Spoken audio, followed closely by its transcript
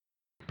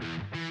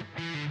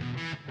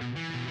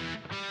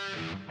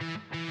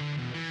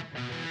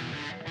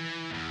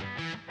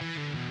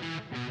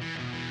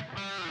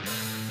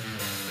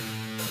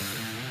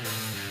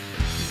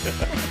Then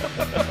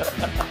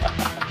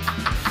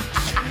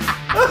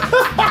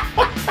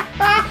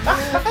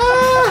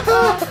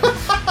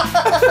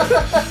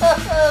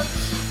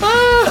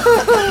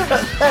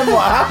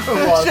what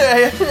happened was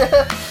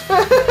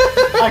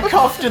I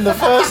coughed in the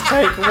first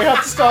take and we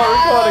had to start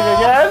recording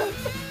again.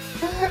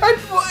 And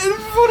the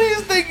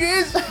funniest thing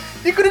is,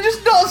 you could have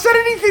just not said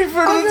anything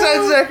for another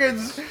 10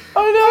 seconds.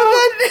 I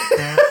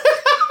know.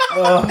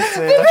 Oh But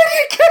dear. then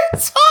you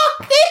kept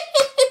talking.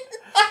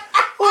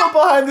 Well,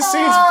 behind the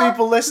scenes for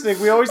people listening,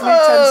 we always leave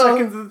 10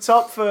 seconds at the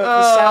top for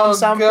sound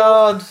sample.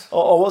 God.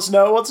 Or what's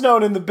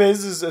known in the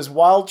biz as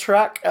wild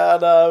track,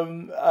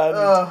 and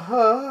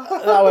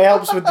that way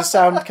helps with the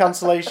sound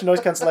cancellation,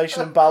 noise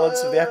cancellation, and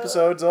balance of the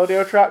episode's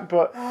audio track.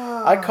 But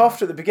I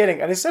coughed at the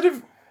beginning, and instead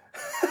of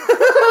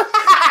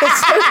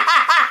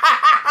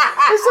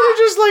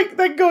just like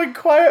then going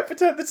quiet for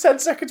the 10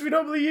 seconds we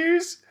normally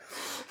use,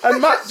 and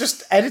Matt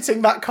just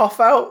editing that cough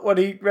out when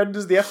he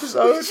renders the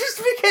episode. It just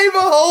became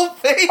a whole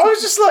thing. I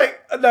was just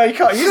like, no, you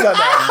can't use that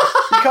now.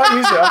 You can't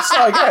use it. I'll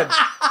start again.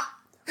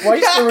 Why are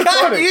you still I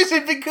can't recording? use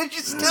it because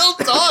you're still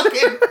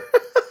talking.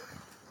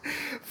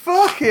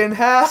 Fucking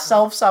hell.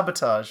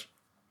 Self-sabotage.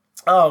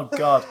 Oh,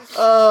 God.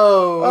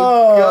 Oh,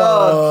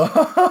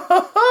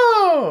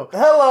 God.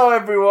 Hello,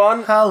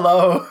 everyone.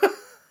 Hello.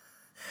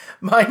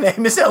 My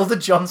name is Elder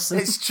Johnson.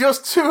 It's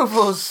just two of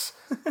us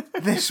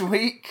this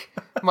week.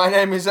 My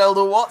name is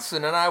Elder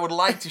Watson, and I would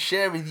like to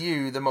share with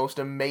you the most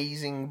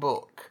amazing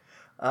book.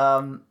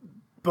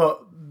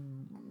 But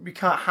we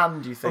can't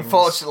hand you things.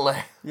 Unfortunately.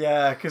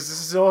 Yeah, because this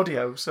is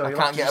audio, so I you'll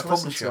can't have to get a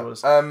just listen publisher. to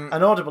us.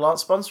 And Audible aren't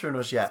sponsoring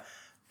us yet.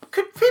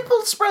 Could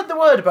people spread the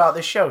word about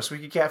this show so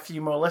we could get a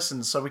few more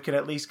listens, so we can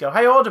at least go,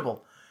 hey,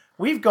 Audible,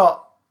 we've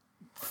got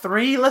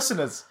 3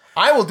 listeners.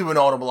 I will do an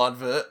Audible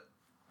advert.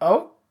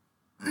 Oh?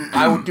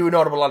 I would do an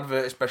Audible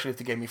advert, especially if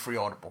they gave me free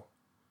Audible.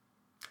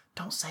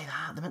 Don't say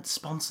that. They're meant to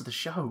sponsor the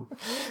show.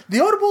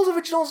 The Audible's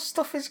original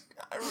stuff is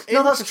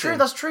No, that's true.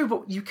 That's true.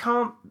 But you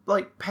can't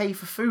pay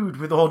for food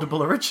with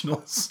Audible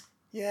originals,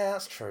 Yeah,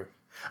 that's true.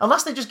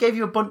 unless they just gave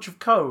you a bunch of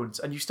codes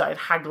and you started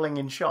haggling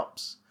in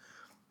shops.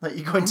 Like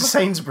you go into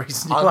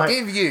Sainsbury's and you're I'll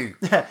give you.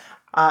 yeah,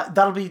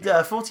 that'll be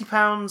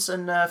 £40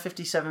 and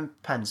 57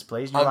 pence,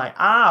 please. And you're like,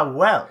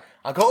 well.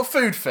 I'll go to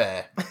Food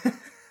Fair and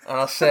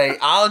I'll say,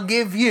 I'll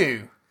give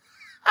you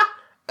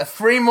a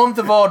free month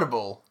of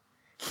Audible.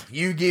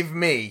 You give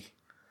me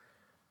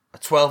a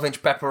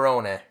 12-inch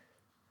pepperoni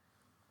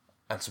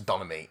and some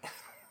doner meat.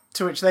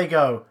 To which they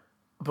go,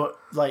 but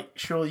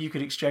surely you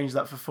could exchange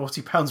that for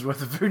 £40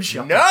 worth of food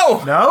shopping.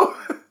 No! No?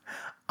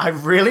 I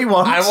really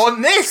want. I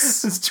want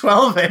this! This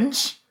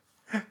 12-inch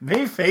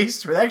meat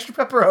feast with extra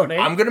pepperoni.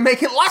 I'm going to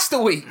make it last a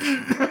week.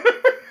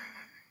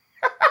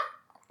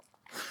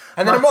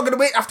 And then I'm not going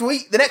to have to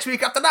eat the next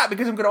week after that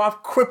because I'm going to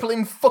have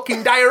crippling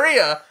fucking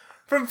diarrhea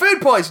from food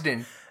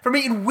poisoning from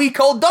eating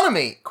week-old doner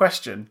meat.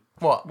 Question.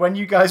 What? When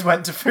you guys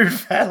went to Food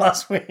Fair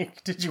last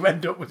week, did you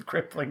end up with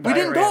crippling We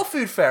diarrhea? didn't go to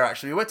Food Fair,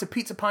 actually. We went to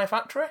Pizza Pie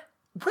Factory.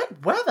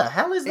 Where the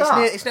hell is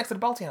that? It's next to the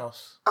Balti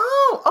House.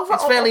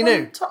 It's fairly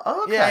new.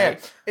 Okay. Yeah.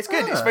 It's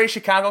good. It's very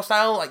Chicago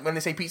style. Like when they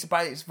say pizza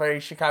pie, it's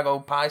very Chicago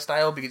pie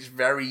style because it's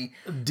very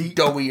Deep.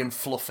 doughy and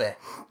fluffy.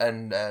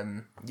 And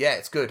yeah,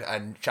 it's good.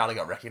 And Charlie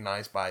got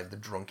recognised by the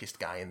drunkest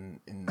guy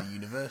in the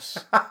universe.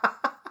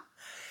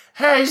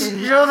 Hey,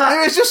 you're It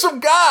that. was just some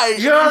guy.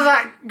 You're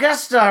that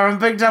guest star on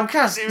Big Damn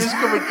Cast. He was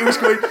going, hey,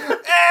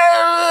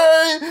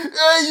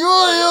 you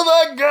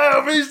that guy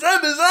on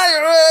EastEnders,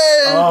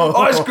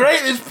 oh, it's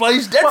great, this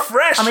place, dead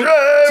fresh. I mean,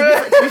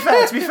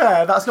 to be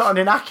fair, that's not an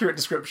inaccurate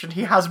description.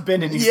 He has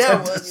been in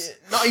EastEnders.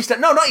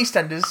 Not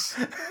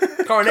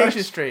EastEnders,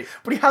 Coronation Street.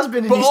 But he has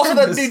been in But EastEnders. also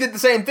that dude did the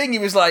same thing. He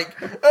was like,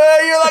 you're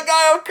that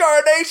guy on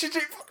Coronation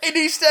Street in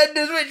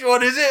EastEnders, which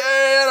one is it?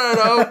 I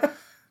don't know.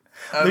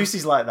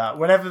 Lucy's like that.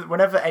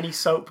 Whenever any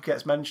soap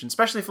gets mentioned,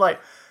 especially if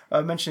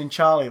mentioning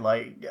Charlie,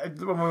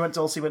 when we went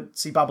to all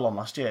see Babylon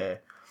last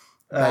year,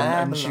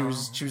 and she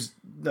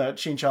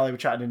and Charlie were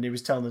chatting, and he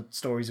was telling the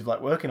stories of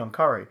working on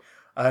Corrie,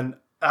 and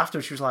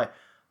after she was like,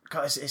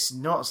 God, it's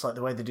nuts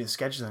the way they do the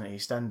scheduling at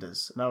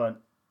EastEnders. And I went,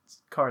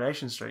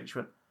 Coronation Street. She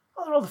went,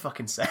 oh, they're all the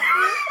fucking same.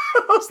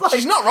 I was like,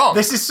 she's not wrong.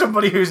 This is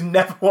somebody who's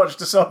never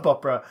watched a soap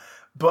opera,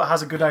 but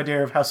has a good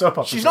idea of how soap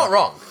operas She's work. not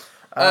wrong.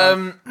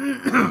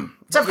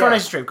 Except for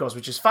Coronation Street, of course,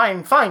 which is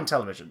fine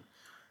television.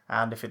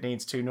 And if it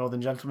needs 2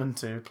 northern gentlemen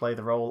to play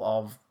the role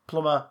of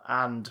plumber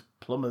and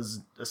plumber's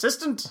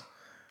assistant,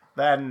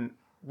 then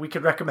we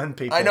could recommend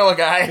people. I know a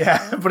guy.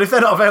 Yeah, but if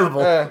they're not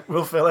available,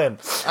 we'll fill in.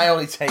 I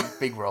only take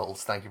big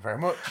roles, thank you very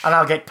much. And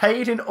I'll get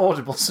paid in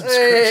Audible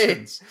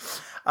subscriptions.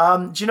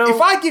 Do you know... If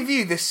I give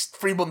you this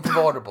free month of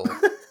Audible,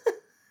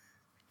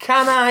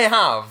 can I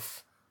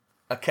have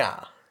a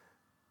car?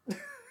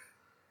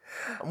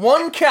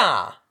 One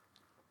car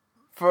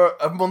for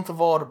a month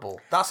of Audible.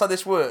 That's how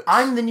this works.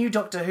 I'm the new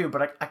Doctor Who,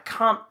 but I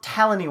can't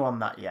tell anyone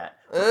that yet.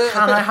 But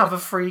can I have a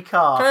free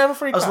car? Can I have a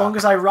free car? As long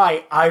as I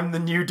write, I'm the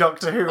new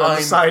Doctor Who on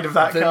the side of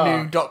that car.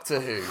 The new Doctor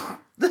Who.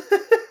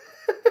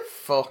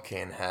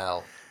 Fucking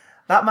hell.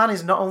 That man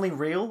is not only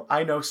real,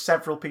 I know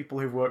several people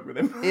who've worked with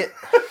him.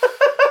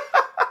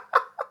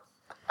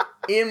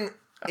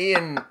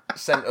 Ian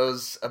sent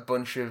us a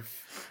bunch of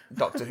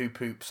Doctor Who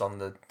poops on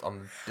the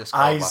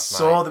Discord I last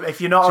saw night. them.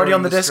 If you're not already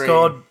on the during the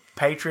Discord,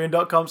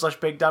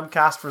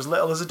 patreon.com/BigDamnCast. For as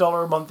little as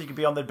 $1 a month, you can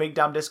be on the Big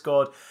Damn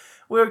Discord.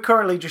 We're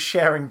currently just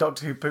sharing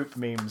Doctor Who poop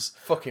memes.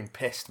 Fucking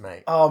pissed,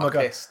 mate. Oh my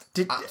god. Pissed.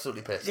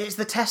 Absolutely pissed. It's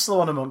the Tesla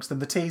one amongst them,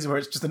 the teaser where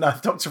it's just the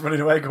Ninth Doctor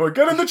running away going,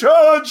 get in the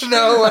charge!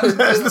 No.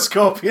 As the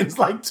Scorpions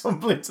like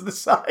tumbling to the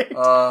side.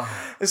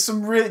 There's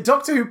some really...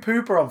 Doctor Who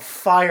poop are on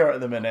fire at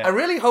the minute. I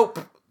really hope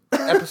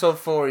episode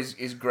 4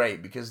 is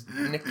great because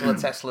Nikola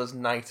Tesla's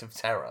Night of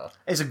Terror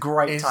It's a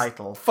great is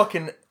title.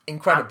 fucking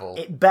incredible.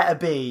 It better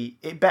be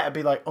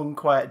like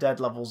Unquiet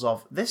Dead levels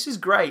of, this is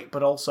great,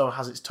 but also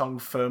has its tongue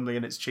firmly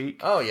in its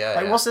cheek. Oh, yeah.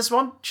 Like, yeah. what's this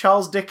one?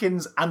 Charles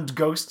Dickens and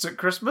Ghosts at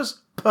Christmas?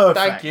 Perfect.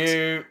 Thank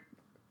you.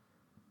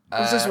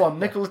 What's this one?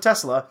 Nikola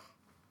Tesla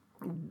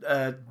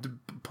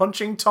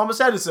punching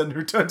Thomas Edison,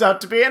 who turned out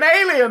to be an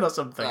alien or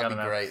something. That'd I be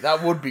don't know. great.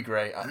 That would be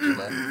great, actually.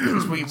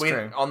 Because we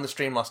true. on the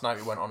stream last night,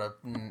 we went on a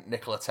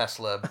Nikola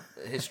Tesla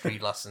history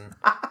lesson.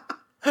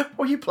 What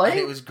were you And playing?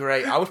 it was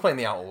great. I was playing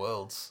the Outer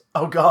Worlds.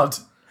 Oh, God.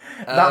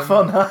 That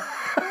fun, huh?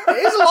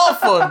 It is a lot of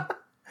fun.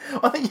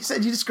 I think you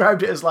said you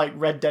described it as like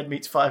Red Dead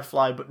meets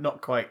Firefly, but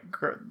not quite.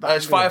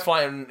 It's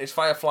Firefly and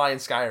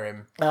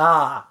Skyrim.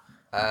 Ah.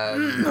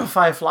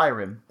 Firefly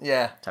Rim.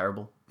 Yeah,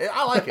 Terrible.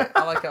 I like it.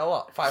 I like it a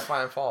lot.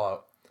 Firefly and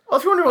Fallout. Well,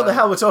 if you wonder what the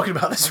hell we're talking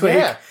about this week,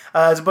 yeah.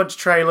 There's a bunch of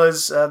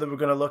trailers that we're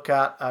going to look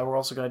at. We're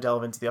also going to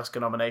delve into the Oscar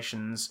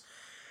nominations.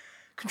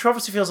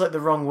 Controversy feels like the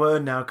wrong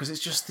word now because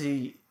it's just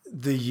the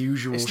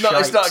usual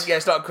shite.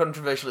 It's not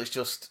controversial. It's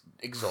just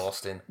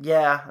exhausting.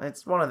 Yeah,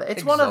 it's one of them.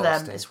 It's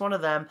one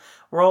of them.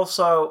 We're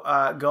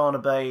also going to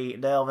be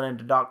delving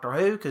into Doctor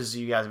Who because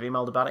you guys have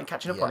emailed about it and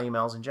catching up on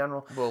emails in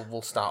general.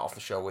 We'll start off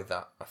the show with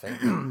that, I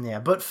think. Yeah,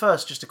 but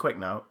first, just a quick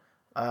note.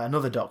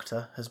 Another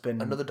Doctor has been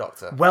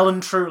well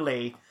and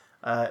truly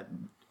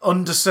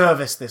under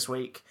service this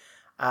week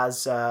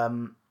as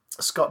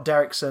Scott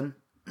Derrickson,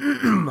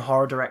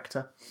 horror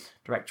director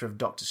of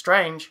Doctor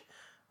Strange,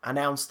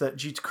 announced that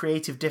due to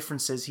creative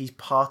differences, he's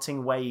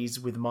parting ways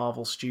with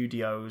Marvel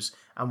Studios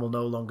and will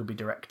no longer be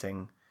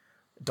directing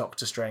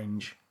Doctor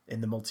Strange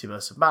in the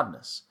Multiverse of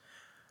Madness.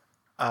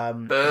 He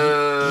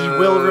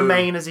will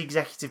remain as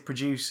executive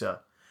producer.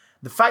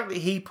 The fact that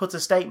he put a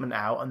statement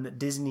out and that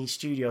Disney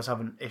Studios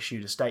haven't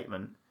issued a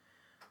statement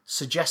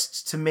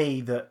suggests to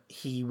me that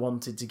he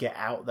wanted to get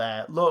out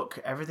there. Look,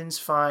 everything's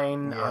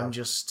fine. Yeah.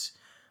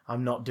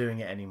 I'm not doing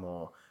it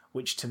anymore.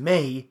 Which to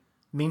me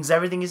means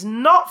everything is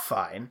not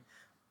fine.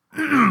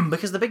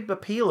 Because the big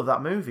appeal of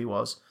that movie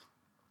was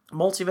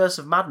Multiverse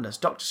of Madness,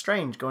 Doctor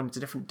Strange going into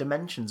different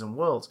dimensions and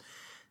worlds,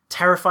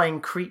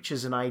 terrifying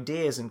creatures and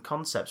ideas and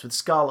concepts with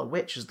Scarlet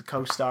Witch as the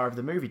co-star of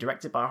the movie,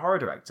 directed by a horror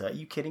director. Are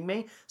you kidding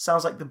me?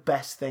 Sounds like the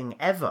best thing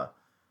ever.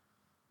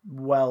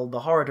 Well,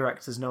 the horror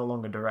director's no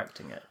longer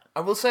directing it.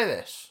 I will say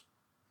this.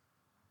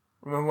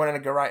 Remember when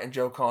Edgar Wright and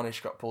Joe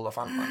Cornish got pulled off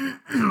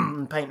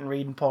Ant-Man? Peyton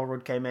Reed and Paul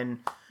Rudd came in,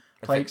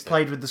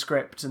 played with the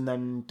script, and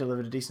then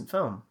delivered a decent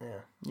film.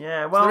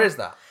 Yeah, well, So there is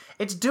that.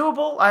 It's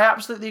doable, I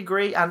absolutely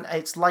agree, and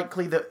it's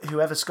likely that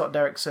whoever Scott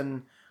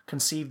Derrickson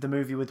conceived the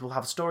movie with will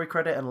have a story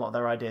credit, and a lot of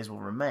their ideas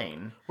will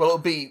remain. Well, it'll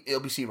be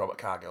C. Robert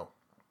Cargill.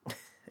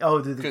 Oh,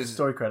 the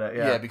story credit,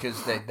 yeah. Yeah,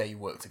 because they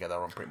work together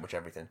on pretty much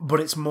everything. But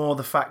it's more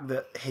the fact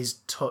that his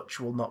touch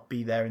will not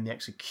be there in the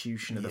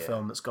execution of the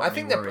film that's got me I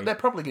think worried. they're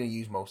probably going to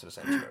use most of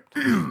the same script.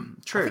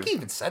 True. I think he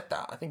even said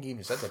that. I think he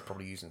even said they're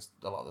probably using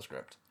a lot of the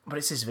script. But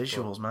it's his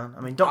visuals, man.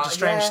 I mean, Doctor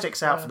Strange yeah,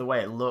 sticks out for the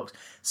way it looks.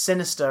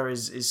 Sinister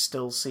is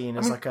still seen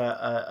as like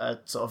a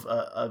sort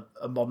of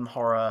a modern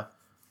horror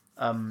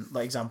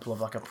like example of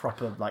like a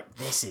proper like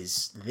this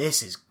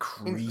is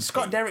creepy.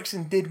 Scott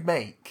Derrickson did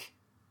make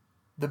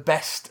the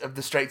best of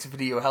the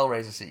straight-to-video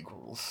Hellraiser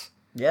sequels.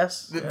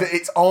 Yes.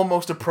 It's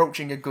almost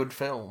approaching a good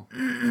film.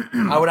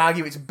 I would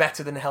argue it's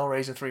better than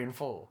Hellraiser 3 and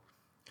 4,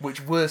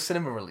 which were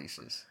cinema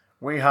releases.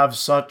 We have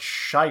such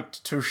shite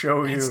to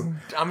show you.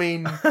 I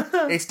mean,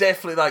 it's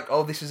definitely like,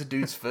 oh, this is a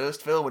dude's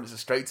first film and it's a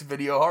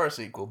straight-to-video horror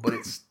sequel, but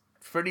it's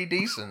pretty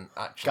decent,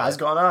 actually. Guy's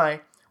got an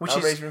eye.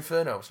 Hellraiser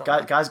Inferno. It's not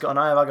bad. Guy's got an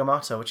eye of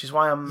Agamotto, which is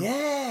why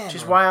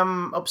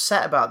I'm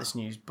upset about this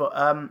news. But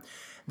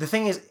the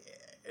thing is,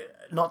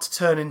 not to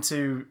turn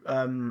into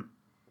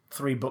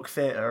 3-book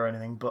theatre or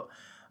anything, but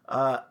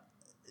at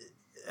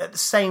the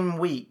same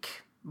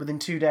week, within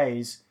 2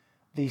 days,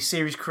 the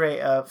series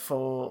creator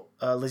for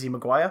Lizzie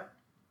McGuire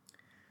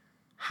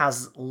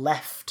has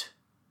left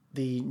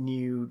the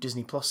new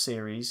Disney Plus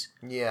series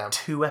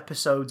 2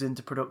 episodes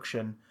into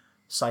production,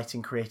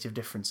 citing creative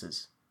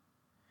differences.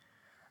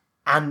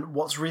 And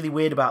what's really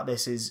weird about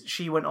this is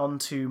she went on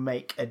to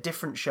make a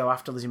different show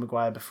after Lizzie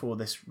McGuire before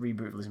this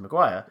reboot of Lizzie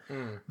McGuire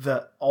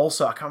that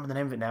also, I can't remember the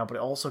name of it now, but it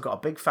also got a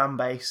big fan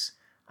base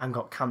and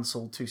got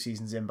cancelled 2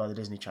 seasons in by the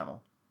Disney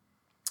Channel.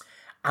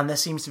 And there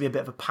seems to be a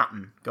bit of a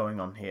pattern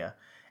going on here.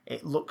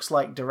 It looks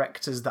like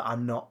directors that are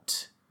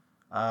not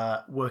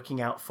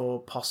working out for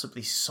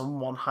possibly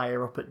someone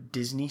higher up at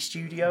Disney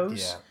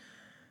Studios. Yeah.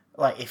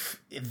 Like, if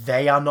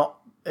they are not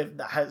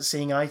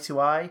seeing eye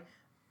to eye,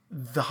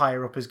 the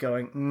higher up is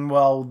going,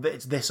 well,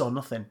 it's this or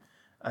nothing.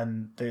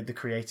 And the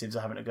creatives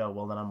are having to go,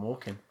 well, then I'm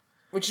walking.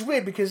 Which is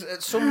weird, because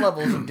at some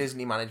levels of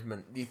Disney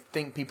management, you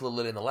think people are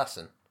learning the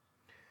lesson.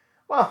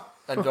 Well...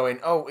 And going,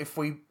 oh, if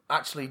we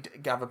actually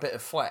have a bit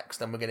of flex,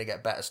 then we're going to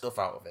get better stuff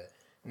out of it.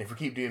 And if we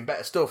keep doing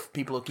better stuff,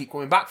 people will keep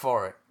coming back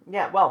for it.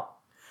 Yeah, well,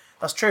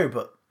 that's true,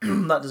 but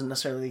that doesn't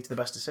necessarily lead to the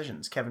best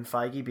decisions. Kevin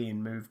Feige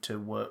being moved to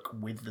work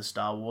with the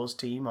Star Wars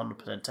team on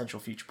potential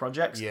future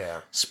projects,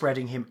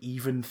 spreading him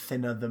even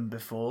thinner than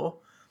before.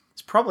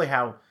 It's probably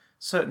how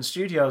certain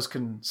studios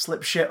can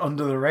slip shit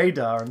under the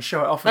radar and show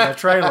it off in their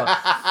trailer.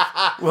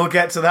 We'll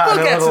get to that in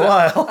a little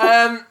while.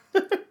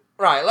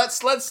 Right,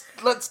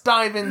 let's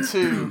dive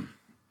into...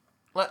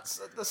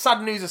 the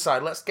sad news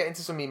aside, let's get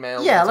into some emails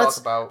and talk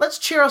about... Let's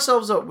cheer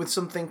ourselves up with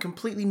something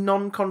completely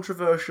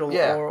non-controversial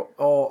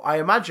or I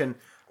imagine,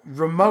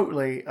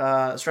 remotely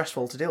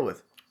stressful to deal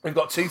with. We've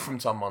got 2 from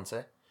Tom Monty.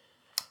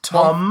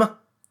 Tom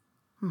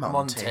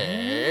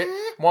Monty.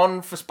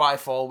 One for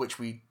Spyfall, which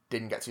we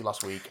didn't get to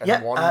last week.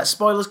 And one...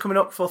 spoilers coming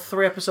up for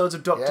 3 episodes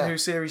of Doctor Who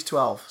Series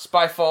 12.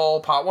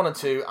 Spyfall, Part 1 and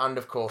 2, and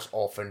of course,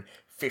 Orphan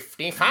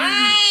 55!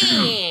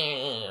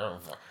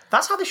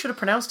 That's how they should have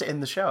pronounced it in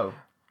the show.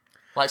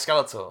 Like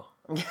Skeletor.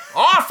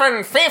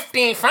 Orphan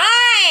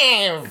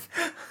 55!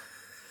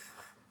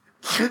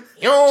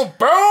 You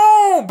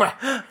boob!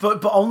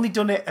 But only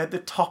done it at the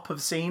top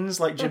of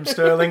scenes, like Jim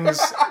Sterling's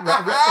end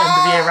of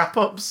year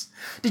wrap-ups.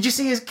 Did you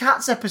see his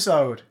Cats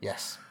episode?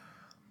 Yes.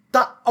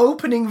 That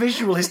opening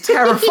visual is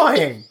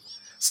terrifying.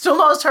 Still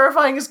not as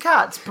terrifying as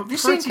Cats, but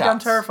pretty damn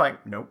terrifying.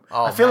 Nope.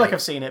 Oh, I feel like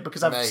I've seen it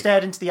because I've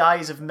stared into the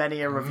eyes of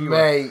many a reviewer.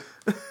 Mate.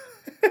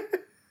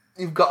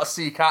 You've got to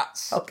see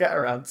Cats. I'll get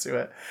around to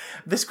it.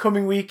 This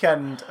coming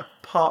weekend,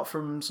 apart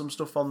from some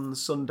stuff on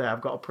Sunday,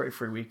 I've got a pretty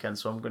free weekend,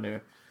 so I'm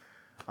gonna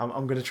try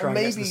and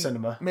get to the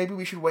cinema. Maybe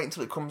we should wait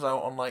until it comes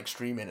out on like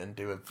streaming and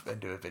do a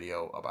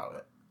video about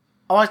it.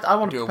 Oh, I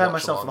want to prepare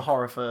myself for the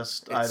horror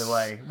first. Either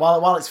way,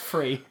 while it's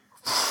free.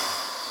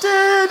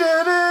 Plus,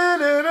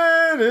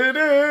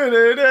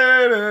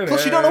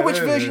 you don't know which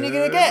version you're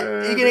going to get.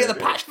 Are you going to get the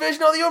patched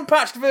version or the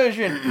unpatched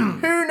version?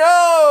 Who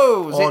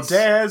knows? Or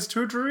dares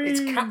to dream.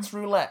 It's Cats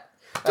Roulette.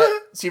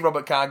 See,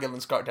 Robert Cargill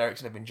and Scott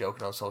Derrickson have been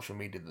joking on social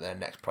media that their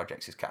next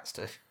project is Cats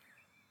 2.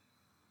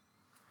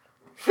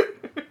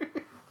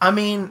 I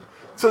mean...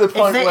 To the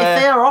point if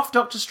they are off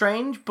Doctor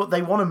Strange, but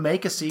they want to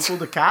make a sequel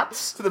to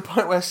Cats... To the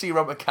point where C.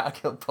 Robert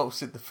Cargill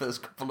posted the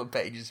first couple of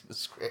pages of the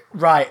script.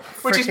 Right.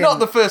 Which is not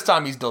the first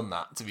time he's done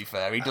that, to be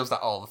fair. He does that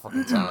all the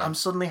fucking time. I'm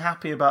suddenly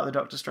happy about the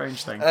Doctor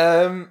Strange thing.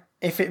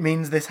 If it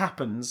means this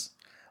happens.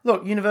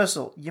 Look,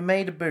 Universal, you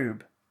made a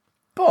boob.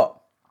 But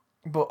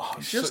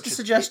just a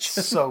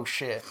suggestion. It's so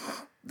shit.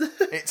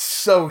 It's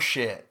so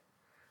shit.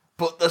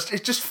 But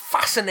it's just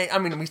fascinating. I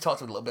mean, we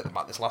talked a little bit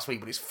about this last week,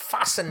 but it's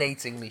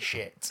fascinatingly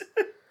shit.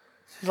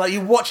 Like,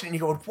 you're watching it and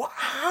you're going, what?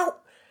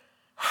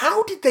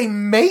 How did they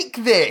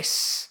make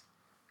this?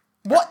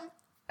 What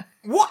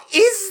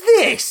is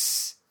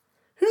this?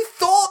 Who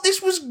thought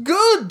this was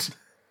good?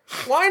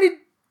 Why did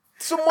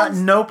someone... At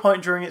no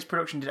point during its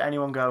production did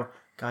anyone go,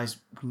 guys,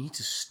 we need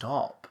to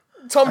stop.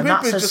 Tom and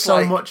Hooper's that says just so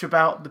like... much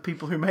about the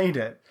people who made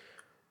it.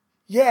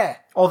 Yeah.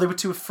 Or they were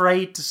too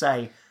afraid to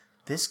say,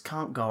 this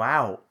can't go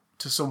out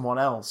to someone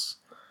else.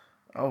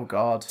 Oh,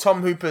 God.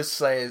 Tom Hooper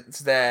says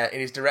there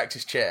in his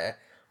director's chair,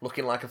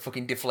 looking like a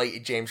fucking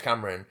deflated James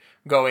Cameron,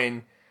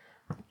 going,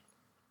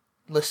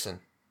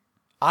 listen,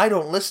 I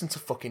don't listen to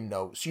fucking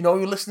notes. You know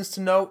who listens to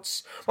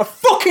notes? My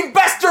fucking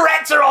best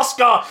director,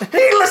 Oscar!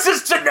 He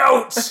listens to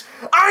notes!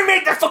 I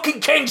made the fucking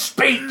King's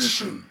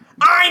Speech!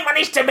 I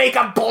managed to make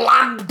a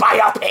bland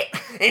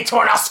biopic into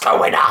an Oscar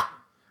winner!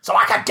 So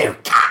I can do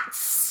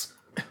Cats!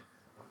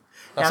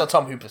 That's how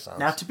Tom Hooper sounds.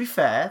 Now, to be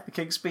fair, the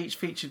King's Speech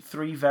featured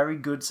 3 very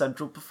good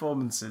central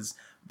performances.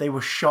 They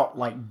were shot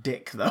like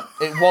dick, though.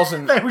 It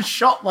wasn't... They were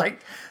shot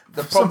like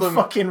some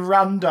fucking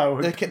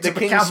rando. The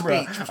King's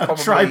Speech was probably...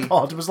 A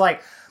tripod was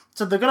like...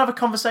 So they're going to have a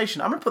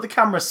conversation. I'm going to put the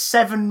camera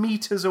 7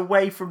 meters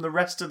away from the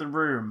rest of the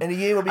room. In a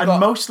year where we and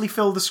mostly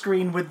fill the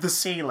screen with the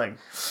ceiling.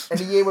 In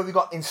a year where we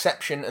got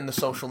Inception and The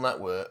Social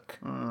Network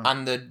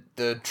and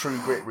the True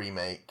Grit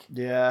remake.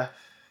 Yeah.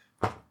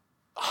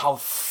 How the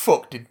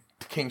fuck did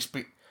the King's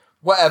Speech...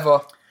 Whatever.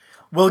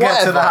 We'll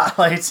get to that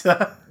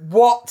later.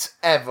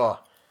 Whatever.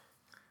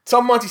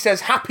 Tom Monty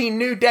says, Happy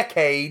New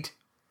Decade,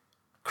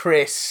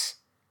 Chris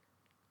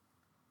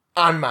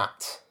and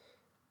Matt.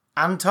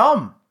 And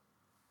Tom.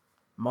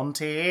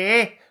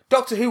 Monty.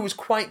 Doctor Who was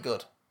quite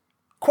good.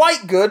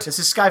 Quite good. This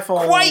is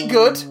Skyfall quite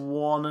good.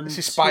 1 and 2.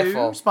 This is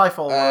Spyfall.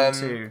 Spyfall 1 and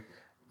 2.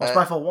 Or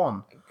Spyfall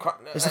 1.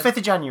 It's the 5th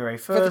of January.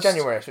 5th of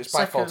January, so it's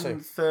Spyfall 2.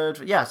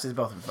 3rd... Yeah, it's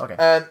both of them. Okay.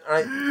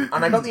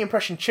 And I got the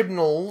impression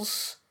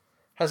Chibnall's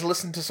has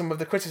listened to some of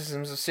the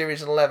criticisms of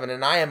Series 11,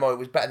 and IMO it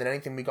was better than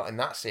anything we got in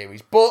that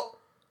series. But,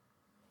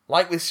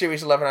 like with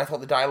Series 11, I thought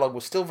the dialogue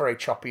was still very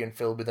choppy and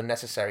filled with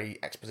unnecessary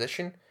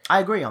exposition.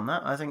 I agree on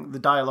that. I think the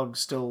dialogue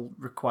still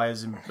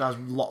has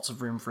lots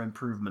of room for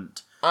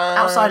improvement.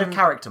 Outside of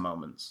character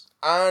moments.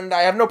 And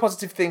I have no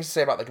positive things to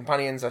say about the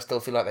companions. I still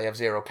feel like they have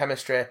zero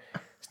chemistry.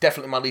 It's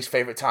definitely my least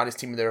favourite TARDIS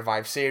team of the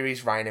revived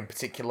series, Ryan in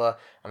particular,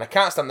 and I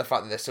can't stand the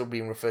fact that they're still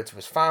being referred to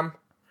as fam.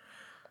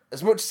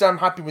 As much as I'm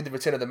happy with the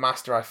return of the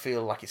Master, I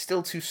feel like it's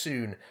still too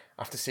soon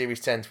after Series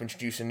 10 to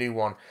introduce a new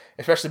one,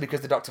 especially because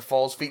the Doctor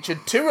Falls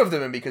featured 2 of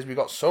them and because we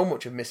got so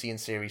much of Missy in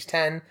Series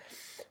 10.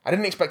 I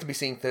didn't expect to be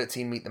seeing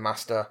 13 meet the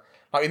Master.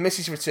 Like with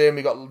Missy's return,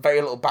 we got very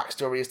little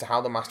backstory as to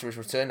how the Master is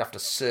returned after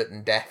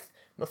certain death.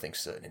 Nothing's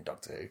certain in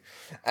Doctor Who.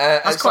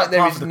 That's quite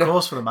part of the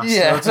course for the Master.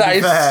 Yeah, though, to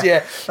be fair. yeah.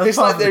 That's It's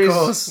part like of the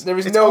course. there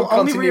is It's no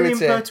only really in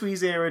continuity.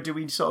 Pertwee's era do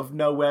we sort of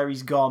know where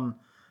he's gone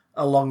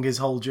along his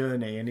whole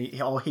journey, and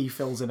he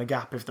fills in a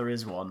gap if there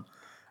is one.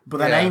 But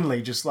then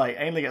Ainley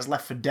Ainley gets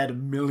left for dead a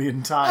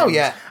million times. Oh,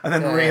 yeah. And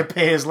then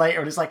reappears later,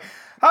 and it's like,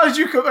 how did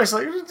you come? It's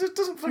like, it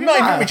doesn't fucking Not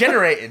even matter.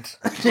 regenerated.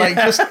 Like,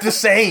 just the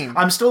same.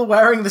 I'm still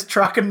wearing this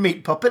track and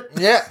meat puppet.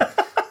 Yeah.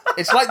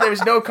 It's like there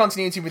is no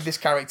continuity with this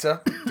character.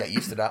 Get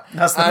used to that.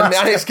 That's the and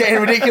Master. it's getting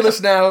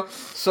ridiculous now.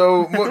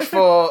 So much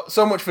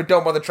for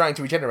don't bother trying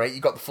to regenerate.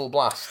 You got the full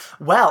blast.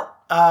 Well,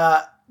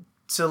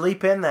 to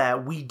leap in there,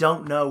 we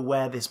don't know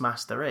where this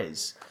Master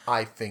is.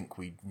 I think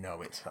we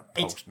know it's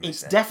post Missy.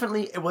 It's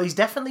definitely he's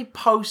definitely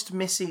post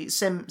Missy,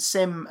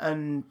 Sim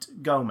and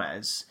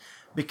Gomez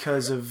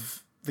because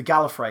of the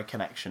Gallifrey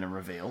connection and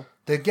reveal.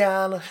 The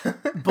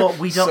But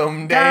we don't.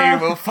 Someday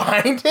we'll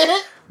find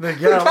it. The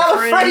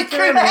Gallifrey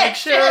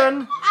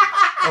connection.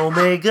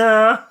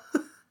 Omega.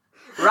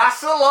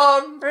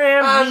 Rassilon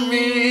and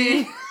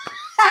me.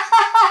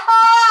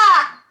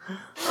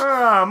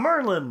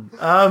 Merlin.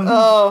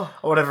 Or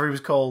whatever he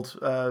was called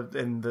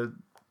in the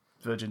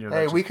Virginia.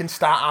 Hey, we can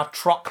start our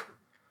truck.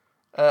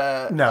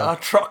 No, our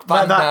truck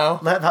band now.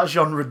 Let that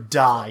genre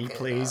die,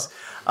 please.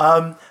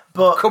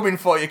 But Coming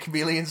for you,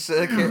 Chameleon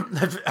Circuit.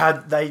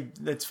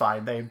 it's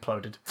fine. They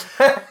imploded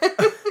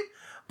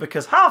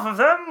because half of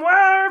them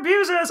were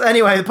abusers.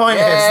 Anyway, the point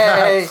is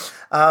that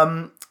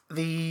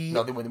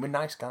No, they were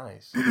nice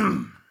guys.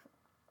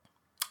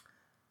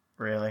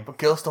 Really, But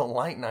girls don't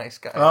like nice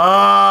guys.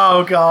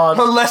 oh god.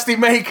 Unless they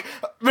make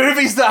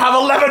movies that have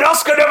 11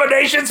 Oscar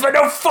nominations for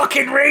no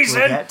fucking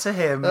reason. We'll get to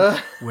him.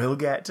 We'll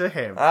get to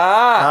him.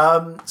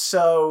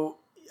 So,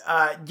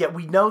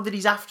 we know that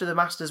he's after the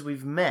Masters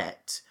we've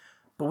met,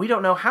 but we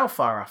don't know how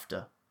far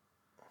after.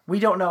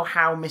 We don't know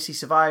how Missy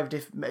survived.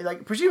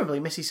 Presumably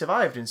Missy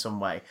survived in some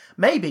way.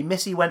 Maybe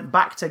Missy went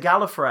back to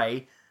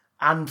Gallifrey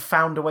and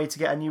found a way to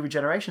get a new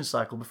regeneration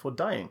cycle before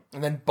dying.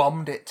 And then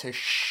bombed it to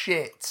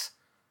shit.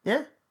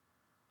 Yeah.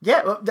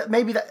 Yeah, well,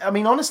 maybe that. I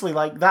mean, honestly,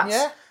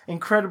 that's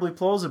incredibly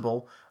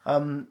plausible.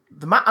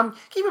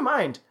 Keep in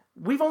mind,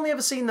 we've only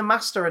ever seen the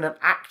Master in an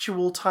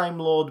actual Time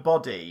Lord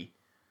body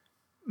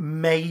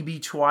maybe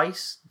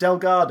twice.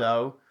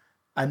 Delgado,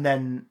 and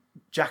then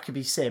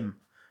Jacoby Sim.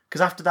 Because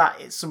after that,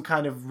 it's some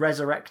kind of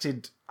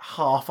resurrected,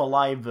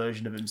 half-alive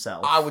version of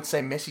himself. I would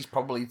say Missy's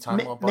probably Time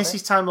Lord body.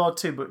 Missy's Time Lord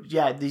too, but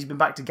yeah, he's been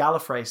back to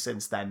Gallifrey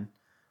since then.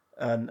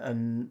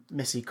 And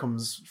Missy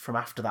comes from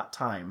after that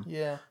time.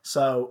 Yeah.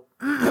 So,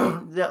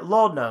 yeah,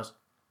 Lord knows.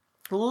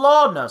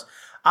 Lord knows.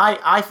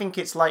 I think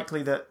it's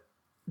likely that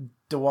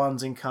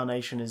Dewan's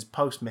incarnation is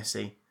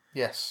post-Missy.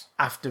 Yes.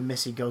 After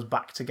Missy goes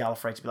back to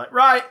Gallifrey to be like,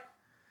 right,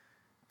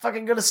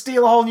 fucking gonna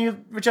steal a whole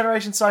new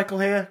regeneration cycle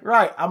here.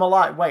 Right, I'm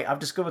alive. Wait, I've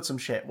discovered some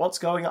shit. What's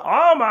going on?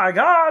 Oh my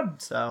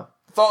god! So,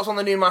 Thoughts on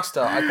the new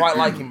Master? I quite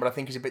like him, but I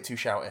think he's a bit too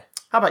shouty.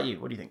 how about you?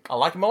 What do you think? I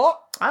like him a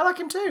lot. I like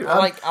him too.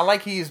 I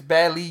like his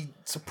barely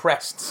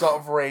suppressed sort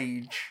of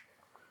rage.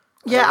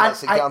 Yeah,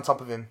 I get on top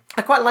of him.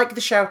 I quite like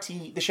the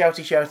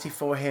shouty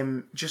for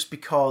him, just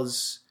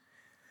because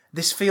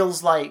this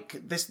feels like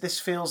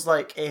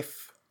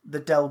if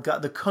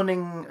the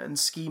cunning and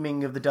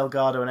scheming of the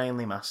Delgado and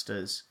Ainley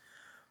Masters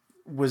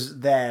was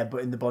there,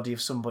 but in the body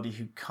of somebody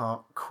who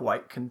can't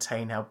quite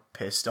contain how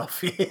pissed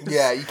off he is.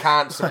 Yeah, he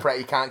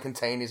can't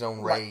contain his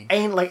own rage.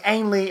 Ainley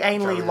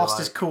lost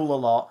his cool a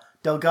lot.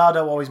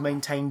 Delgado always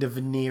maintained a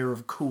veneer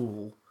of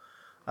cool.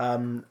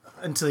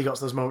 Until he got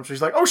to those moments where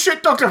he's like, oh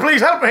shit, Doctor,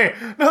 please help me!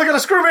 No, they're going to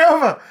screw me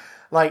over!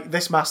 Like,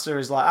 this Master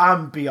is like,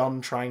 I'm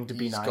beyond trying to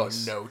be nice.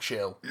 He's got no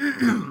chill.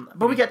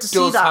 But we get to see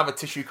that. He does have a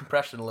tissue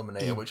compression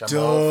eliminator, which I'm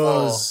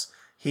all for.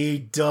 He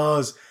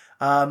does.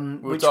 We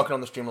were talking on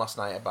the stream last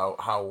night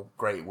about how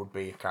great it would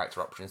be if character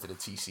options did a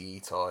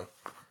TCE toy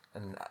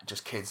and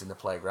just kids in the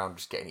playground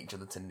just getting each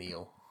other to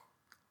kneel.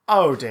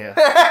 Oh dear.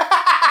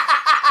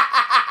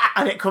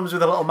 And it comes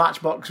with a little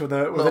matchbox with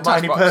a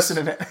tiny person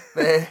in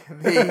it.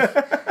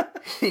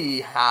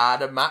 He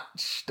had a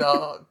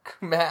matchstock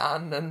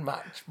man and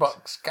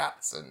matchbox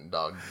cats and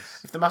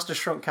dogs. If the Master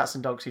shrunk cats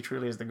and dogs, he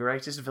truly is the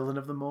greatest villain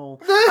of them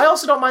all. I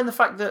also don't mind the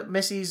fact that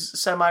Missy's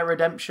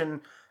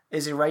semi-redemption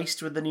is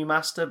erased with the new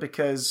Master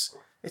because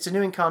it's a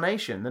new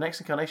incarnation. The next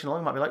incarnation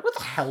along might be like, what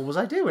the hell was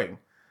I doing?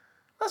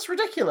 That's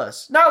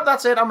ridiculous. No,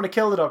 that's it. I'm going to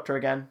kill the Doctor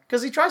again.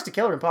 Because he tries to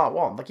kill her in part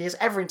 1. Like, he has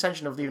every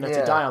intention of leaving her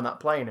to die on that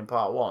plane in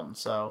part 1.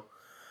 So,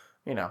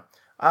 you know.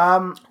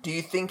 Do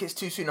you think it's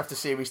too soon after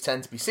Series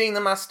 10 to be seeing the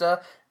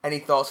Master? Any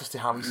thoughts as to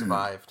how he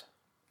survived?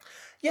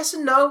 Yes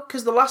and no,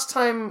 because the last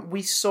time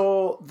we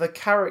saw the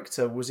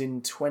character was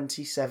in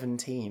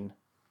 2017.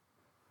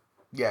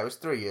 Yeah, it was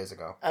 3 years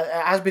ago. It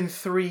has been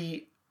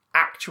 3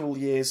 actual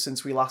years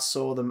since we last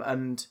saw them,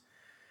 and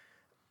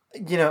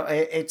you know,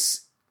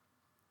 it's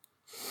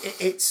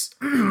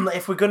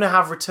if we're going to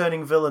have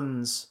returning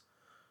villains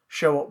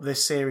show up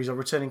this series, or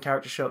returning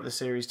characters show up this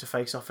series to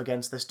face off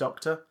against this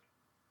Doctor,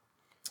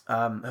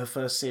 her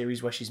first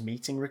series where she's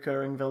meeting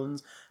recurring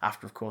villains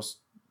after, of course,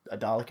 a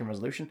Dalek in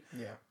Resolution.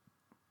 Yeah,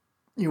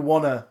 you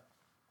wanna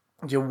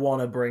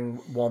bring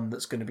one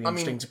that's going to be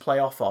interesting to play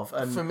off of.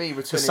 And for me, the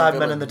returning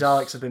Cybermen and the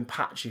villains- Daleks have been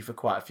patchy for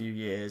quite a few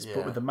years, Yeah.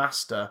 but with the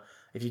Master,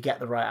 if you get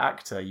the right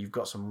actor, you've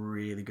got some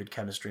really good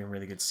chemistry and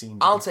really good scenes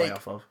I'll to play take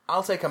off of.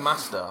 I'll take a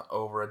Master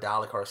over a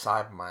Dalek or a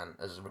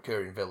Cyberman as a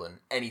recurring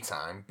villain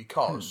anytime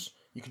because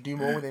you can do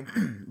more with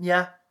him.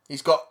 Yeah,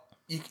 He's got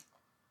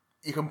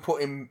you can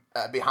put him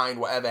behind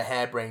whatever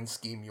harebrained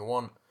scheme you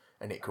want,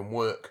 and it can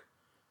work.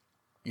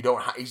 He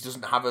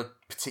doesn't have a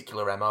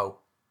particular MO.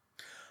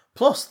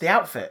 plus the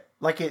outfit,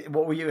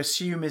 what you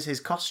assume is his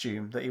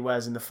costume that he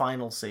wears in the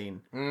final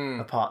scene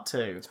of part 2.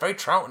 It's very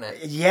Troughton.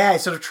 Yeah,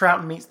 it's sort of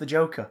Troughton meets the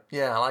Joker.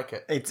 Yeah, I like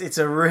it. It's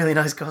a really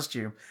nice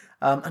costume.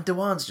 And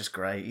Dewan's just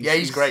great.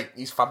 He's great.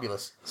 He's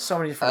fabulous. So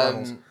many different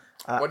levels.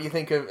 What do you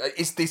think of...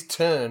 Is this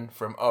turn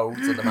from O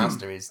to the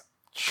Master is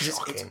It's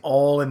shocking.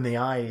 all in the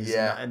eyes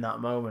Yeah. in that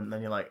moment.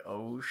 Then you're like,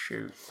 oh,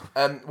 shoot.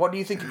 What do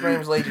you think of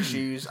Graham's laser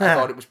shoes? I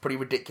thought it was pretty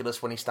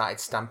ridiculous when he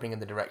started stamping in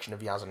the direction of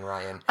Yaz and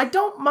Ryan. I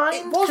don't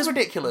mind. It was 'cause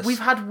ridiculous. We've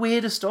had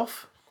weirder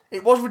stuff.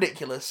 It was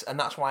ridiculous, and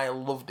that's why I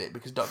loved it,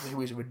 because Doctor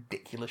Who is a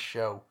ridiculous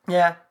show.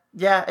 Yeah.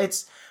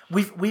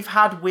 We've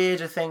had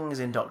weirder things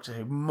in Doctor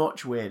Who,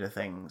 much weirder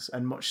things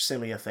and much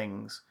sillier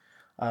things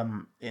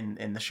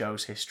in the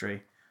show's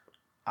history.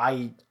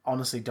 I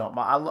honestly don't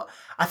mind.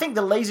 I think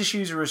the laser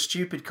shoes are a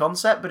stupid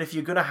concept, but if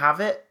you're going to have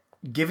it,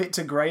 give it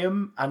to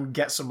Graham and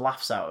get some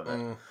laughs out of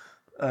it.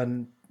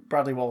 And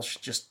Bradley Walsh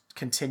just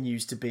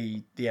continues to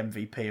be the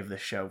MVP of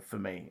this show for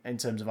me in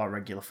terms of our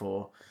regular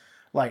 4.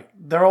 Like,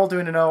 they're all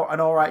doing an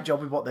all right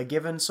job with what they're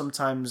given.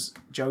 Sometimes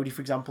Jodie,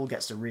 for example,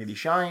 gets to really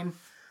shine.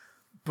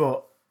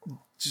 But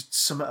just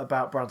something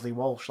about Bradley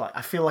Walsh. Like,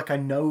 I feel like I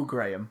know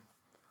Graham.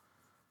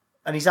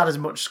 And he's had as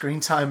much screen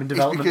time and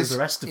development as the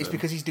rest of them. It's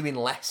because he's doing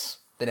less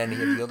than any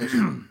of the others.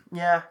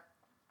 Yeah.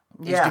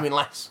 He's doing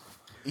less.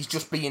 He's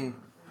just being.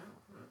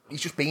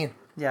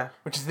 Yeah.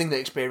 Which is the thing that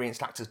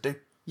experienced actors do.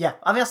 Yeah.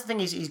 I think that's the thing.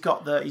 He's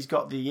got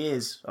the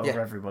years over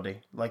Yeah.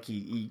 everybody. Like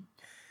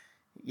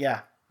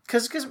yeah.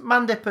 Because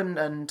Mandip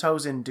and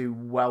Tozin do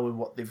well with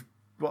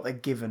what they're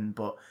given,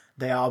 but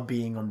they are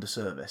being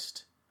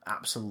underserviced.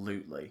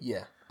 Absolutely.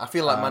 Yeah. I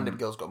feel like Mandip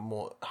Girl's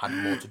had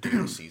more to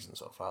do this season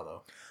so far,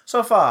 though.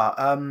 So far,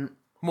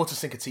 More to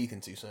sink her teeth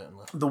into,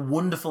 certainly. the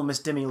wonderful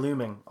Miss Dimmy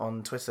Looming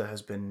on Twitter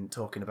has been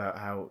talking about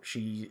how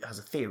she has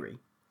a theory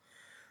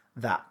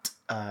that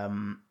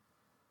that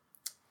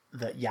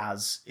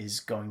Yaz is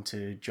going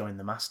to join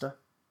the Master,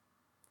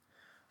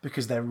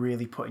 because they're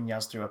really putting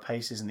Yaz through her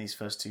paces in these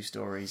first 2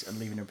 stories and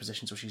leaving her in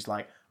positions where she's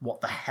like,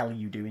 what the hell are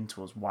you doing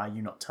to us? Why are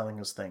you not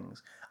telling us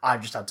things?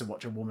 I've just had to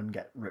watch a woman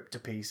get ripped to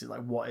pieces.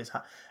 Like, what is...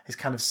 It's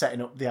kind of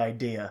setting up the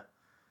idea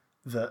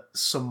that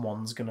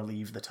someone's going to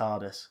leave the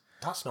TARDIS.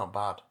 That's not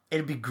bad.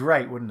 It'd be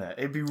great, wouldn't it?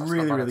 It'd be That's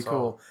really, not bad really at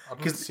all. cool.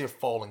 I'd love to see a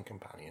fallen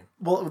companion.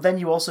 Well, then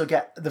you also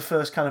get the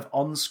first kind of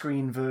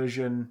on-screen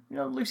version,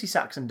 Lucy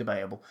Saxon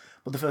debatable,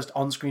 but the first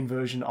on-screen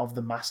version of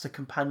the Master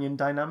Companion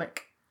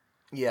dynamic.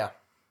 Yeah.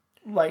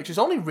 Like, Which has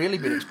only really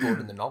been explored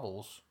in the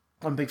novels.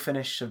 and Big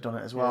Finish have done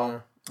it as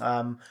well.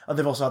 And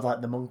they've also had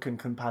like the monk and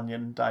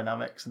companion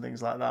dynamics and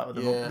things like that,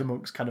 where the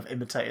monks kind of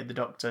imitated the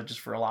Doctor just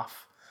for a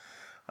laugh.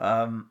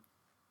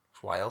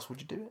 Why else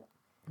would you do it?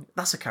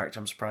 That's a character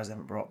I'm surprised they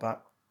haven't brought back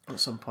at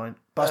some point.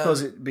 But I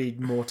suppose it'd be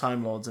more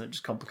Time Lords and it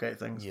just complicate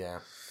things. Yeah.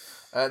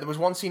 There was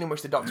one scene in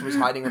which the Doctor was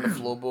hiding under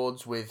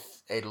floorboards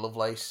with Ada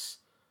Lovelace,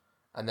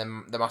 and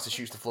then the Master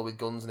shoots the floor with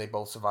guns and they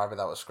both survive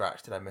without a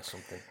scratch. Did I miss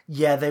something?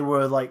 Yeah, they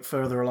were like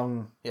further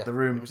along the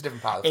room. It was a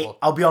different part of the floor.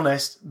 I'll be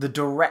honest, the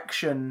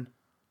direction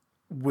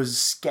was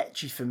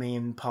sketchy for me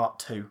in part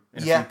 2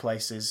 in a few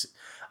places.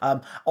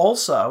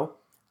 Also,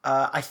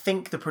 I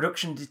think the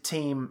production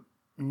team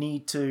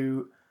need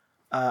to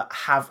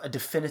have a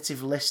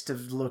definitive list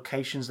of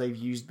locations they've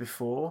used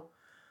before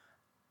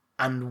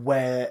and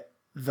where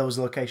those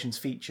locations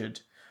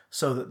featured,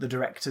 so that the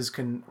directors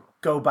can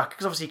go back,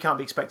 because obviously you can't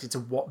be expected to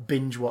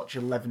binge watch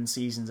 11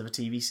 seasons of a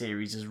TV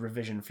series as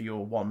revision for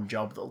your one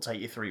job that'll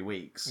take you 3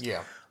 weeks.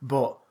 Yeah.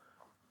 But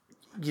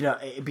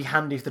it'd be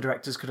handy if the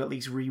directors could at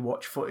least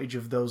rewatch footage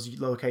of those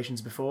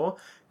locations before,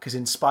 because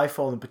in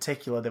Spyfall in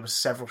particular, there were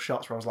several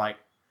shots where I was like,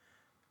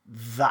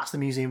 that's the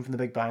museum from The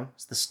Big Bang.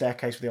 It's the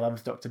staircase where the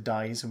 11th Doctor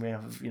dies, and we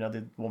have,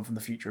 the one from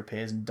the future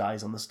appears and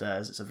dies on the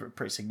stairs. It's a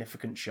pretty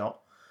significant shot.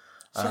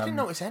 So I didn't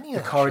notice any of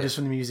The that corridors shit.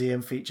 from the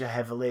museum feature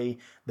heavily.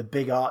 The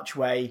big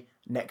archway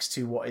next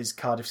to what is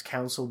Cardiff's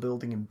council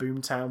building in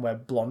Boomtown, where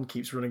Blonde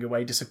keeps running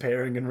away,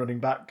 disappearing, and running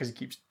back because he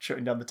keeps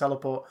shutting down the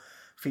teleport,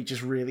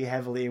 features really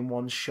heavily in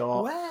one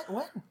shot. Where?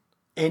 When?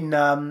 In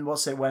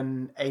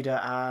when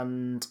Ada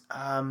and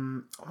oh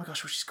my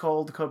gosh, what's she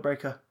called? The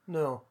Codebreaker.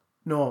 No.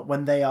 No,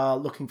 when they are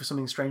looking for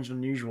something strange and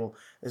unusual,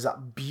 there's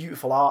that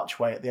beautiful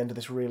archway at the end of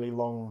this really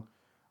long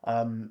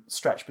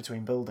stretch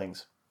between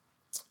buildings.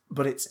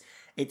 But it's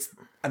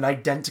an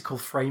identical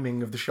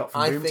framing of the shot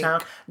from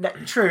Boomtown.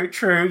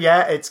 True,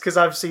 yeah. It's because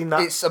I've seen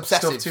that It's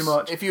obsessive. stuff too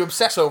much. If you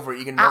obsess over it,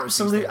 you can notice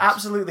these things.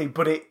 Absolutely.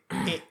 But it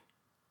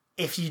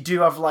if you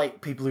do have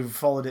like people who've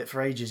followed it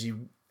for ages,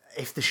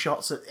 if the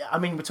shots are, I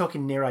mean, we're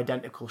talking near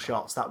identical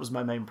shots. That was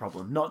my main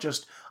problem. Not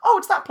just, oh,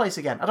 it's that place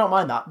again. I don't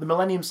mind that. The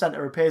Millennium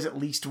Center appears at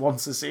least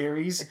once a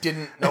series. I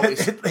didn't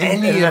notice in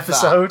any an of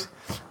episode,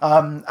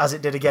 as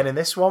it did again in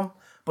this one.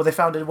 But they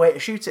found a way to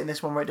shoot it in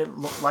this one where it didn't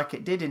look like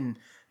it did in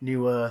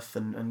New Earth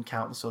and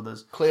countless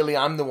others. Clearly,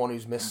 I'm the one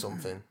who's missed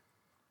something.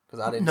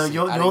 Because I didn't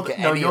get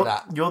any of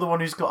that. You're the one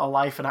who's got a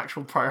life and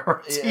actual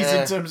priorities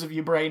in terms of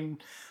your brain,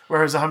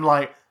 whereas I'm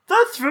like,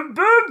 that's from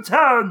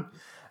Boomtown!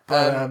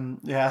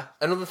 Yeah.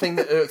 Another thing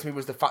that irked me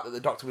was the fact that the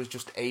Doctor was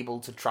just able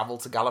to travel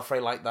to Gallifrey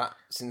like that.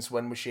 Since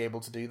when was she able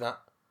to do that?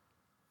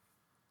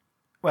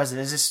 Where's it?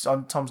 Is this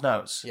on Tom's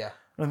notes? Yeah.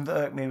 And that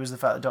irked me was the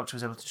fact that the Doctor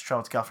was able to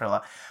travel to Gallifrey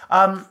like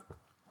that.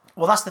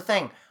 Well, that's the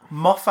thing.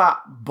 Moffat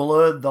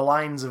blurred the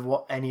lines of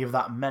what any of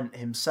that meant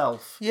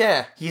himself.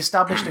 Yeah. He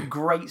established a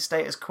great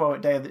status quo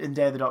in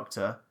Day of the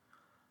Doctor,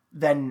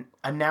 then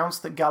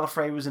announced that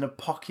Gallifrey was in a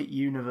pocket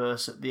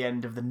universe at the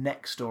end of the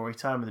next story,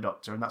 Time of the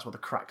Doctor, and that's what the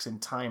cracks in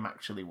time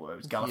actually were. It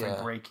was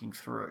Gallifrey breaking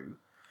through.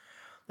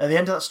 At the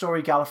end of that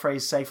story, Gallifrey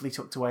is safely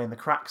tucked away and the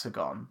cracks are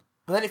gone.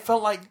 But then it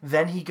felt like...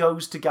 Then he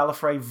goes to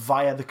Gallifrey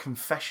via the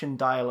confession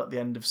dial at the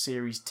end of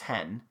Series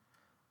 10.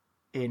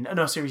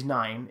 Series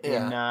 9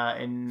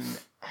 in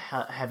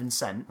Heaven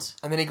Sent.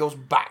 And then he goes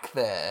back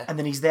there. And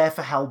then he's there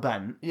for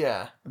Hellbent.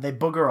 Yeah. They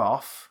bugger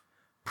off.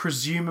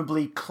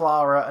 Presumably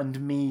Clara and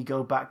me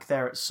go back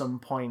there at some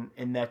point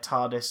in their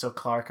TARDIS so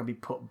Clara can be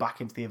put back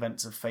into the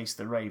events of Face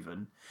the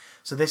Raven.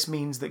 So this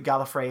means that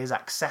Gallifrey is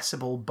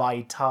accessible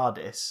by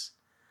TARDIS.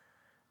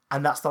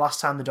 And that's the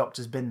last time the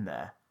Doctor's been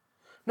there.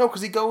 No,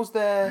 because he goes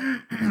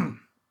there...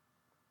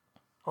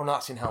 Oh, no,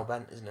 that's in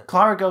Hellbent, isn't it?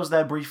 Clara goes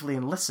there briefly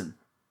and listen.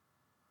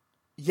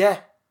 Yeah.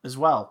 As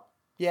well.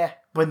 Yeah.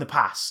 But in the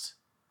past.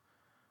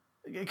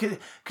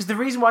 Because the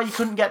reason why you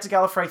couldn't get to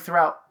Gallifrey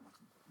throughout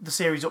the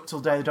series up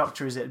till Day of the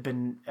Doctor is it had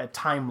been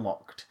time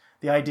locked.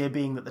 The idea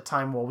being that the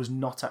Time War was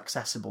not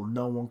accessible.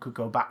 No one could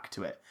go back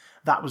to it.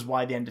 That was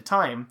why the end of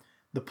time,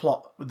 the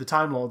plot with the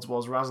Time Lords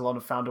was Rassilon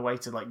had found a way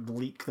to like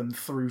leak them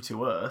through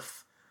to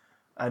Earth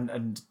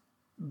and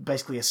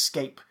basically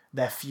escape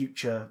their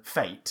future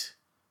fate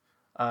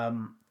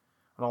and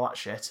all that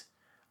shit.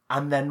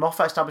 And then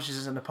Moffat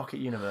establishes it in a pocket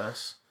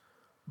universe,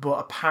 but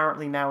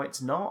apparently now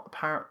it's not.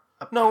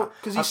 No,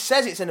 because he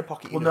says it's in a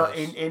pocket universe.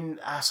 Well, no,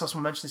 I saw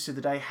someone mention this the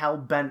other day.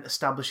 Hellbent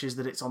establishes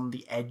that it's on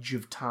the edge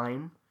of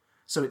time,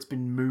 so it's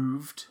been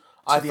moved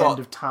to the end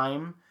of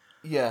time.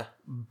 Yeah.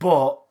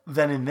 But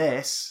then in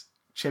this,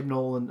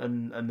 Chibnall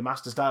and the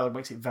Master's dialogue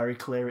makes it very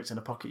clear it's in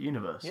a pocket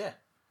universe. Yeah.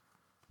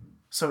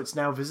 So it's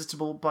now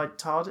visitable by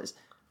TARDIS.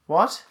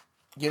 What?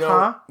 You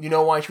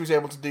know why she was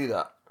able to do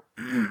that?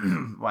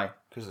 Why?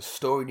 Because the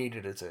story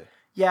needed her to.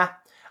 Yeah.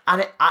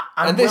 And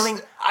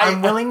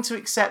I'm willing to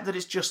accept that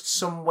it's just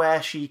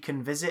somewhere she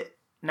can visit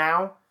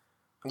now.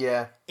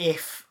 Yeah.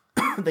 If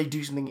they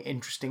do something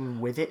interesting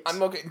with it.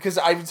 I'm okay because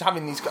I was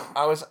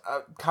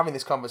having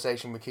this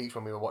conversation with Keith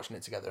when we were watching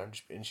it together,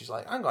 and she's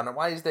like, "Hang on,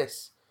 why is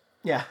this?"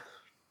 Yeah.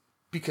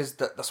 Because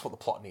that's what the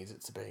plot needs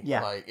it to be.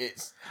 Yeah. Like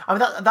it's. I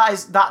mean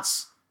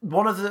that's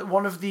one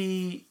of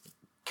the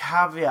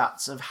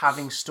caveats of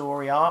having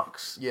story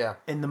arcs. Yeah.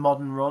 In the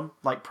modern run,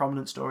 like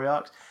prominent story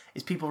arcs,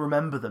 is people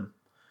remember them.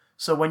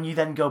 So when you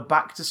then go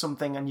back to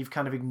something and you've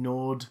kind of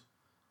ignored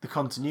the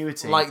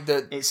continuity,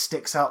 it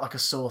sticks out like a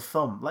sore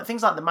thumb. Like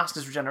things like the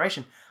Master's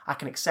Regeneration, I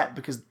can accept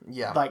because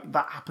like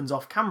that happens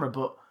off camera,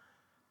 but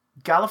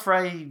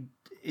Gallifrey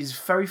is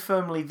very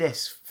firmly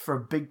this for a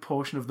big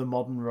portion of the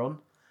modern run,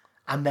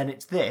 and then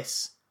it's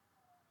this,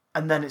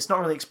 and then it's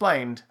not really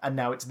explained, and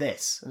now it's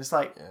this, and it's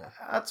like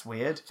that's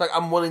weird. It's like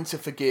I'm willing to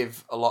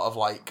forgive a lot of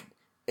like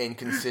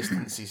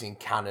inconsistencies in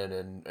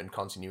canon and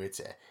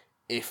continuity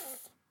if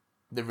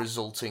the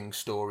resulting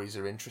stories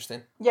are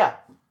interesting. Yeah,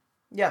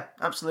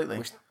 absolutely.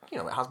 Which,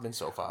 it has been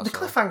so far. The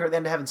cliffhanger at the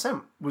end of Heaven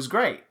Sent was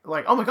great.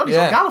 Like, oh my god, he's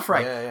on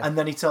Gallifrey. Yeah. And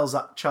then he tells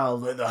that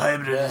child that the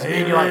hybrid is here.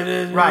 And you're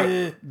like,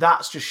 right,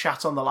 that's just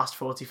shat on the last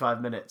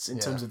 45 minutes in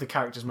terms of the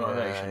character's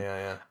motivation.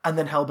 Yeah. And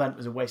then Hellbent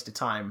was a waste of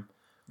time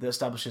that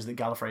establishes that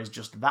Gallifrey is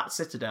just that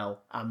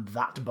citadel and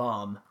that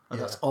barn.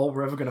 And that's all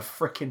we're ever going to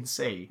frickin'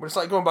 see. But it's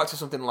like going back to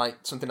something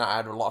I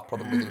had a lot of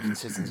problem with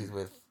inconsistencies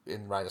with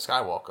in Rise of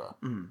Skywalker.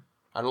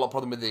 I had a lot of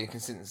problem with the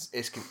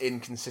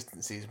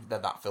inconsistencies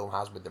that film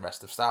has with the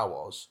rest of Star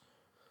Wars.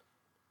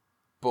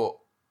 But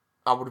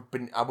I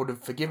would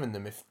have forgiven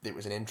them if it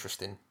was an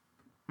interesting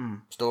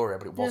story,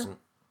 but it wasn't.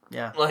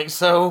 Yeah. Like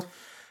so.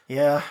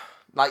 Yeah.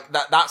 Like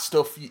that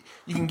stuff you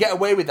can get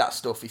away with that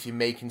stuff if you're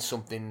making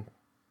something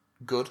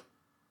good.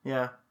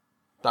 Yeah.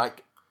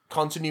 Like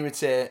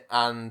continuity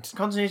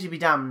be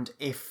damned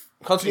if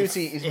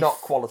continuity is not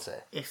quality.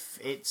 If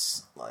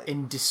it's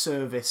in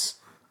disservice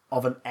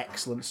of an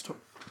excellent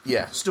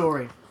Yeah.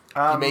 story.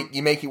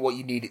 You make it what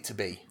you need it to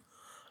be.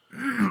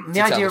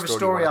 The idea of a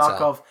story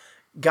arc of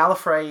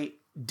Gallifrey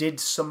did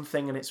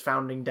something in its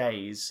founding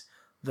days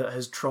that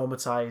has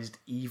traumatized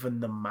even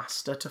the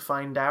Master to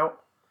find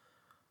out.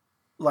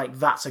 Like,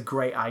 that's a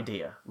great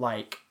idea.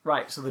 Like,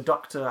 right, so the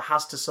Doctor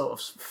has to sort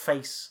of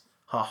face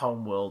her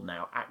home world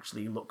now,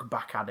 actually look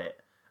back at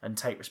it and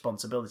take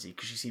responsibility,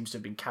 because she seems to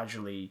have been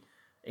casually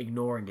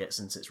ignoring it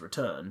since its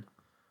return.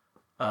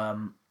 But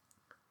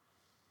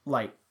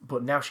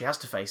now she has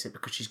to face it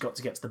because she's got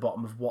to get to the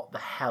bottom of what the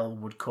hell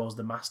would cause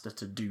the Master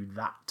to do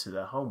that to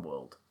their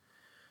homeworld.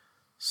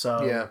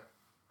 So, Yeah.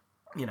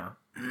 you know,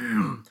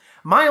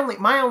 my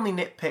only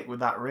nitpick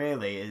with that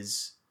really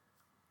is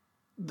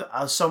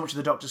that so much of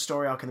the Doctor's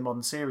story arc in the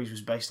modern series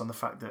was based on the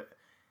fact that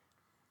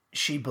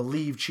she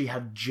believed she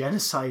had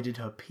genocided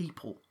her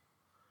people,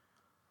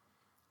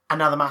 and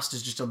now the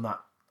Master's just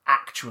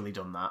actually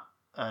done that,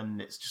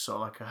 and it's just sort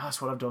of like,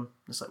 that's what I've done.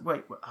 It's like,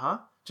 wait, what, huh?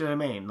 Do you know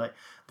what I mean? Like,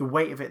 the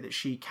weight of it that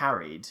she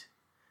carried,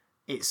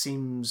 it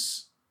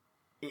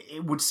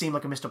would seem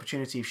like a missed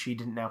opportunity if she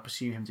didn't now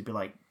pursue him to be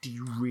like, do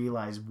you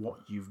realise what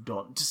you've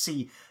done?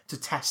 To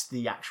test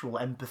the actual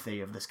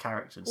empathy of this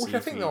character. Which I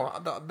think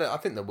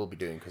they will be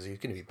doing, because he's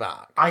going to be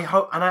back. I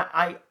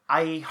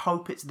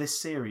hope it's this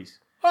series.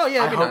 Oh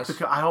yeah, it'd be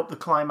nice. I hope the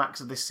climax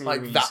of this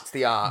series, like, that's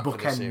the arc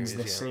bookends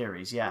this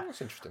series. Yeah,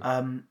 that's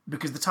interesting.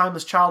 Because the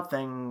timeless child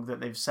thing that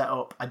they've set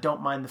up, I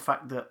don't mind the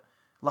fact that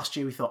last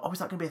year we thought, is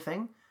that going to be a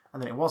thing?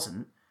 And then it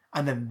wasn't.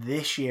 And then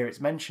this year it's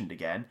mentioned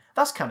again.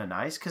 That's kind of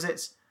nice, because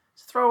it's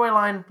a throwaway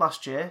line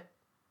last year.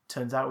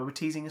 Turns out we were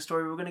teasing a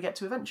story we were going to get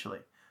to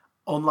eventually.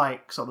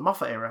 Unlike sort of the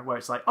Moffat era, where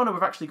it's like, oh no,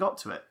 we've actually got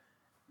to it.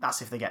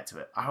 That's if they get to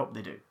it. I hope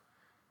they do.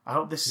 I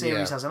hope this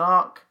series has an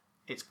arc.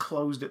 It's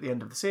closed at the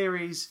end of the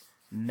series.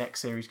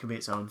 Next series can be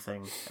its own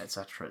thing,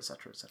 etc.,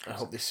 etc., etc. I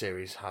hope this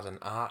series has an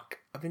arc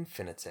of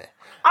infinity.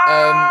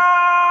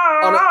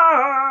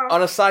 Ah!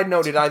 On a side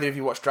note, did either of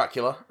you watch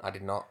Dracula? I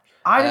did not.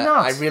 I did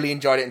not. I really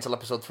enjoyed it until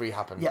episode 3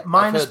 happened. Yeah,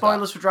 minor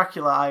spoilers for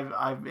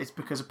Dracula. It's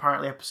because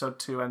apparently episode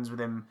 2 ends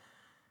with him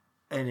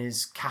in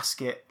his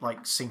casket,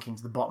 like, sinking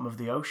to the bottom of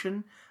the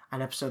ocean,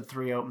 and episode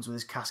 3 opens with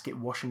his casket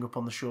washing up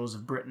on the shores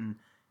of Britain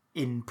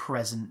in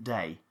present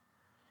day.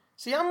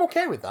 See, I'm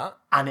okay with that.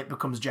 And it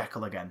becomes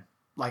Jekyll again.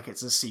 Like,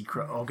 it's a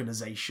secret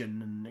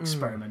organisation and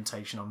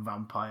experimentation on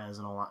vampires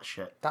and all that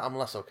shit. That I'm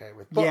less okay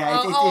with. But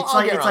yeah,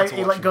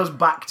 it goes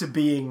back to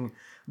being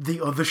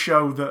the other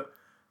show that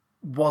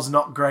was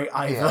not great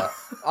either. Yeah,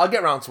 I'll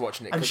get around to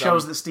watching it. And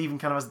shows that Stephen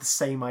kind of has the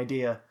same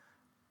idea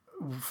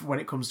when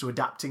it comes to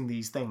adapting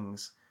these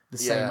things. The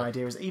same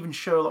idea as even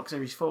Sherlock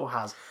Series 4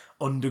 has.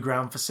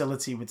 Underground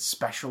facility with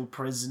special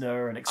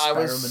prisoner and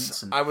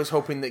experiments. I was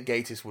hoping that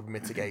Gatiss would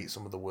mitigate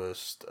some of the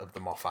worst of the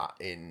Moffat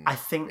in. I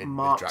think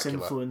Mark's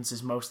influence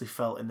is mostly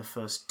felt in the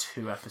first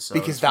 2 episodes.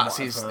 Because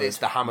it's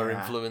the Hammer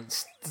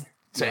influence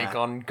take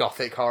on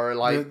gothic horror.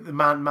 Like the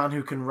man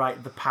who can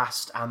write the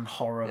past and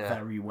horror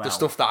very well. The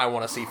stuff that I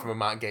want to see from a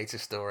Mark Gatiss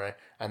story,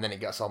 and then it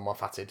gets all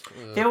Moffated.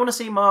 If you want to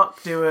see Mark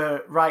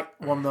write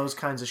one of those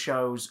kinds of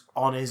shows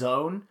on his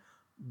own,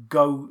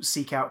 go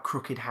seek out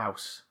Crooked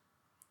House.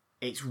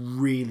 It's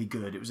really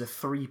good. It was a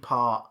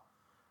 3-part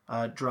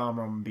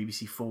drama on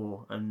BBC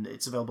 4, and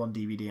it's available on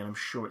DVD, and I'm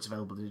sure it's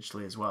available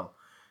digitally as well.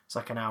 It's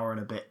like an hour and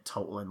a bit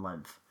total in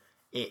length.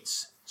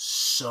 It's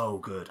so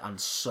good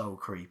and so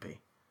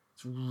creepy.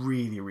 It's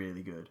really,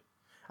 really good.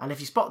 And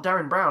if you spot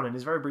Darren Brown in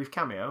his very brief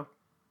cameo,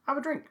 have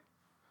a drink.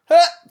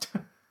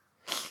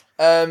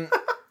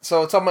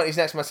 So Tom Monty's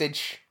next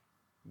message,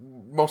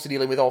 mostly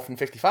dealing with Orphan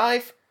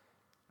 55.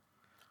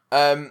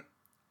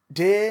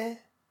 Dear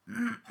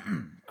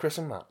Chris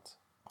and Matt.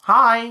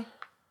 Hi,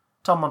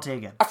 Tom Monty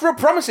again. After a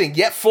promising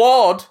yet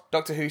flawed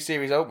Doctor Who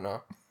series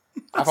opener,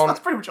 that's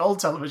pretty much old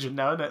television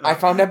now, isn't it? I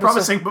found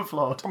promising but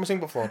flawed.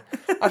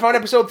 I found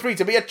episode 3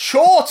 to be a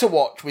chore to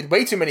watch with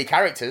way too many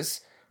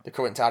characters. The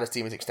current TARDIS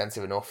team is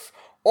extensive enough.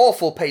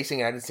 Awful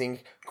pacing and editing,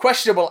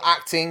 questionable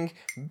acting,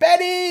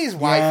 Betty's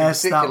wife in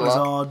particular, that was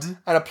odd,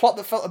 and a plot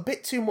that felt a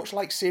bit too much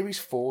like Series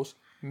 4's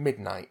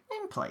Midnight.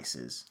 In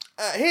places.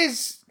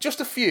 Here's just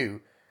a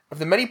few of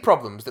the many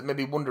problems that made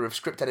me wonder if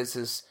script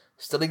editors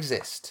still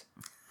exist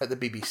at the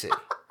BBC.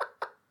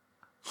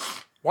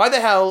 Why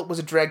the hell was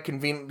a Dreg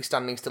conveniently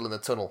standing still in the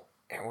tunnel?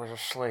 It was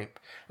asleep.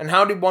 And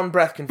how did one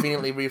breath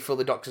conveniently refill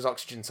the Doctor's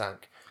oxygen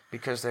tank?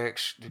 Because they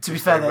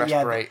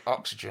respirate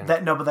oxygen.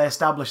 But they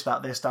established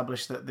that. They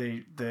established that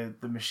the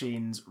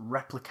machines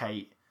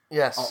replicate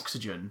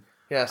oxygen.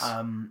 Yes.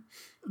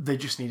 They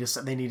just need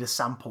a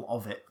sample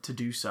of it to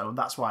do so, and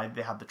that's why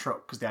they had the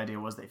truck. Because the idea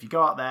was that if you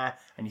go out there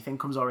and your thing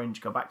comes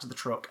orange, go back to the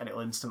truck and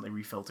it'll instantly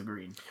refill to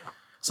green.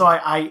 So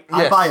I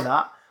buy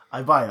that.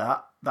 I buy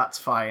that. That's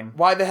fine.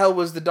 Why the hell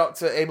was the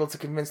Doctor able to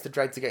convince the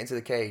Dreg to get into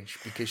the cage?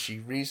 Because she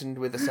reasoned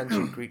with a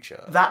sentient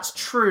creature. That's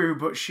true,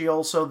 but she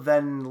also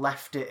then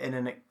left it in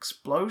an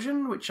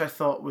explosion, which I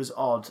thought was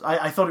odd.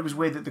 I thought it was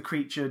weird that the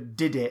creature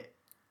did it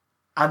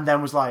and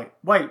then was like,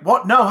 wait,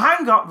 what? No,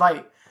 hang on.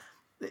 Like,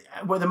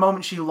 the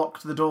moment she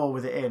locked the door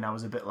with it in, I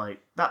was a bit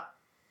like, that,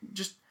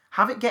 just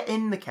Have it get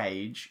in the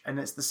cage, and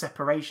it's the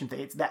separation thing.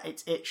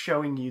 It's it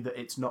showing you that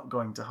it's not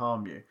going to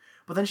harm you.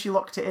 But then she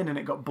locked it in, and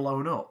it got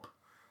blown up.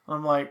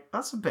 I'm like,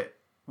 that's a bit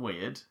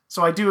weird.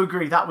 So I do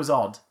agree that was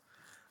odd.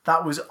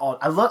 That was odd.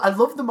 I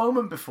love the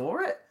moment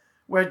before it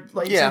where,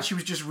 like you said, she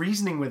was just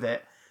reasoning with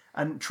it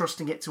and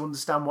trusting it to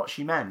understand what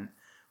she meant.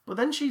 But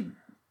then she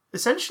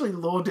essentially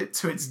lured it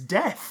to its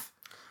death.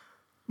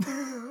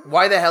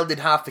 Why the hell did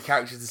half the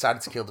characters decide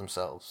to kill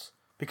themselves?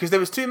 Because there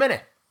was too many.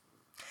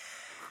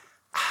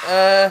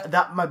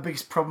 That my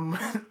biggest problem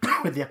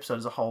with the episode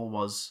as a whole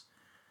was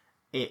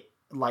it,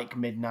 like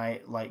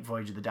Midnight, like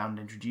Voyage of the Damned,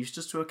 introduced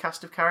us to a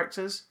cast of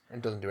characters.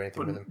 And doesn't do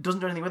anything with them. Doesn't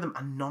do anything with them,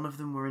 and none of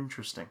them were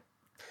interesting.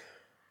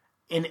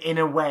 In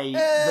a way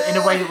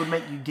that would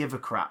make you give a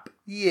crap.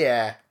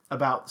 Yeah.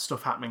 About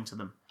stuff happening to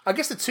them. I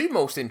guess the two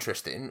most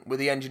interesting were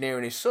the engineer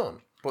and his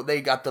son, but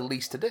they got the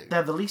least to do. They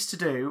have the least to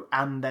do,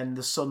 and then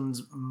the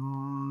son's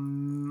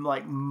minor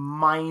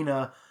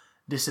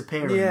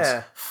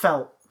disappearance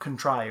felt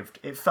contrived.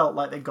 It felt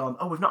like they'd gone,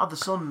 we've not had the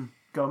son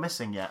go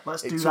missing yet.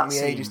 Let's do that scene. It took me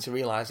ages to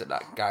realise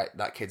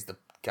that kid's the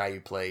guy who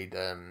played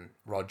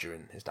Roger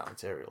in His Dark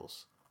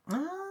Materials.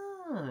 Yeah.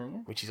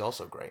 Which he's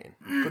also great in.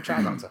 Good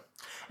child actor.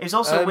 It's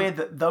also weird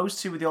that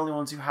those two were the only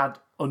ones who had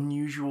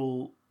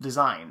unusual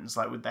designs,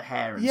 like with the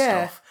hair and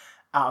stuff,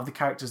 out of the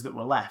characters that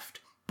were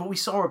left. But we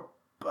saw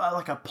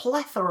a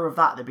plethora of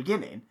that at the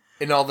beginning.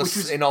 In all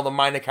the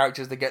minor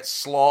characters that get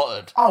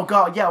slaughtered. Oh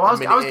god, yeah. Well,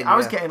 I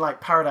was getting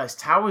like Paradise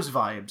Towers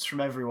vibes from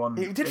everyone.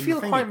 It did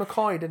feel quite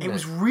McCoy, didn't it? It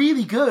was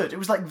really good. It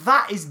was like,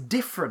 that is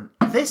different.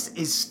 This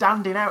is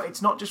standing out.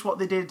 It's not just what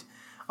they did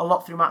a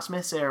lot through Matt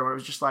Smith's era, where it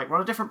was just like, we're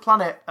on a different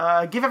planet,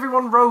 give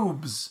everyone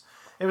robes.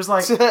 It was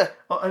like,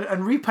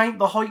 and repaint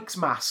the Hoyks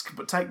mask,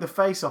 but take the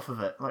face off of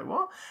it. Like,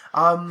 what?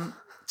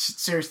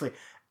 Seriously.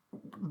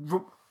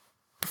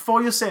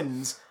 For your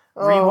sins,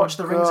 rewatch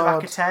The Rings of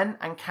Akaten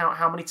and count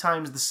how many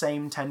times the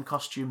same 10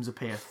 costumes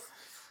appear.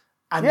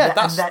 And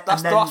that's what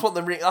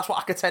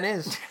Akaten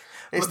is.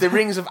 It's the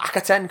Rings of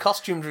Akaten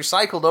costumes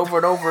recycled over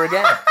and over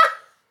again.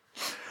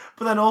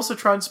 But then also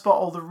try and spot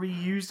all the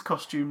reused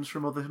costumes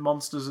from other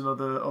monsters and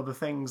other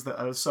things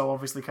that are so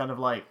obviously kind of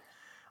like,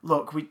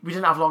 look, we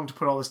didn't have long to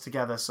put all this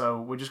together, so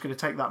we're just going to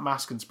take that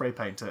mask and spray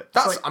paint it.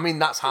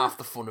 That's half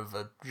the fun of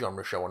a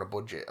genre show on a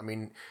budget. I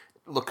mean,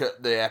 look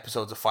at the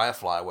episodes of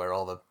Firefly where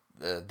all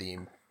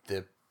the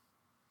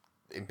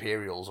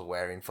Imperials are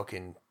wearing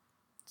fucking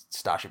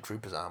Starship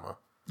Troopers armor.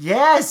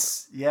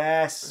 Yes. You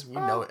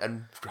know it,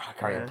 and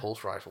carrying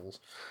pulse rifles.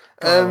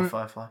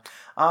 Firefly.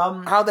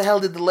 How the hell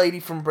did the lady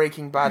from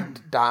Breaking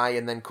Bad die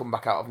and then come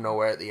back out of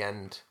nowhere at the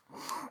end?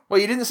 Well,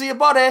 you didn't see a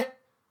body.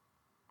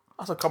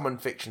 That's a common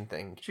fiction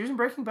thing. She was in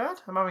Breaking Bad?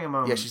 I'm having a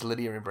moment. Yeah, she's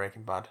Lydia in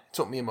Breaking Bad. It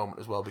took me a moment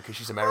as well because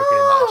she's American in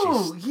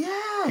that.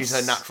 Yes. She's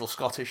her natural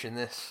Scottish in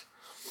this.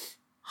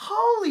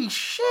 Holy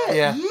shit!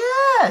 Yeah.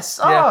 Yes.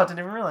 I didn't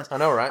even realise. I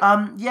know,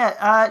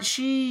 right?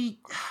 She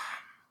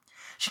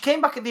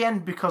came back at the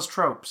end because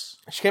tropes.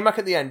 She came back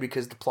at the end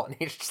because the plot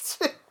needed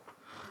to.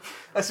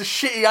 That's a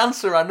shitty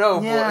answer, I know,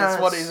 but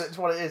it's what it is. It's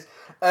what it is.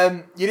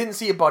 You didn't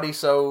see a body,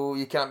 so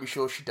you can't be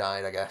sure she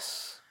died, I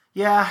guess.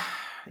 Yeah.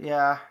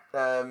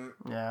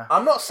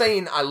 I'm not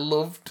saying I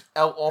loved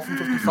Orphan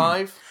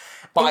 55,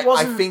 but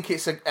I think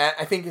it's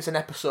an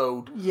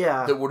episode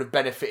that would have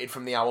benefited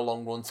from the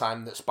hour-long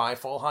runtime that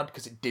Spyfall had,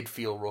 because it did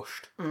feel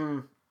rushed.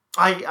 We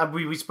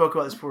spoke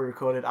about this before we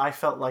recorded. I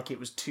felt like it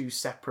was two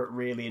separate,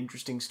 really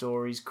interesting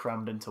stories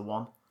crammed into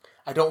one.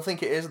 I don't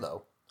think it is,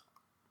 though.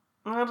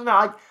 I don't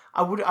know.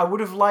 I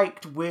would have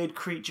liked Weird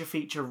Creature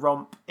Feature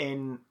Romp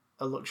in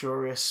a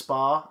Luxurious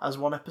Spa as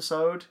one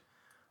episode.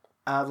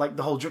 Like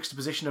the whole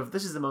juxtaposition of,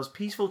 this is the most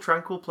peaceful,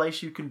 tranquil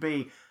place you can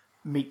be,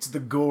 meets the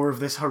gore of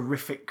this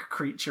horrific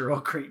creature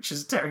or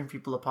creatures tearing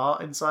people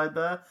apart inside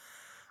there.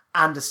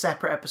 And a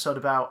separate episode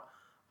about,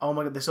 oh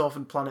my god, this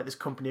orphan planet, this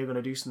company are going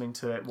to do something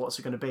to it. What's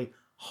it going to be?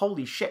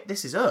 Holy shit,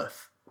 this is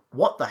Earth.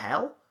 What the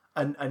hell?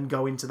 And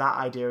go into that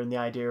idea and the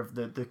idea of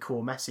the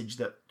core message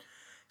that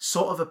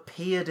sort of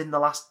appeared in the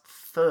last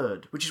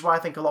third, which is why I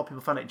think a lot of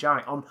people found it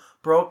jarring. On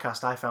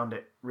broadcast, I found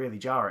it really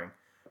jarring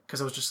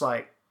because I was just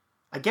like,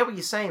 I get what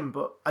you're saying,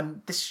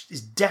 and this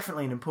is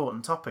definitely an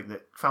important topic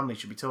that families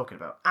should be talking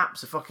about.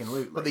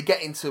 Absolutely. But they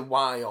get into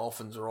why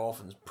orphans are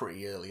orphans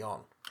pretty early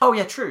on. Oh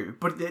yeah, true.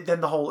 But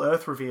then the whole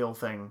Earth reveal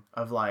thing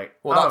of like,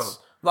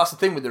 that's the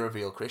thing with the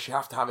reveal, Chris. You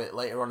have to have it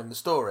later on in the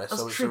story,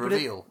 so it's a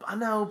reveal. I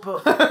know,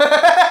 but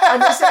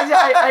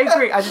I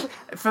agree.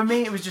 For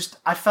me, it was just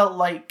I felt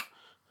like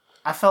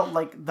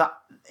that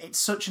it's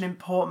such an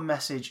important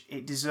message.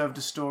 It deserved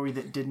a story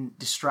that didn't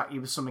distract you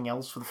with something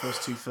else for the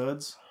first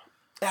 2/3.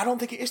 I don't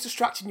think it is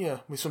distracting you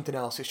with something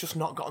else. It's just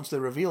not gotten to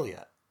the reveal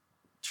yet.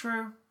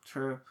 True.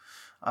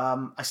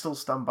 I still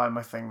stand by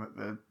my thing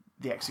that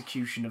the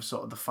execution of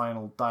sort of the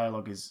final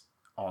dialogue is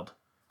odd.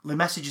 The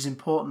message is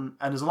important,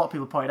 and as a lot of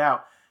people pointed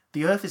out,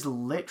 the Earth is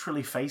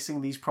literally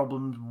facing these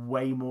problems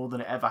way more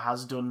than it ever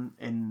has done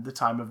in the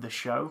time of this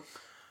show.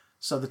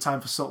 So the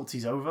time for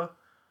subtlety's over.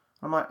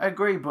 I'm like, I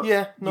agree, but I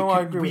agree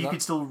with that. You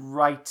could still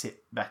write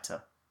it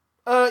better.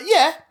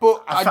 Yeah,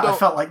 but I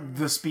felt like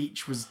the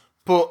speech was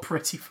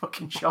pretty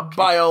fucking shocking.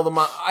 By all the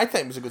I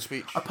think it was a good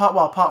speech.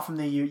 Apart from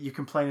the you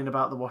complaining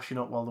about the washing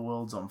up while the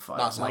world's on fire.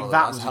 That's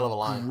that was a hell of a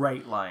line.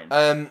 Great line.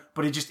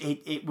 But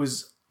it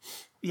was,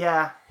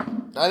 yeah.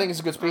 I think it's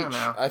a good speech.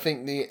 I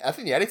think the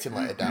editing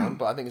let it down,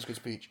 but I think it's a good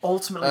speech.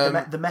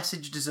 Ultimately, the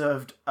message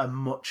deserved a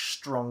much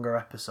stronger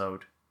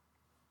episode.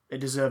 It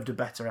deserved a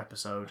better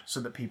episode, so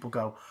that people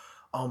go,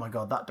 "Oh my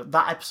god,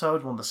 that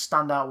episode, one of the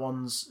standout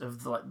ones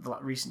of the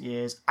recent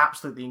years,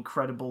 absolutely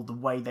incredible. The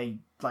way they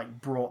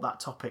brought that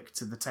topic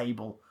to the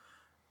table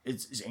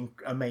is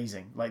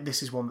amazing. Like,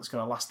 this is one that's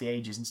going to last the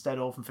ages. Instead,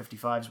 Orphan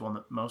 55 is one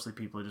that mostly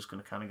people are just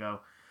going to kind of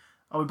go,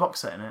 "Oh, we box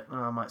setting it. Oh,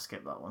 I might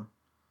skip that one."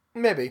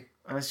 Maybe.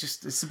 And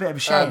it's a bit of a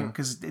shame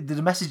because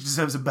the message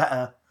deserves a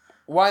better.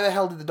 Why the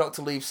hell did the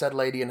Doctor leave said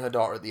lady and her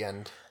daughter at the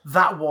end?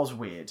 That was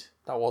weird.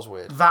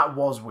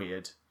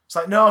 It's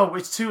like, no,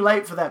 it's too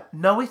late for them.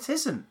 No, it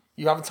isn't.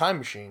 You have a time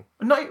machine.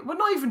 No, well,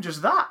 not even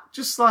just that.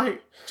 Do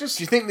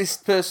you think this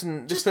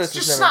person? Just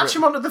snatch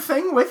him onto the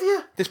thing with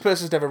you. This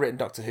person's never written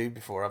Doctor Who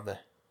before, have they?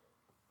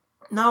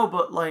 No,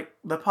 but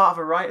they're part of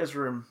a writer's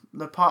room.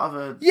 They're part of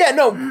a. Yeah,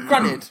 no,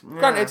 granted.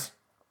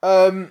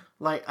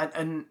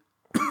 And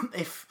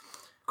if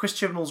Chris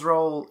Chibnall's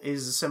role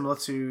is similar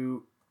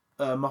to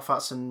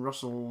Moffat's and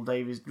Russell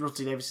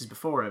Davies's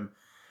before him,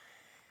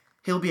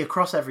 he'll be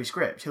across every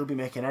script. He'll be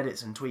making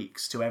edits and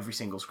tweaks to every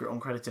single script,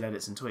 uncredited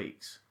edits and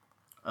tweaks.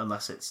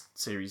 Unless it's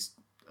series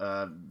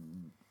 8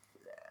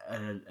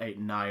 and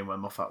 9 where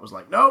Moffat was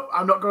like, "No,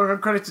 I'm not going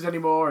uncredited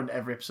anymore," and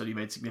every episode he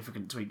made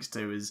significant tweaks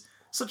to is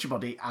Such a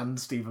Body and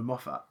Stephen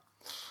Moffat.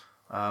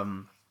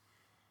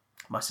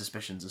 My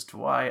suspicions as to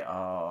why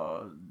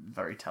are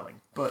very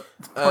telling. But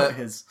the point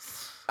is,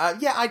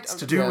 it's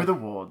to do with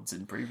awards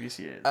in previous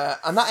years.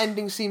 And that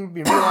ending seemed to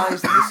be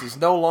realised that this is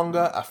no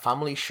longer a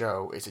family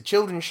show. It's a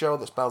children's show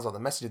that spells out the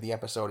message of the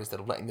episode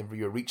instead of letting the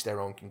viewer reach their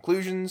own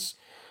conclusions.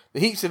 The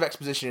heaps of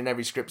exposition in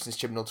every script since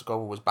Chibnall took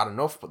over was bad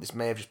enough, but this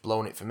may have just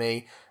blown it for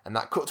me. And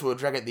that cut to a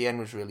drag at the end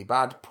was really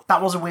bad. That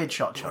was a weird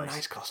shot choice. They were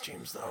nice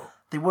costumes, though.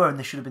 They were, and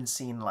they should have been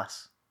seen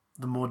less.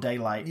 The more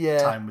daylight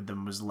time with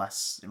them was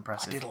less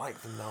impressive. I did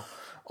like them, though.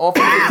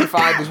 Orphan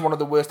 55 was one of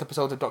the worst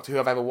episodes of Doctor Who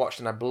I've ever watched,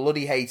 and I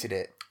bloody hated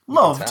it.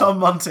 Love Tom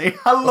Monty.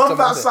 I love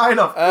that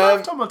sign-off.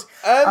 Love Tom Monty.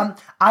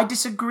 I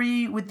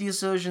disagree with the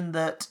assertion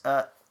that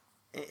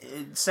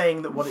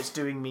saying that what it's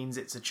doing means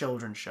it's a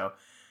children's show.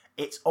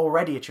 It's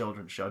already a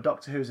children's show.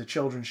 Doctor Who is a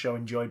children's show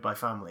enjoyed by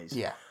families.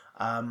 Yeah.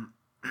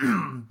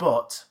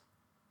 But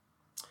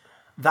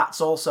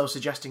that's also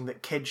suggesting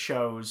that kids'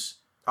 shows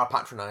are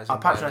patronising.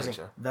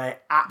 They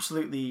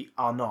absolutely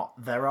are not.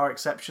 There are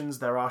exceptions.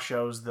 There are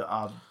shows that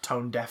are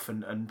tone deaf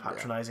and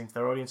patronising to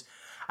their audience.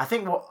 I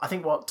think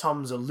what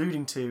Tom's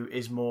alluding to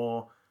is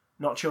more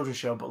not children's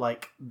show,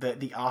 but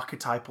the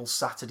archetypal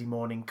Saturday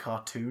morning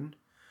cartoon.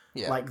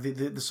 Yeah. Like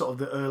the sort of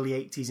the early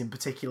 80s in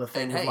particular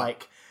thing of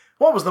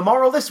what was the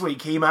moral this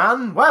week,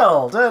 He-Man?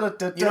 Well,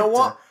 you know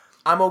what?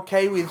 I'm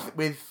okay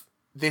with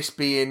this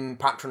being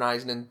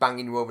patronising and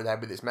banging you over the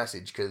head with this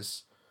message,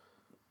 because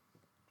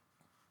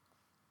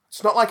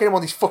it's not like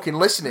anybody's fucking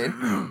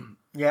listening.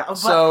 Yeah,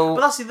 but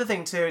that's the other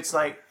thing too. It's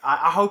like,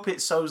 I hope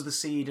it sows the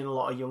seed in a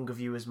lot of younger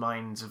viewers'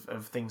 minds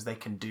of things they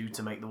can do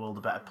to make the world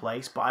a better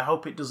place. But I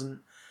hope it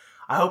doesn't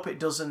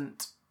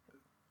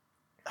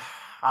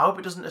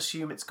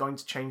assume it's going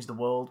to change the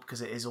world,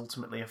 because it is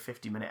ultimately a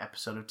 50-minute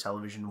episode of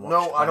television.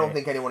 No, I don't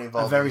think anyone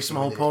involved. A very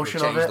small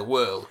portion of it. Change the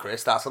world,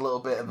 Chris. That's a little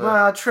bit of a.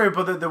 Well, true,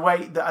 but the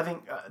way that I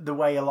think the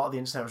way a lot of the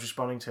internet was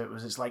responding to it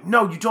was, it's like,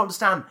 no, you don't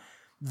understand.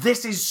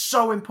 This is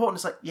so important.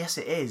 It's like, yes,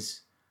 it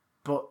is,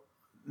 but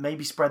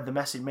maybe spread the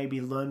message.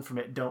 Maybe learn from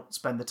it. Don't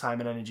spend the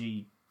time and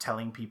energy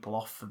telling people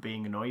off for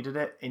being annoyed at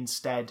it.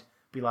 Instead,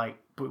 be like,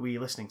 but were you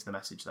listening to the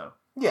message though?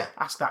 Yeah.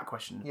 Ask that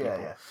question. Yeah,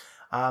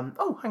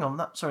 people. Hang on.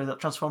 That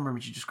Transformer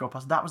image you just scrolled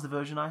past. That was the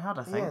version I had,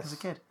 I think, as a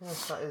kid.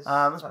 Yes, that is.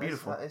 That's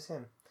beautiful. That is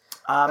him.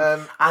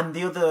 And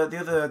the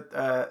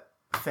other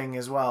thing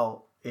as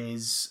well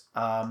is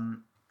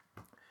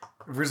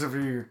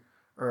vis-a-vis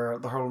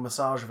the whole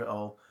massage of it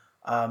all.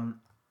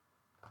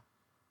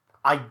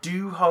 I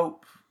do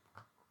hope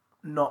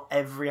not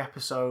every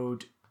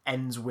episode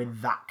ends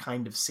with that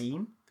kind of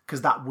scene,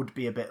 because that would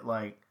be a bit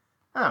like,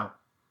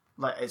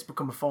 it's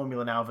become a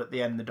formula now that at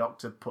the end the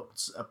Doctor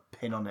puts a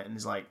pin on it and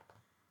is like,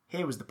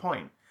 here was the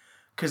point.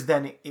 Because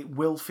then it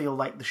will feel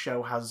like the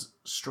show has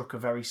struck a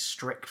very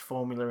strict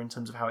formula in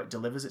terms of how it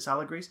delivers its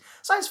allegories.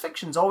 Science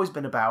fiction's always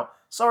been about,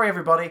 sorry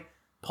everybody,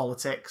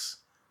 politics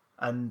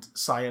and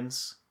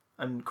science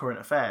and current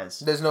affairs.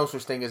 There's no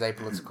such thing as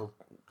apolitical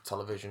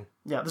television.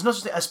 Yeah, there's no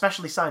such thing,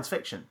 especially science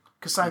fiction.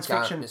 Because science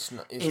fiction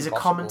is a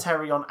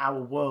commentary on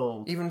our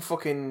world. Even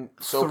fucking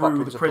soap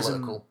operas are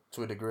political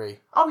to a degree.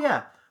 Oh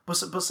yeah, but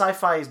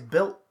sci-fi is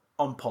built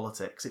on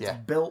politics. It's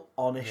built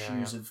on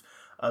issues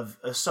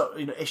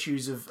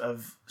issues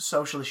of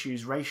social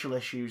issues, racial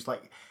issues.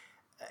 Like,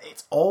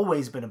 it's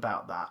always been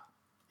about that.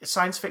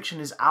 science fiction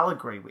is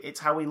allegory. It's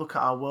how we look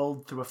at our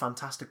world through a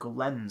fantastical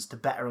lens to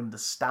better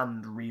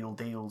understand real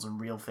deals and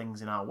real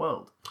things in our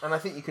world. And I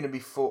think you can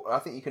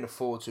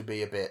afford to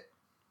be a bit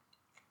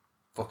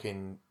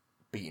fucking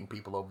beating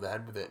people over the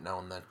head with it now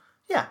and then.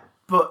 Yeah,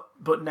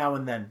 but now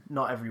and then,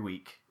 not every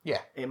week. Yeah.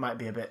 It might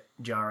be a bit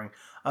jarring.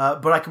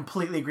 But I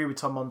completely agree with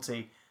Tom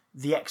Monty.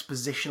 The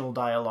expositional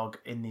dialogue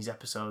in these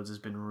episodes has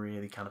been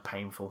really kind of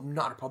painful.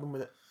 Not a problem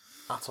with it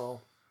at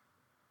all.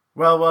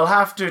 Well, we'll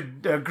have to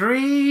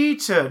agree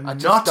to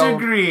not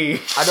agree.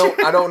 I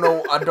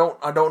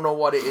don't know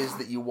what it is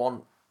that you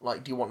want.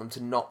 Like, do you want them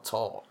to not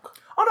talk?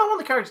 Oh no, I want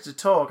the characters to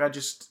talk.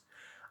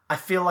 I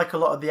feel like a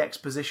lot of the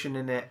exposition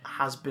in it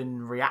has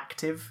been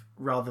reactive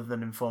rather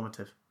than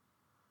informative.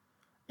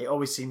 It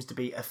always seems to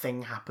be a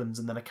thing happens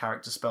and then a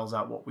character spells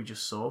out what we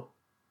just saw.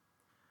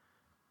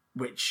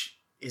 Which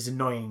is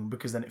annoying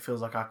because then it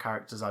feels like our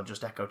characters are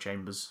just echo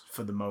chambers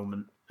for the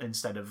moment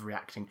instead of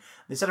reacting.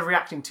 Instead of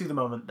reacting to the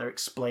moment, they're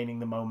explaining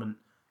the moment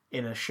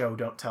in a show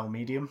don't tell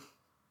medium.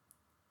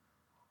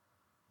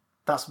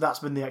 That's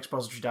been the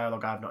expository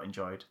dialogue I've not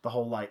enjoyed. The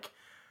whole like,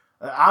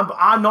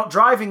 I'm not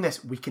driving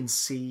this. We can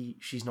see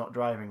she's not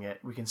driving it.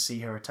 We can see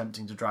her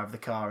attempting to drive the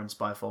car in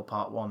Spyfall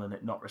Part 1 and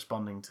it not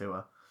responding to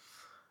her.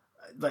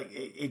 Like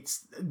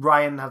it's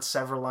Ryan had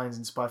several lines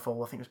in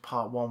Spyfall. I think it was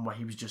Part 1 where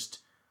he just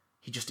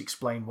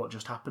explained what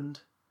just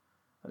happened,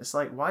 and it's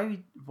like why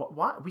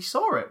we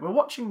saw it. We're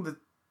watching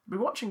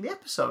the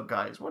episode,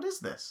 guys. What is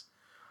this?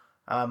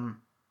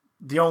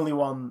 The only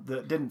one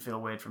that didn't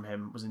feel weird from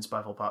him was in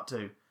Spyfall Part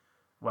 2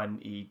 when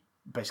he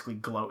basically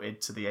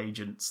gloated to the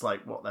agents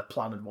like what their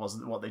plan was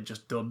and what they'd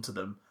just done to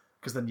them.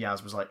 Because then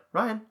Yaz was like,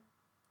 Ryan,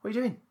 what are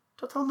you doing?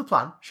 Don't tell them the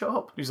plan. Shut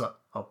up. And he's like,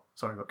 oh,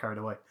 sorry, got carried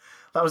away.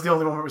 That was the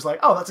only one where it was like,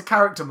 oh, that's a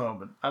character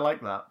moment. I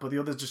like that. But the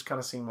others just kind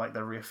of seem like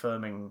they're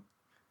reaffirming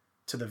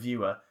to the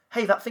viewer,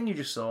 hey, that thing you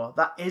just saw,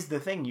 that is the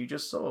thing you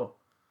just saw.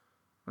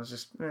 It's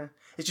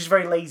just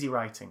very lazy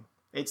writing.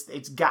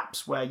 It's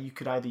gaps where you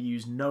could either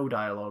use no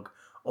dialogue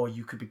or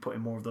you could be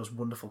putting more of those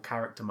wonderful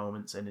character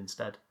moments in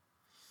instead.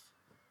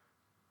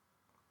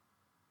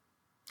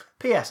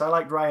 P.S. I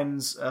liked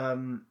Ryan's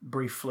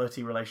brief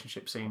flirty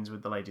relationship scenes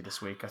with the lady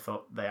this week. I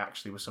thought they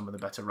actually were some of the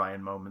better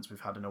Ryan moments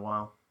we've had in a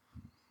while.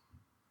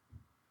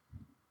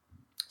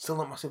 Still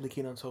not massively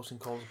keen on Tosin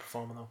Cole as a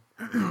performer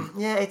though.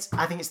 Yeah,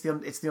 I think it's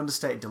the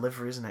understated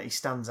delivery, isn't it? He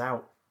stands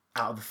out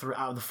of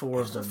the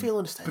four of them. Feel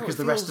understated because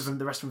the rest of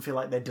them feel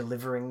like they're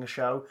delivering a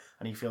show,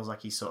 and he feels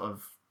like he's sort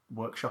of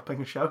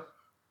workshopping a show.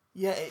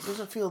 Yeah, it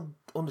doesn't feel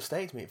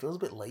understated to me. It feels a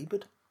bit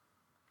laboured.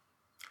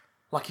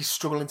 Like he's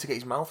struggling to get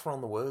his mouth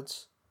around the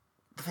words.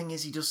 The thing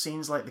is, he just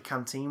seems like the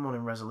canteen one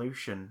in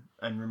Resolution,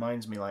 and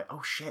reminds me like,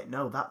 oh shit,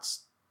 no,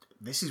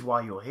 this is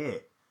why you're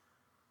here.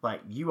 Like,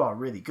 you are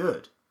really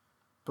good.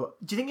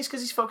 But do you think it's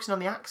because he's focusing on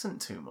the accent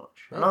too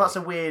much? Maybe. I know that's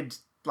a weird,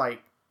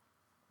 like,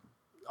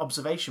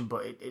 observation,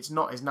 but it's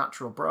not his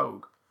natural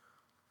brogue.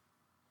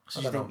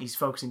 So do you think he's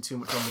focusing too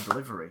much on the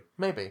delivery?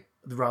 Maybe.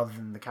 Rather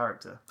than the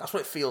character? That's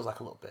what it feels like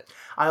a little bit.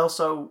 I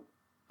also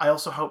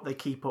hope they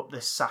keep up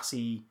this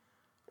sassy,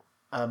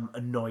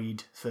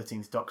 annoyed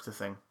 13th Doctor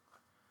thing.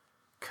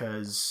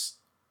 Because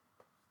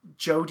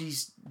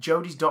Jodie's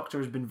Doctor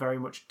has been very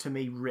much, to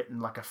me, written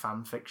like a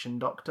fan fiction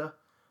Doctor.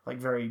 Like,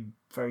 very,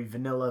 very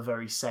vanilla,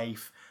 very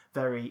safe,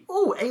 very,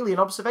 alien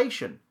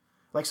observation.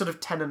 Like, sort of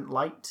Tennant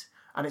light.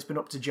 And it's been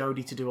up to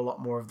Jodie to do a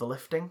lot more of the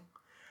lifting.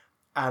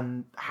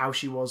 And how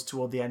she was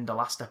toward the end of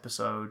last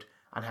episode,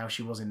 and how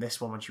she was in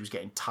this one when she was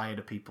getting tired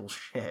of people's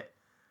shit,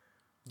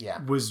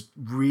 was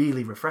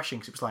really refreshing.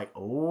 Because it was like,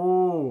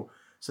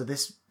 so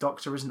this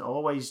Doctor isn't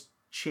always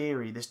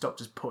cheery. This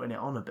Doctor's putting it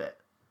on a bit.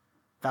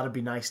 That'd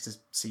be nice to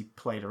see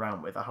played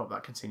around with. I hope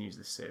that continues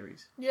this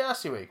series. Yeah, I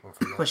see where you come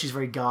from. But she's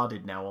very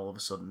guarded now all of a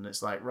sudden.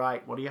 It's like,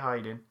 right, what are you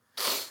hiding?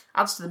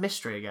 Adds to the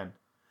mystery again.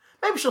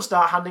 Maybe she'll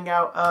start handing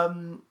out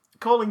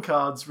calling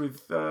cards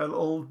with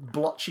little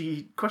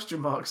blotchy question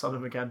marks on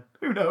them again.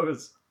 Who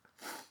knows?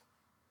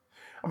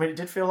 I mean, it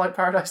did feel like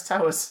Paradise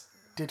Towers.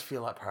 It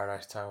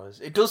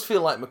does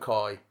feel like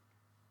McCoy.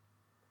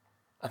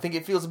 I think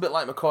it feels a bit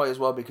like McCoy as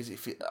well because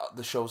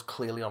the show's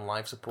clearly on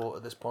life support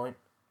at this point.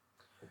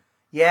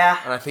 Yeah.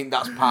 And I think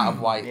that's part of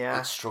why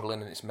it's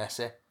struggling and it's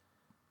messy.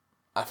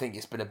 I think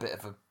it's been a bit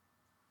of a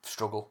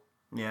struggle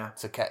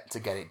to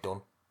get it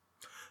done.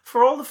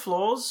 For all the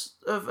flaws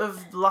of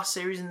the last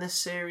series and this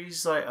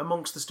series, like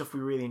amongst the stuff we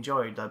really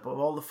enjoyed, but of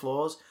all the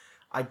flaws,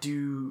 I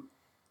do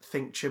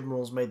think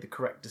Chibnall's made the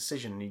correct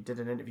decision. He did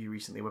an interview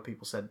recently where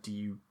people said, do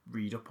you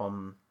read up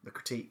on the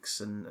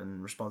critiques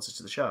and responses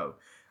to the show?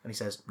 And he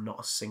says, not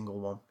a single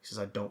one. He says,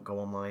 I don't go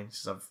online. He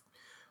says, I've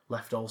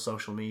left all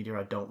social media.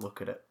 I don't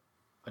look at it.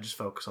 I just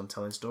focus on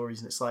telling stories.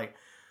 And it's like,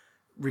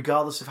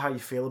 regardless of how you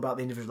feel about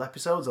the individual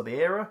episodes or the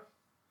era,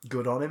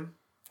 good on him.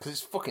 Because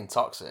it's fucking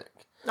toxic.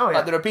 Oh, yeah.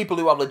 Like, there are people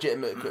who have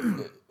legitimate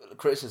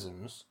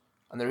criticisms,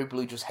 and there are people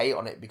who just hate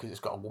on it because it's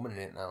got a woman in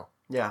it now.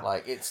 Yeah.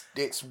 Like,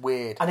 it's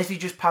weird. And if you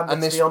just pander to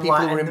the online... And there's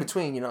people who are in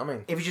between, you know what I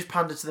mean? If you just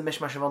pander to the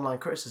mishmash of online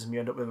criticism, you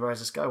end up with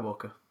Rise of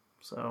Skywalker.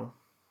 So...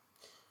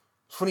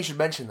 funny you should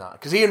mention that,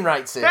 because Ian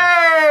writes in.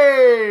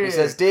 Hey! He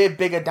says, "Dear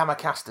bigger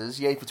Damacasters,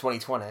 yay for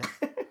 2020.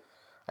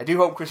 I do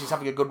hope Chris is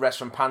having a good rest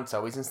from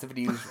Panto. His Insta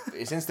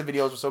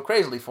videos were so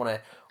crazily funny,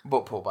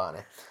 but poor Barney.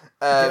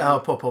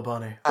 Poor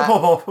Barney.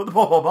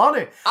 Poor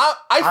Barney.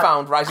 I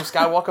found Rise of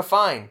Skywalker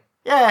fine.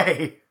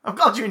 Yay! I'm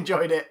glad you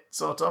enjoyed it,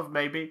 sort of,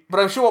 maybe. But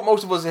I'm sure what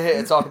most of us are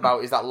here to talk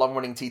about is that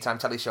long-running tea time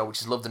telly show,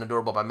 which is loved and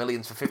adorable by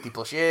millions for 50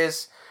 plus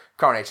years,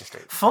 Coronation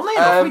Street. Funnily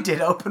enough, we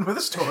did open with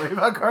a story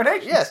about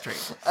Coronation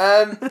Street.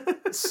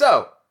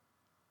 So,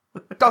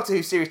 Doctor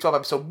Who Series 12,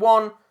 Episode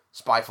 1,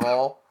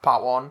 Spyfall,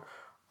 Part 1.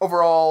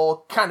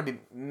 Overall, kind of be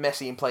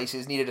messy in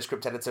places, needed a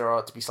script editor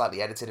or to be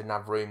slightly edited and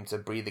have room to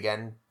breathe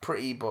again.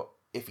 Pretty but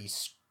iffy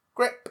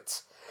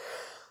script.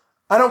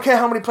 I don't care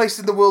how many places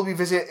in the world we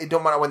visit, it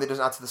don't matter when it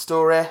doesn't add to the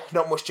story.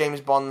 Not much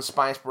James Bond,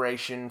 spy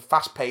inspiration,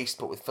 fast-paced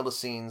but with filler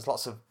scenes,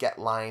 lots of get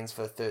lines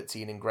for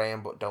 13 and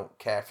Graham but don't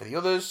care for the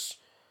others.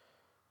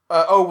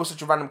 Was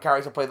such a random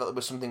character play that there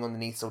was something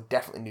underneath, so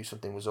definitely knew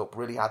something was up.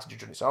 Really hard to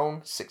judge on its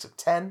own. 6 of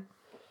 10.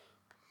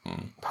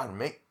 Pardon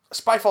me.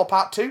 Spyfall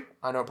Part 2.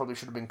 I know it probably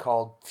should have been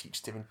called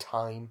Fugitive in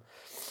Time.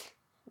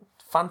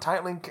 Fan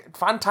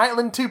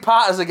titling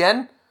two-parters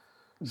again.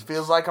 It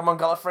feels like I'm on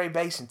Gallifrey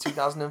Base in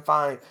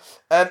 2005.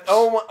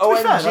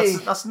 OMG. Fair,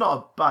 that's not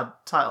a bad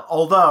title.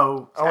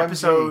 Although, OMG.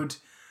 episode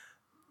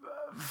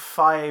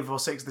 5 or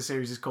 6 of the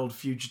series is called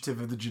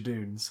Fugitive of the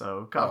Jadoon,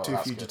 so can't have two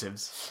that's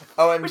fugitives.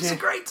 OMG. Which is a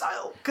great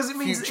title, because it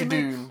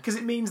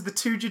means the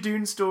two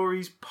Jadoon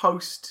stories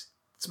post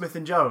Smith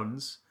and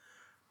Jones.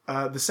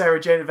 The Sarah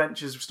Jane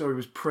Adventures story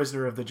was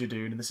Prisoner of the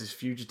Jadoon, and this is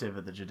Fugitive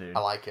of the Jadoon.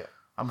 I like it.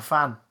 I'm a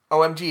fan.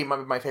 OMG, it might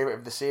be my favourite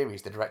of the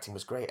series. The directing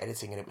was great,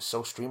 editing, and it was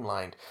so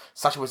streamlined.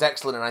 Sasha was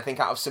excellent, and I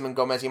think out of Simon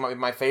Gomez, he might be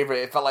my favourite.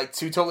 It felt like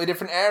 2 totally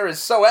different eras.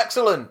 So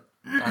excellent.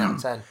 9 out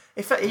of 10.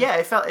 It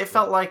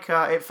felt like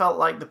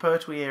the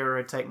Pertwee era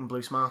had taken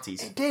Blue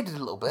Smarties. It did a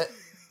little bit.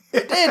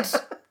 It did.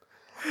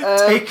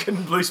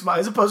 Taken Blue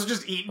Smarties, as opposed to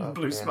just eating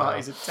Blue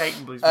Smarties. It's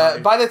taken Blue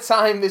Smarties. By the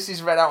time this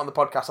is read out on the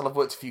podcast, I'll have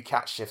worked a few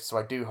catch shifts, so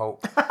I do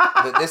hope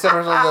that this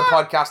episode of the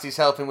podcast is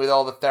helping with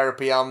all the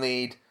therapy I'll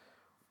need.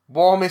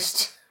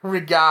 Warmest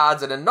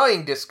regards and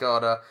annoying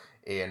Discorder,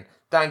 Ian.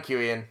 Thank you,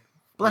 Ian.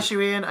 Bless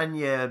you, Ian, and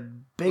your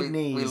big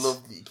knees. We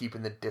love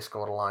keeping the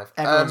Discord alive.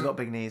 Everyone's got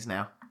big knees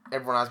now.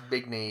 Everyone has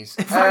big knees.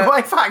 In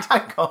fact,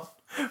 hang on.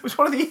 Was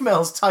one of the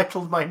emails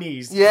titled "My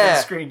Knees"? Yeah.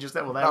 The screen just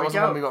there. Well, there that we was go.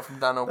 the one we got from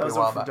Dan Opie That was a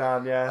while one from back.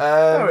 Dan. Yeah.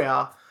 There we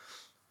are.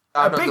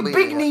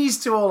 Big knees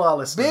to all our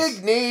listeners.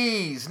 Big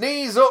knees.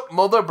 Knees up,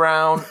 Mother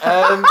Brown.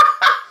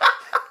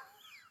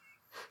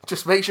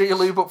 Just make sure you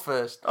lube up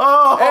first.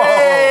 Oh!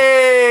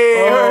 Hey!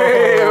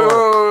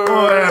 Oh!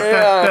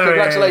 Yeah,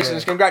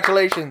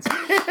 congratulations.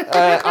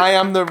 I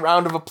am the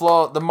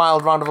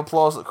mild round of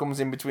applause that comes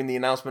in between the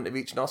announcement of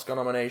each Oscar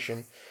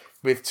nomination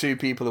with 2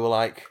 people who are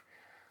like,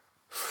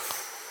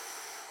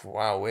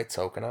 wow, we're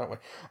token, aren't we?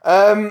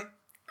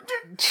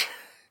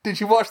 Did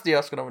you watch the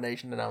Oscar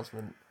nomination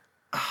announcement?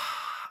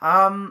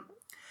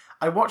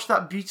 I watched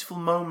that beautiful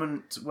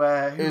moment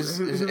where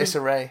Issa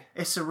Rae.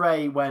 Issa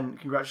Rae went,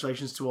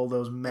 congratulations to all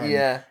those men.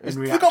 Yeah.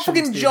 We got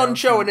fucking John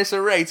Cho and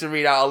Issa Rae to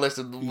read out a list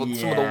of some of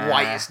the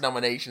whitest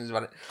nominations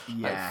about it.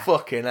 Yeah. Like,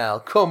 fucking hell,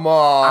 come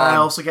on. And I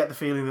also get the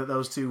feeling that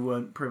those 2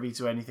 weren't privy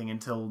to anything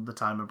until the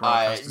time of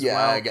broadcast as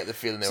well. I get the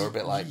feeling they were a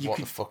bit like, what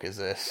the fuck is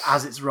this?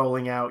 As it's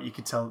rolling out, you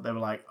could tell that they were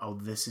like, oh,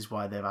 this is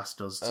why they've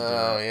asked us to do it.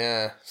 Oh,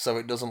 yeah. So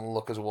it doesn't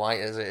look as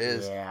white as it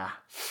is. Yeah.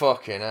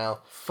 Fucking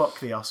hell. Fuck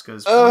the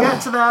Oscars. We'll get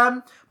to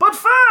them. But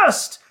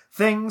first,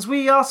 things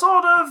we are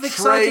sort of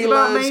excited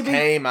about, maybe.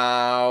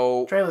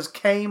 Trailers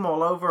came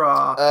all over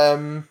our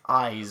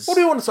eyes. What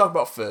do you want to talk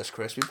about first,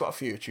 Chris? We've got a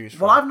few to choose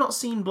from. Well, I've not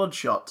seen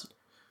Bloodshot.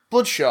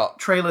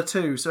 Trailer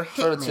 2, so hit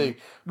Trailer me 2.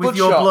 with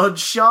your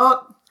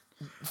Bloodshot.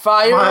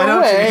 Fire Why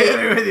don't you away. hit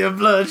me with your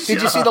Bloodshot?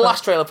 Did you see the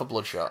last trailer for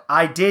Bloodshot?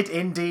 I did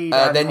indeed.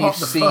 Then what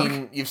the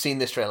fuck? you've seen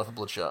this trailer for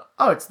Bloodshot.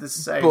 Oh, it's the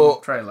same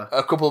trailer.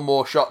 A couple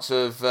more shots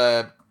of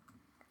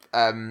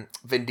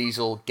Vin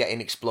Diesel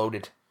getting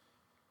exploded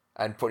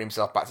and putting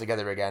himself back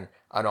together again,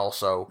 and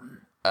also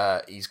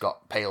he's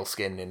got pale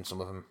skin in some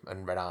of them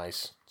and red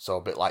eyes, so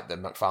a bit like the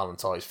McFarlane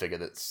Toys figure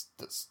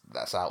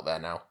that's out there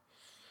now.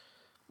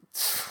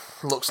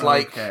 Looks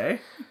like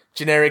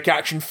generic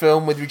action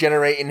film with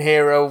regenerating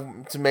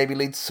hero to maybe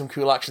lead to some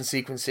cool action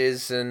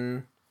sequences,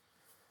 and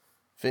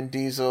Vin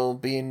Diesel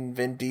being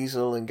Vin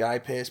Diesel and Guy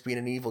Pearce being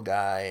an evil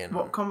guy. And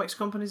what comics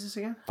company is this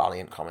again?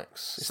 Valiant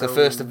Comics. It's the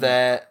first of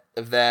their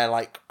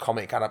like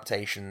comic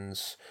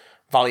adaptations.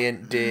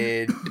 Valiant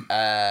did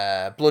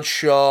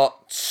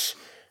Bloodshot,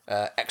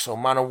 Exo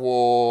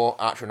Manowar,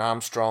 Archer and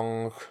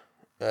Armstrong.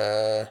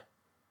 I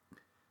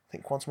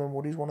think Quantum and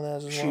Woody's one of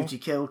theirs as well.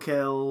 Shooty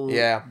Kill.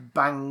 Yeah.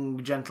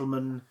 Bang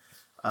Gentleman.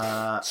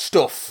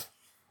 Stuff,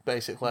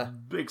 basically.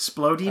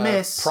 Explodey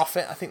Miss.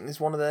 Prophet, I think,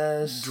 is one of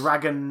theirs.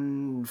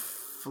 Dragon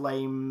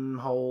Flame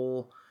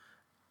Hole.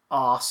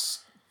 Arse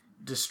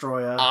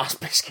Destroyer. Arse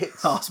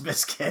Biscuits. Arse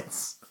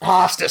Biscuits.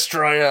 Arse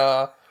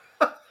Destroyer.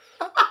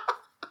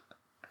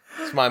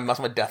 That's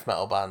my death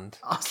metal band.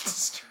 Arse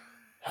Destroyer.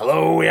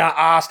 Hello, we are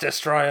Arse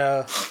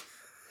Destroyer.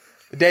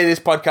 The day this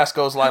podcast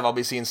goes live, I'll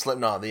be seeing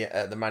Slipknot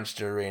at the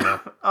Manchester Arena.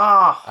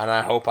 Ah. And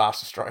I hope Ars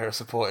Destroyer are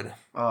supported.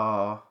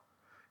 Oh.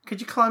 Could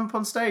you climb up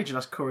on stage and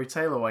ask Corey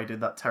Taylor why he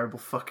did that terrible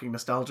fucking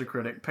Nostalgia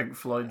Critic Pink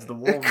Floyd's The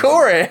Wall?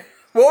 Corey,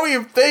 what were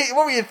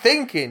you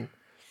thinking?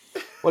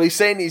 Well, he's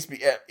saying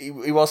he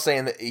was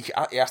saying that he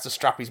has to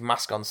strap his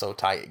mask on so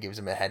tight it gives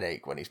him a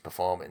headache when he's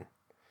performing.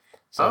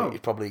 So he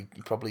probably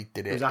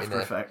did it. His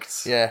After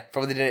Effects. Yeah,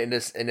 probably did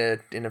it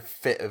in a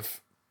fit of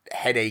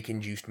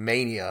headache-induced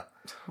mania.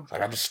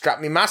 Like I just strapped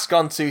my mask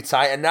on too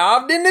tight, and now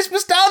I'm in this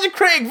Nostalgia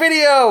Critic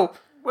video.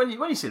 When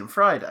you see him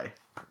Friday,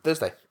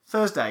 Thursday.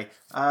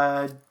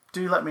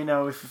 Do let me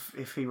know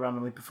if he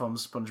randomly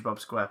performs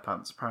SpongeBob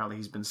SquarePants. Apparently,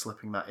 he's been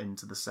slipping that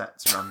into the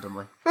sets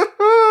randomly.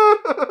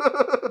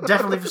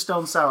 Definitely for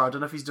Stone Sour. I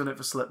don't know if he's done it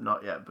for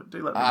Slipknot yet, but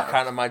do let me know. I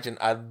can't imagine.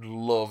 I'd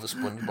love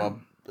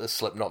a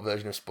Slipknot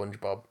version of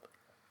SpongeBob.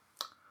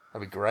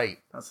 That'd be great.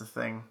 That's a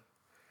thing.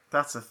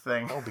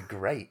 That would be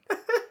great.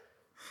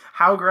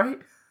 How great?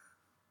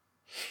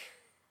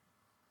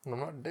 I'm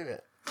not going to do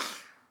it.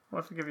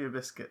 What if I give you a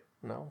biscuit?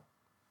 No.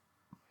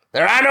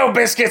 There are no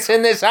biscuits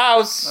in this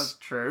house! That's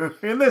true.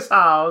 In this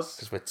house.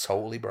 Because we're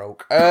totally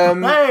broke.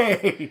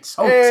 Hey!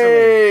 Totally.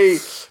 Hey!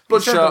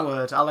 Bloodshot. The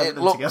word. I'll edit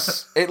them together.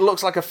 It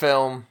looks like a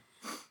film.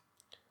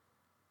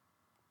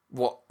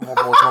 What more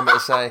do you want me to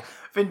say?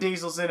 Vin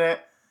Diesel's in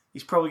it.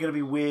 He's probably going to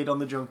be weird on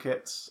the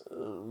junkets. I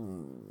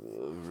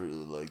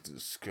really like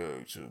this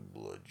character,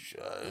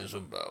 Bloodshot. It's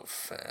about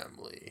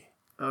family.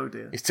 Oh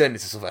dear. He's turned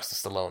into Sylvester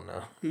Stallone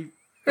now. He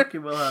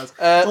fucking well has.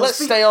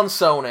 Let's stay on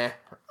Sony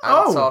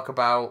and talk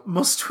about...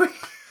 Must we?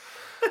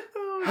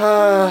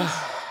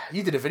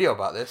 You did a video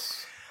about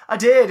this. I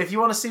did. If you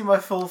want to see my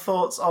full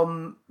thoughts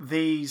on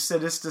the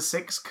Sinister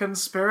Six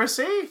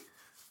conspiracy,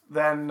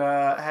 then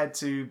head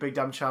to Big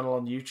Damn Channel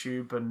on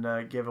YouTube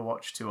and give a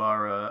watch to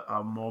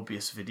our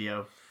Morbius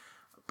video.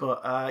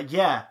 But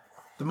yeah,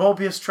 the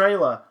Morbius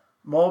trailer.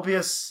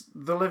 Morbius,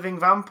 the living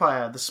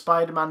vampire, the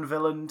Spider-Man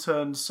villain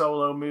turned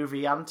solo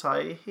movie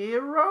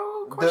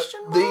anti-hero?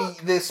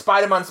 The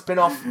Spider-Man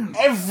spin-off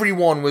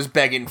everyone was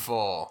begging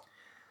for.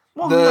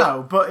 Well,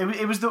 no, but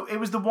it was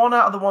the one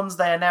out of the ones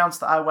they announced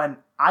that I went,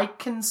 I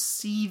can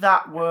see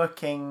that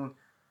working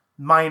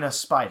minus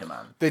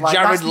Spider-Man. The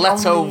Jared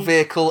Leto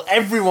vehicle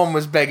everyone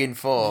was begging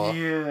for.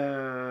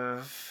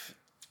 Yeah.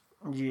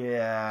 Can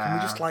we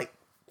just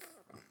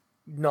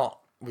not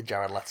with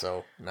Jared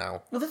Leto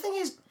now? Well, the thing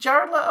is,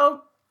 Jared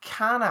Leto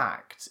can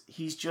act.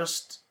 He's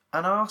just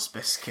an arse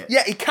biscuit.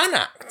 Yeah, he can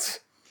act.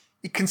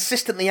 He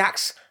consistently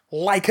acts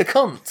like a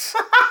cunt.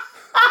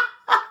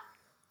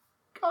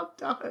 God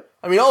damn it.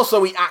 I mean,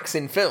 also he acts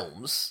in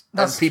films,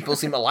 and people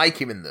seem to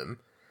like him in them,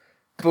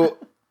 but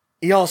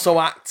he also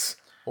acts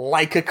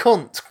like a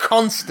cunt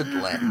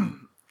constantly.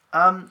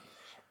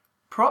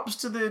 Props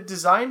to the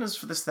designers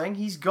for this thing.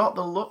 He's got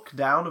the look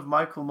down of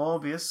Michael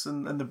Morbius,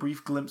 and the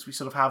brief glimpse we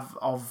sort of have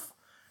of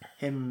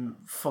him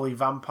fully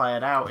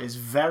vampired out is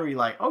very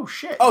like, oh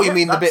shit. Oh, you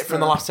mean the bit from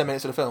the last 10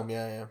 minutes of the film?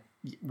 Yeah.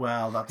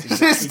 Well, that's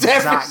It's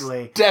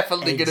exactly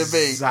definitely going to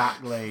be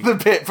exactly the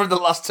bit from the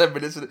last 10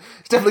 minutes.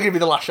 It's definitely going to be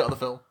the last shot of the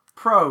film.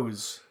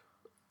 Pros.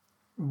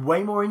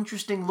 Way more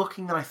interesting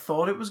looking than I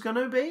thought it was going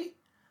to be.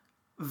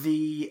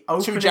 The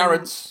opening... Two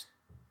Jareds.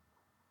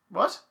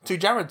 What? Two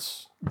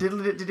Jareds.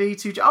 Did he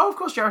two... Oh, of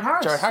course, Jared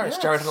Harris. Yeah.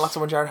 Jared and the last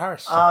one, Jared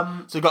Harris.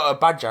 So we've got a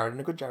bad Jared and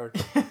a good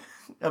Jared.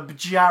 A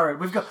Jared.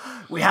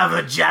 We have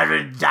a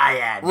Jared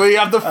Dyad. We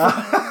have the...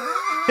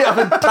 We have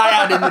a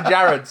dyad in the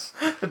Jareds.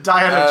 A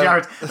dyad and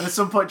Jared. And at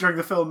some point during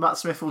the film, Matt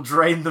Smith will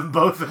drain them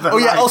both of them. Oh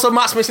yeah, also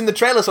Matt Smith's in the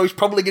trailer, so he's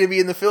probably going to be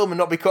in the film and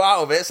not be cut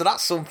out of it, so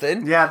that's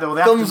something. Yeah, they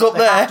Thumbs up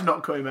there. have to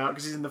not cut him out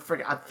because he's in the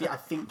friggin'... I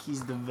think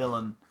he's the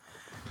villain.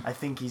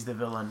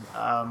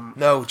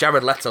 No,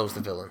 Jared Leto's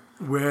the villain.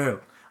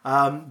 Well...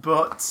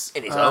 but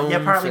in his own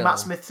apparently film. Matt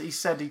Smith, he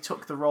said he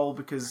took the role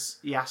because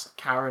he asked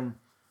Karen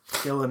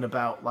Gillan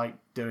about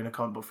doing a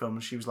comic book film,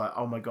 and she was like,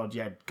 "Oh my god,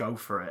 yeah, go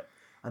for it,"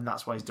 and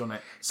that's why he's done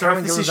it. So Karen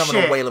if this Gillan's is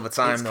having shit, a whale of a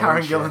time. It's though, Karen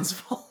isn't Gillan's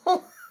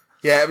fault.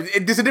 Yeah,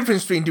 there's a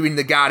difference between doing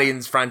the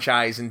Guardians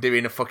franchise and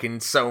doing a fucking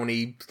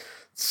Sony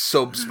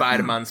sub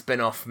Spider-Man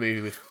spin-off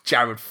movie with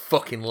Jared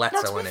fucking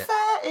Leto in it.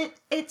 Fair,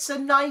 it's a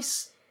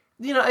nice.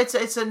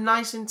 It's a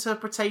nice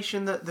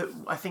interpretation that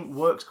I think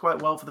works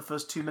quite well for the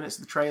first 2 minutes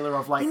of the trailer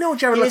of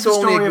Jared Leto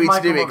only agreed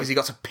to do it because he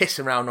got to piss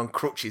around on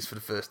crutches for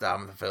the first half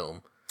of the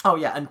film. Oh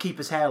yeah, and keep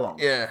his hair long.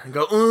 Yeah, and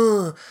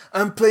go,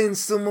 I'm playing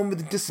someone with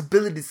a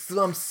disability,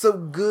 so I'm so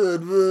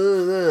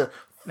good.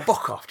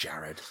 Fuck off,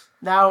 Jared.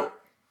 Now,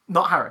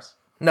 not Harris.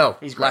 No,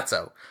 he's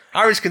Leto.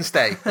 Harris can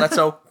stay.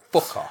 Leto,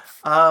 fuck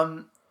off.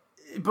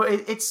 But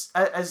it's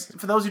as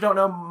for those who don't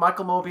know,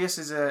 Michael Morbius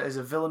is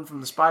a villain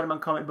from the Spider-Man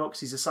comic books.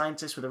 He's a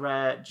scientist with a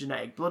rare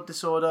genetic blood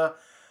disorder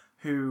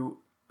who,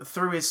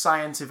 through his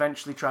science,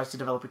 eventually tries to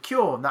develop a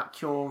cure, and that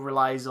cure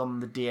relies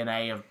on the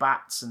DNA of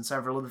bats and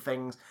several other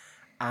things,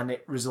 and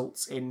it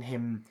results in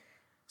him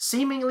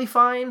seemingly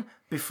fine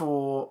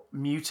before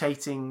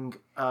mutating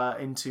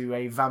into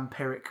a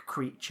vampiric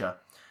creature.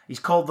 He's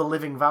called the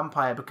living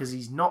vampire because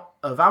he's not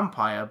a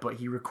vampire, but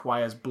he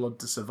requires blood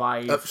to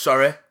survive.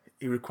 Sorry,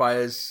 he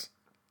requires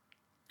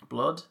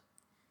Blood.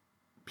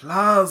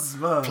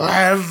 Plasma.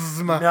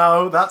 Plasma.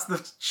 No, that's the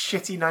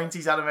shitty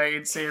 90s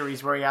animated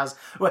series where he has...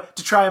 Well,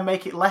 to try and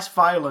make it less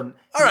violent,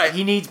 All right.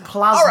 he needs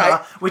plasma, All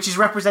right. which is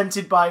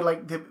represented by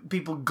like the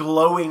people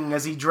glowing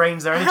as he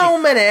drains their energy. How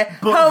many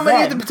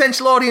of the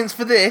potential audience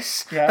for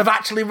this Yeah. have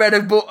actually read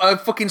a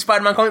fucking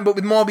Spider-Man comic book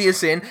with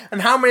Morbius in,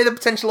 and how many of the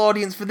potential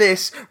audience for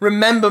this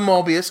remember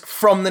Morbius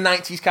from the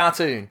 90s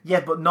cartoon? Yeah,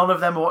 but none of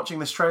them are watching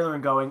this trailer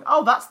and going,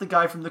 "Oh, that's the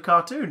guy from the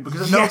cartoon."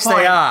 Because Yes,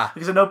 they are.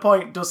 Because at no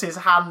point does his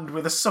hand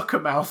with a sucker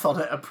mouth on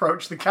it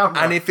approach the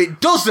camera. And if it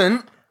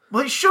doesn't,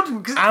 well, it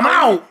shouldn't. Because I'm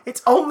out.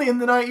 It's only in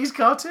the 90s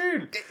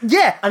cartoon.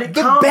 yeah, And it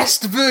the can't-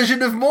 best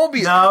version of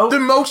Morbius. No. The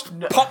most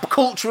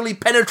pop-culturally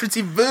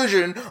penetrative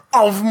version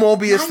of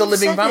Morbius Now the you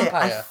Living said it,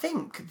 Vampire. I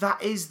think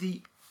that is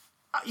the...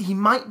 He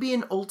might be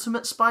in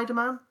Ultimate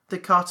Spider-Man, the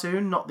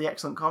cartoon, not the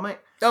excellent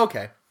comic.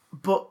 Okay.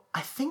 But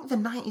I think the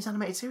 90s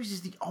animated series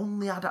is the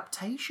only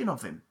adaptation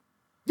of him.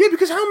 Yeah,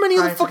 because how many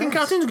other Prior to fucking this.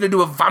 cartoons are going to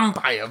do a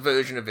vampire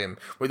version of him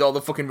with all the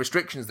fucking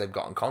restrictions they've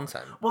got on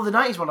content? Well, the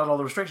 90s one had all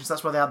the restrictions.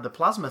 That's why they had the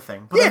plasma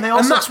thing. But Yeah, then they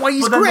also, and that's why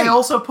he's but then great. they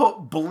also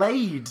put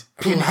Blade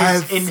in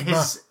Plasma.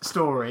 his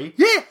story.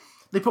 Yeah.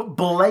 They put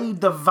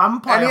Blade the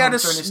vampire And he had a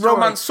hunter in his story.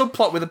 romance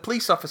subplot with a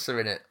police officer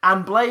in it.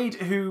 And Blade,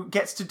 who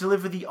gets to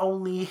deliver the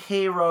only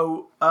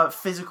hero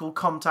physical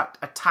contact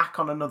attack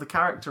on another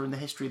character in the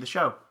history of the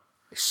show.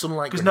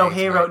 Sunlight Because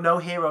grenades. no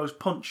heroes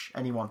punch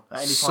anyone at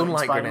any point in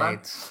Sunlight Spider-Man.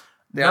 grenades.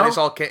 Yeah, No. it's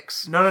all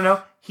kicks.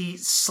 No. He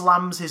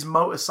slams his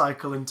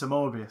motorcycle into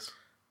Morbius.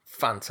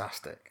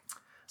 Fantastic.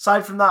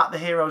 Aside from that, the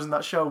heroes in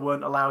that show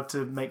weren't allowed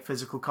to make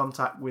physical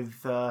contact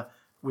with the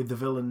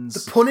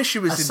villains.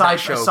 Punisher was in that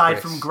show, aside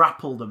Chris. from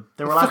grapple them,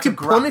 they were allowed to Fucking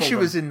grapple Punisher them.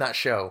 was in that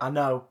show. I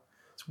know,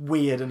 it's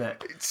weird, isn't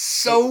it? It's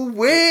so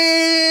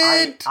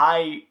weird.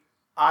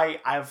 I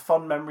have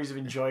fond memories of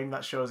enjoying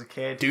that show as a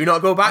kid. Do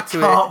not go back to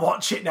Can't it.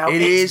 watch it now.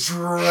 It It's is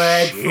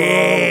dreadful.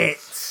 shit.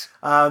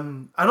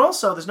 And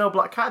also, there's no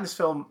Black Cat in this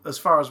film, as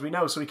far as we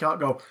know, so we can't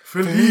go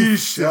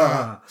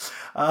Felicia.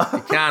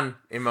 You can,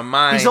 in my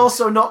mind. He's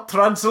also not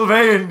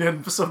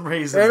Transylvanian for some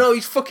reason. No,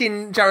 he's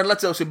fucking Jared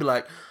Leto, so he'd be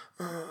like,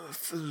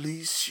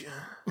 Felicia,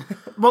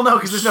 Well, no,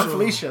 because there's no So-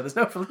 Felicia. There's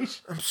no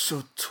Felicia. I'm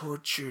so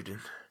tortured and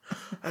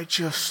I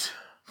just...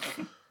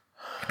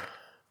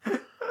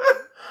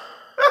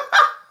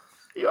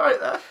 You alright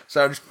there?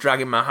 So I'm just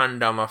dragging my hand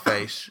down my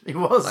face. He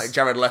was. Like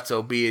Jared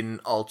Leto being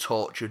all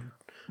tortured.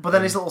 But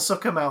then his little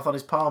sucker mouth on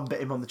his palm bit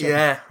him on the chin.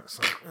 Yeah. It's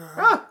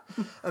like,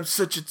 I'm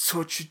such a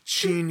tortured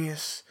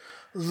genius.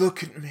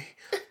 Look at me.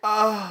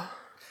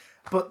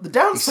 But the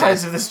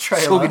downsides of this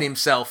trailer... Chugging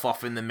himself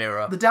off in the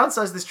mirror. The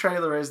downsides of this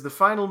trailer is the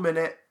final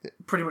minute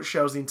pretty much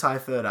shows the entire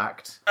third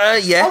act.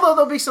 Yeah. Although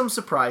there'll be some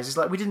surprises.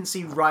 Like, we didn't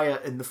see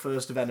Riot in the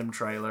first Venom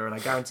trailer, and I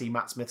guarantee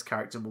Matt Smith's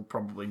character will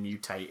probably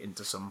mutate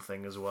into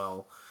something as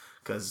well.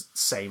 Because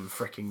same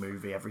freaking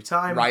movie every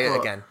time. Riot but-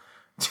 again.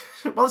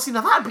 Well, see,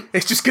 now that'd be...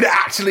 It's just going to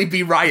actually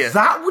be Riot.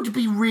 That would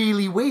be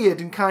really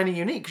weird and kind of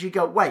unique, because you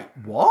go, wait,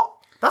 what?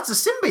 That's a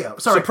symbiote.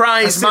 Sorry,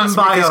 Surprise, a Matt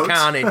Smith is symbiote.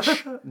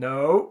 Carnage.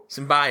 No.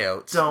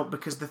 Symbiotes. Don't,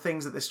 because the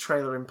things that this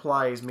trailer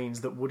implies means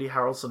that Woody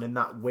Harrelson in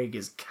that wig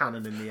is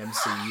canon in the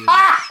MCU.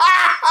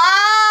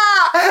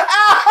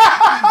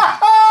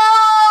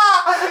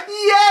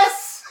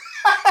 Yes!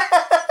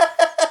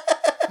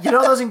 You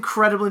know those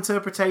incredible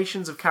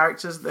interpretations of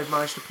characters that they've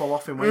managed to pull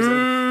off in ways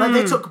that... Like,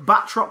 they took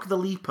Batroc the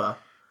Leaper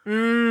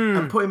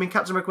and put him in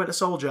Captain America Winter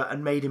Soldier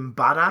and made him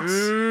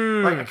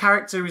badass. Like, a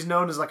character who's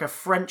known as, like, a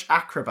French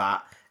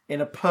acrobat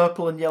in a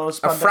purple and yellow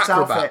spandex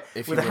fracrobat, outfit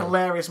if with a you will.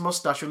 hilarious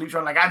moustache who leaps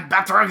around like, I'm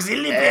Batroc the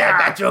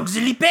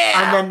Leaper!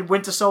 And then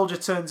Winter Soldier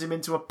turns him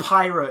into a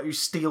pirate who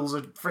steals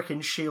a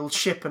freaking shield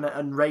ship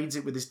and raids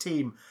it with his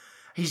team.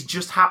 He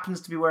just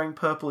happens to be wearing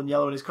purple and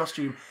yellow in his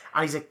costume,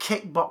 and he's a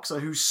kickboxer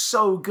who's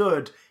so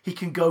good he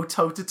can go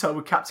toe-to-toe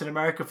with Captain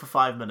America for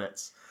 5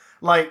 minutes.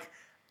 Like,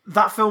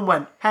 that film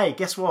went, hey,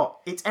 guess what?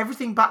 It's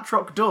everything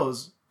Batroc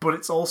does, but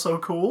it's also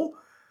cool.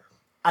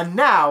 And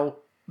now,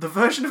 the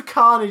version of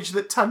Carnage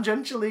that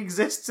tangentially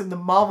exists in the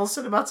Marvel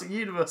Cinematic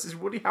Universe is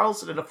Woody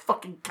Harrelson in a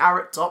fucking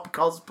Carrot Top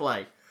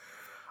cosplay.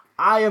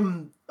 I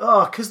am...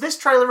 because this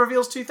trailer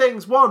reveals two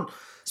things. One,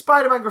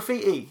 Spider-Man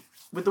graffiti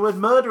with the word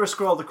murderer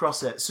scrawled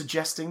across it,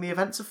 suggesting the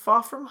events of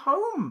Far From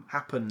Home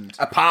happened.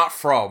 Apart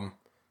from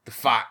the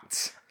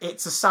fact...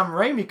 It's a Sam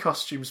Raimi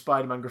costume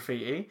Spider-Man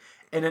graffiti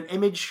in an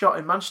image shot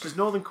in Manchester's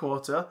Northern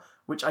Quarter,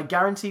 which I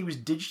guarantee was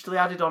digitally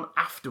added on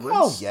afterwards.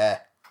 Oh, yeah.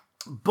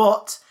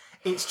 But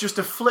it's just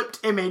a flipped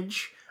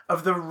image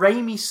of the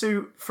Raimi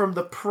suit from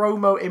the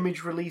promo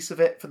image release of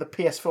it for the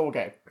PS4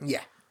 game.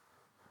 Yeah.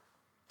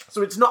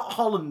 So it's not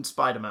Holland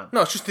Spider-Man. No,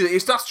 that's just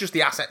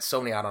the assets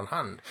Sony had on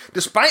hand.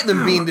 Despite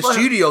them being the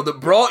studio that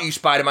brought you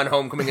Spider-Man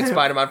Homecoming and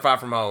Spider-Man Far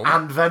From Home.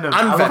 And Venom. And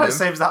I love Venom. it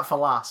saves that for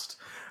last.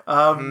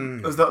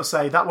 As though to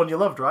say, that one you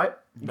loved, right?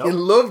 No. You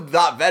loved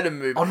that Venom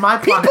movie. On my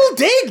planet, People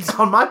did!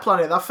 On my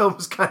planet, that film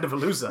was kind of a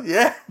loser.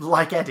 Yeah.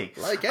 Like Eddie.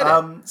 Like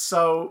Eddie.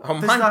 So, On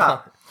there's my that.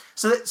 planet.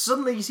 So that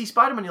suddenly you see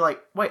Spider-Man, you're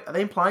like, wait, are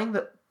they implying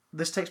that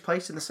this takes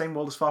place in the same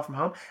world as Far From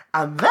Home?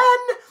 And then,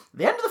 at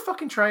the end of the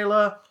fucking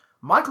trailer,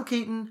 Michael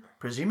Keaton,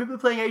 presumably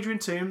playing Adrian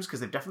Toomes, because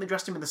they've definitely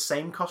dressed him in the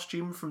same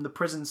costume from the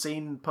prison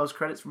scene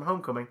post-credits from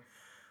Homecoming,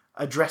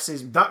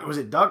 addresses, was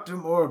it Dr.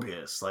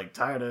 Morbius? Like,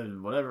 tired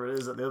of whatever it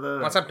is at the other...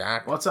 What's up,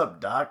 Doc? What's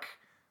up, Doc?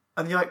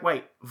 And you're like,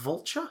 wait,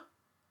 Vulture?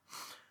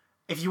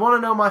 If you want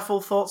to know my full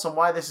thoughts on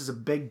why this is a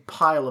big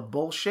pile of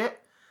bullshit,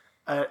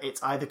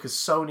 it's either because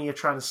Sony are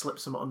trying to slip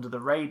some under the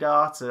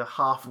radar to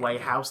halfway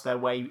house their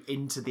way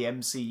into the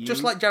MCU.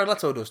 Just like Jared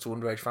Leto does to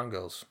underage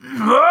fangirls.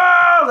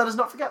 Let us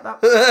not forget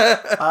that.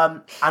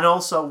 And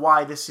also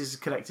why this is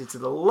connected to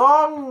the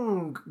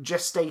long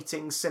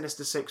gestating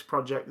Sinister Six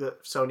project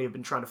that Sony have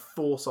been trying to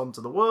force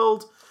onto the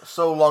world.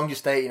 So long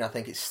gestating, I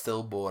think it's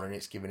stillborn and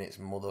it's giving its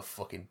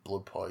motherfucking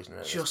blood poisoning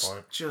at this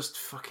point.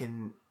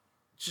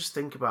 Just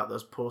think about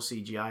those poor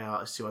CGI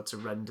artists who had to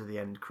render the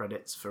end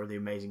credits for The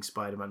Amazing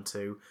Spider-Man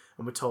 2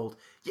 and were told,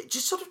 yeah,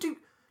 just sort of do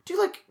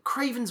like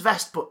Kraven's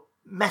vest, but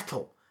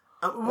metal.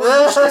 We're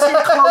just going to see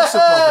a close-up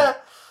of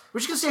it. We're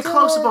just going to see a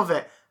close-up of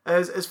it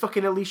as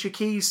fucking Alicia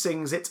Keys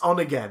sings It's On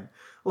Again.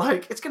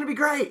 Like, it's going to be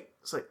great.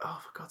 It's like,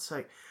 oh, for God's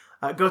sake.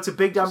 Go to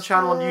Big Damn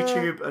Channel on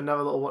YouTube and have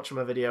a little watch of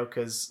my video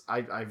because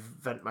I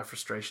vent my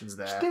frustrations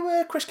there. Just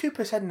do Chris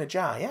Cooper's head in a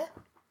jar, yeah?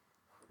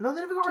 No, they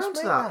never got around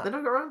to that. They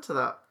never got around to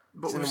that.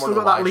 But we've in still one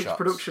got of the that live leaked shots.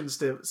 production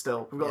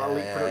still. We've got that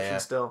leaked production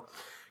still.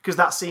 Because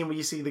that scene where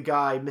you see the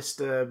guy,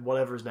 Mr.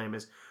 whatever his name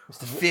is,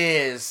 Mr.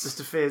 Fears.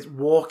 Mr. Fears,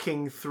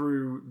 walking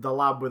through the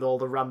lab with all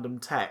the random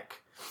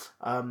tech.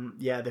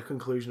 The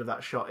conclusion of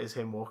that shot is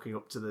him walking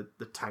up to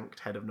the tanked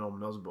head of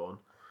Norman Osborn.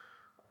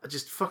 I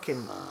just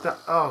fucking...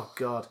 oh,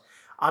 God.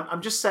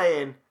 I'm just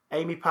saying,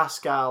 Amy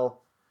Pascal...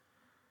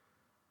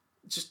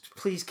 Just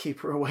please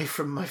keep her away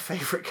from my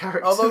favourite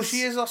characters. Although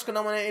she is Oscar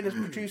nominated as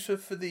producer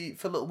for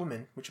Little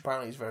Women, which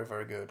apparently is very,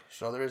 very good.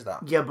 So there is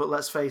that. Yeah, but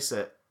let's face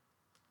it.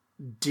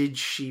 Did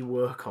she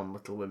work on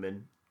Little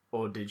Women,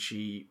 or did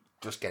she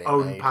just get it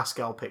own made.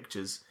 Pascal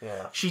Pictures?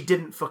 Yeah. She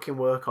didn't fucking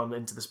work on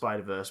Into the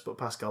Spider-Verse, but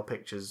Pascal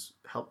Pictures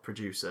helped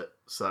produce it.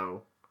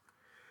 So,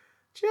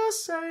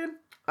 just saying.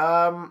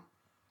 And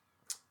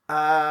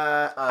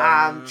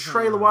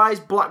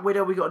trailer-wise, Black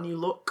Widow, we got a new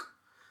look.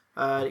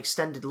 An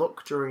extended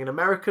look during an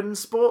American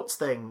sports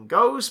thing.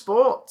 Go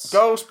sports!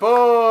 Go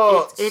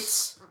sports!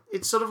 It's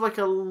sort of like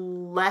a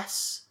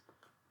less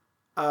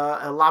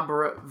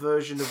elaborate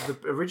version of the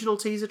original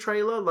teaser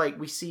trailer. Like,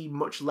 we see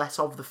much less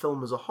of the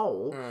film as a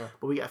whole,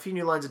 but we get a few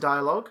new lines of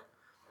dialogue.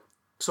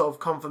 Sort of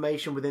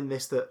confirmation within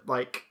this that,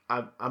 like,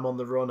 I'm on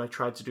the run, I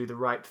tried to do the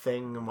right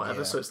thing and whatever.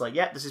 Yeah. So it's like,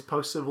 yeah, this is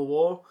post-Civil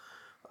War.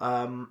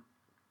 A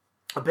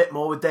bit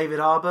more with David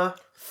Harbour.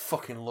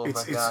 Fucking love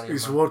It's that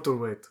guy.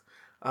 waterweight.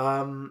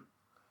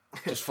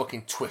 Just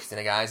fucking twisting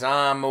a guy's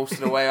arm most of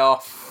the way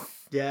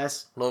off.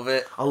 Yes. Love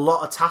it. A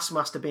lot of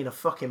Taskmaster being a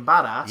fucking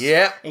badass.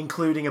 Yeah.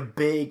 Including a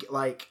big,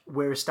 like,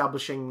 we're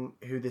establishing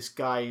what this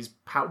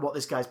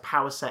guy's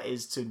power set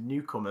is to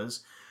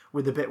newcomers,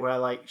 with the bit where,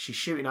 like, she's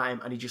shooting at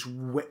him and he just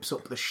whips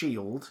up the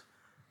shield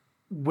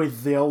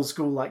with the old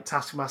school, like,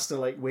 Taskmaster,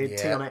 like, weird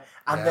T on it,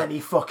 and then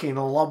he fucking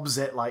lobs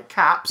it like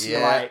Caps. Yeah.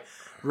 You're like,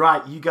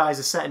 right, you guys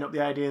are setting up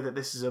the idea that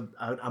this is an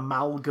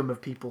amalgam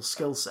of people's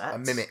skill sets. A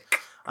mimic.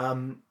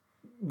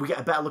 We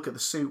get a better look at the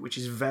suit, which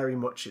is very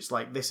much, it's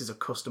like, this is a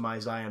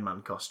customized Iron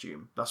Man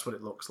costume. That's what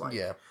it looks like.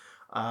 Yeah.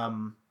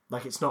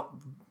 Like, it's not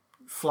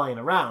flying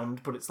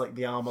around, but it's like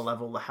the armor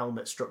level, the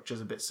helmet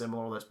structure's a bit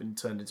similar, although it's been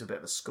turned into a bit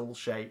of a skull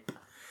shape.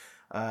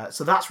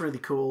 So that's really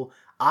cool.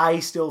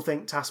 I still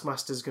think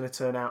Taskmaster's going to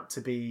turn out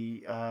to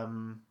be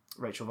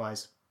Rachel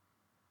Weisz.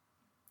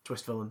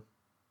 Twist villain.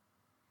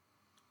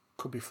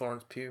 Could be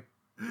Florence Pugh.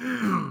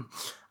 I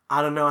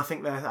don't know. I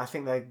think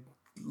they're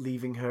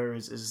leaving her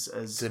as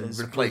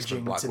replacement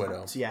bridging Black to,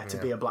 Widow. to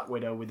be a Black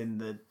Widow within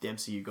the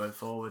MCU going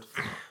forward.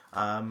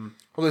 Well,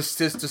 this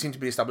does seem to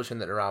be establishing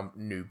that there are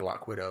new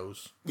Black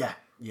Widows. Yeah.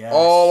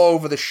 All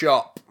over the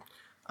shop.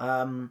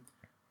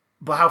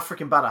 But how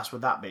freaking badass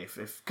would that be?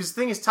 Because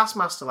the thing is,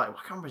 Taskmaster, like, I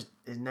can't remember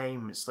his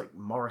name. It's like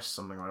Morris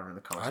something or whatever in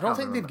the comics. I don't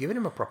think they've given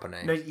him a proper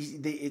name. No,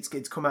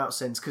 it's come out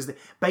since. Because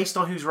based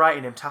on who's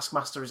writing him,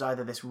 Taskmaster is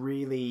either this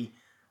really,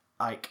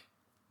 like,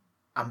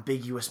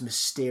 ambiguous,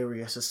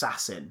 mysterious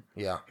assassin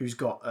who's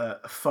got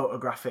a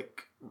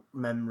photographic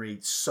memory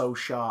so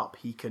sharp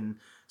he can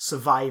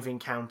survive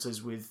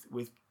encounters with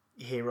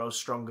heroes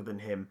stronger than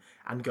him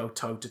and go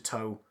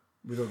toe-to-toe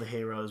with other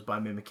heroes by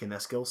mimicking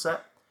their skill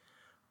set.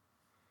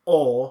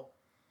 Or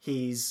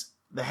he's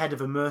the head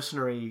of a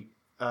mercenary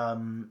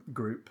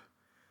group.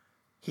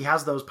 He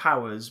has those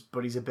powers,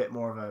 but he's a bit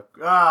more of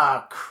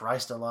a,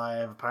 Christ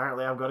alive,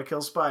 apparently I've got to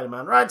kill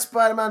Spider-Man. Right,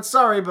 Spider-Man,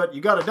 sorry, but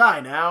you got to die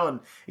now.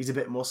 And he's a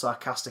bit more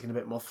sarcastic and a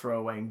bit more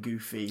throwaway and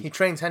goofy. He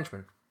trains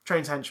henchmen.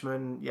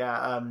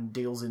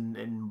 Deals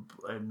in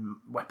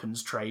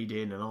weapons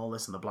trading and all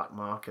this in the black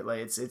market. Like,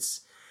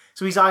 it's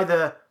so he's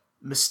either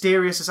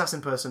mysterious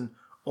assassin person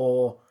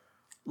or,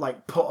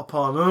 like, put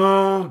upon,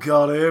 oh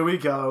god, here we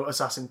go,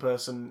 assassin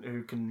person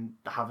who can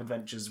have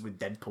adventures with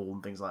Deadpool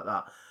and things like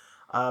that.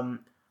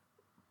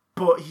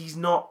 But he's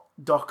not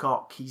Doc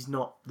Ock. He's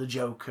not the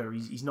Joker.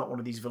 He's not one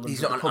of these villains. He's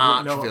that not the an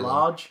public know arch at villain.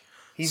 large.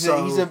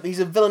 He's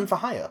a villain for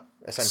hire.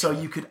 essentially.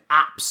 So you could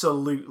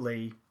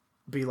absolutely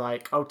be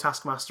like, oh,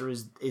 Taskmaster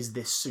is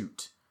this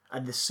suit,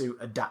 and this suit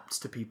adapts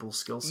to people's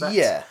skill sets.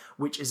 Yeah.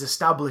 Which is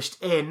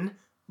established in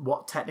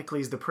what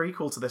technically is the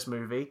prequel to this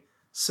movie,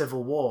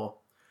 Civil War,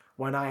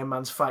 when Iron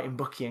Man's fighting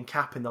Bucky and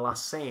Cap in the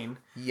last scene.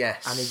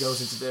 Yes. And he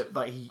goes into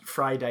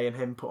Friday and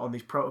him put on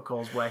these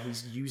protocols where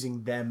he's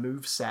using their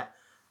moveset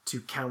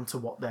to counter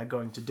what they're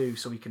going to do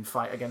so he can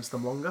fight against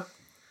them longer.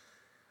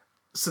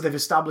 So they've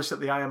established that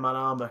the Iron Man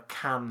armour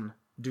can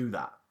do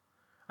that.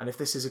 And if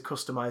this is a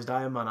customised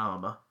Iron Man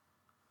armour,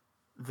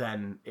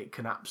 then it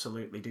can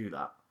absolutely do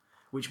that.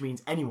 Which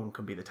means anyone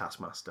can be the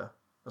Taskmaster,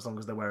 as long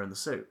as they're wearing the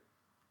suit.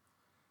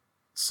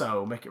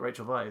 So, make it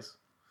Rachel Weisz.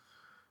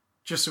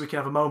 Just so we can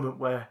have a moment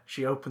where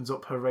she opens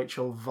up her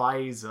Rachel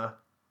visor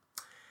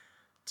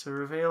to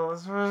reveal...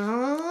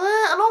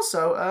 And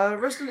also,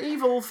 Resident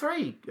Evil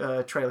 3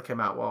 trailer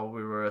came out while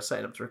we were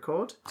setting up to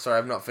record. Sorry,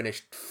 I've not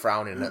finished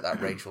frowning at that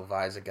Rachel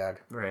visor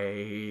gag.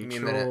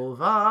 Rachel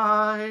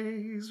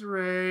Weisz,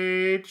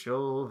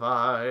 Rachel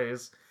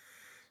Weisz.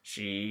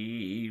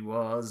 She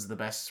was the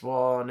best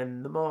one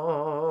in the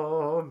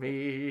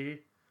Mummy.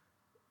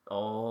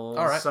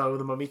 Also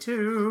the Mummy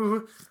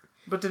 2,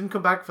 but didn't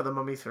come back for the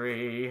Mummy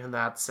 3, and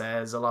that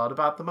says a lot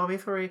about the Mummy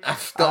 3.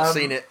 I've not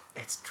seen it.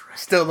 It's dreadful.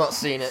 Still not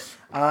seen it.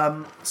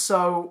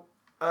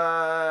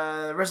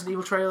 Resident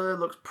Evil trailer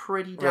looks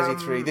pretty damn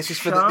Resi 3. This is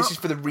for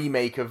the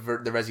remake of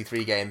the Resi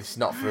 3 game. This is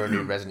not for a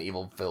new Resident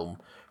Evil film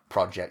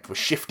project. We're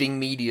shifting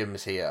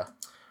mediums here.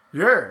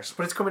 Yes,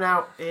 but it's coming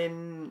out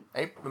in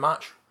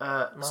March.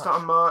 Start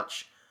of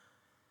March.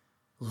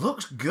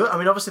 Looks good. I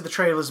mean, obviously the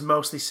trailer's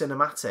mostly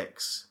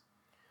cinematics.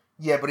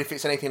 Yeah, but if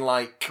it's anything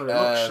like But it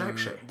looks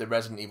sexy. the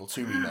Resident Evil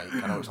 2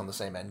 remake, I know it's on the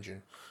same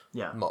engine.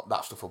 Yeah.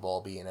 That's the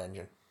football being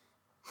engine.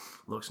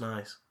 Looks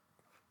nice.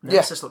 Yeah.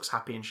 Nemesis looks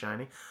happy and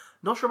shiny.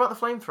 Not sure about the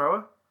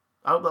flamethrower.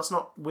 I hope that's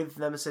not with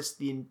Nemesis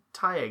the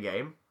entire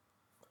game.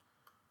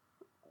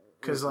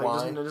 Because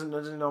doesn't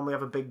it normally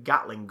have a big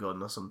Gatling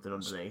gun or something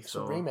underneath? It's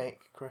a remake,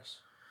 Chris.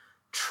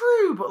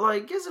 True,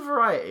 but gives a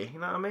variety.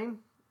 You know what I mean?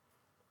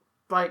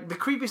 The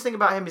creepiest thing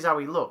about him is how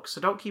he looks.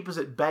 So don't keep us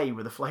at bay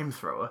with a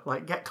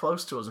flamethrower. Get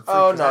close to us and freak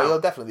us out. You'll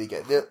definitely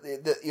get.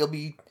 You'll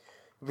be.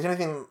 If there's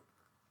anything,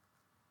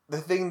 the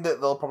thing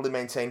that they'll probably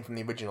maintain from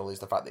the original is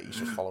the fact that he's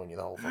just following you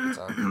the whole fucking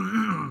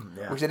time.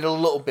 Yeah. Which they did a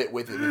little bit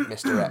with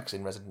Mr. X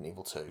in Resident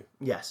Evil 2.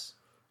 Yes.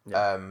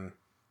 Yeah.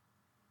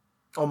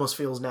 Almost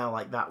feels now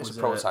like that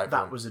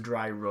was a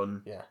dry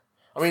run. Yeah.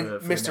 I mean, for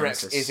Mr. X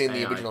Nemesis is in the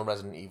AI. original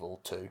Resident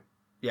Evil 2.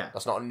 Yeah.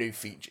 That's not a new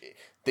feature.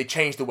 They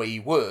changed the way he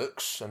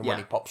works and when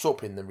he pops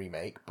up in the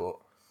remake, but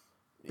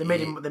They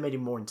made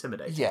him more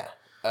intimidating. yeah.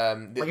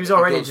 He was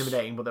already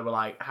intimidating, but they were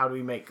like, how do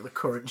we make the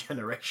current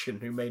generation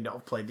who may not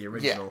have played the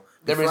original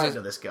be frightened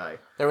of this guy?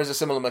 There is a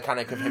similar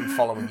mechanic of him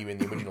following you in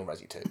the original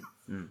Resi 2.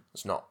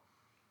 It's not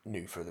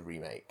new for the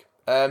remake.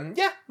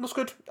 Looks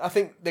good. I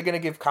think they're going to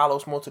give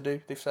Carlos more to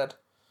do, they've said,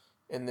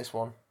 in this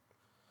one.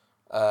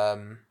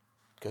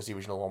 Because the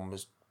original one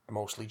was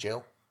mostly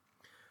Jill.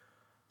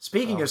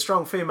 Speaking of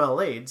strong female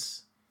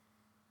leads...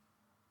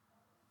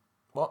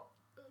 What?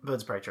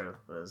 Birds of Prey trailer.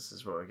 This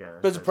is what we're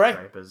getting. Birds of Prey?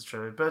 Birds of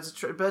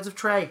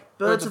Prey.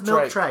 Birds of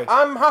Milk Tray.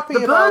 I'm happy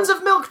The about... Birds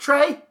of Milk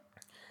Tray!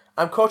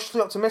 I'm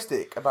cautiously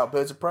optimistic about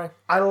Birds of Prey.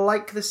 I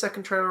like the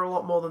second trailer a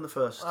lot more than the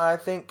first. I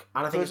think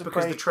it's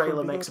because the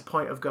trailer makes a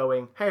point of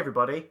going, hey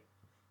everybody,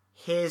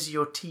 here's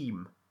your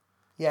team.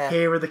 Yeah.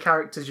 Here are the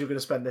characters you're going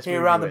to spend this movie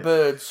Here are the with.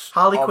 birds.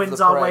 Harley Quinn's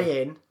our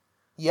way in.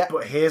 Yeah.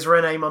 But here's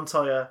Renee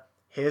Montoya.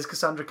 Here's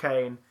Cassandra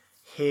Cain.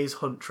 Here's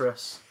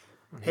Huntress.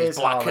 Here's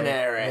Black Harley,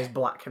 Canary. Here's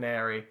Black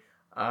Canary.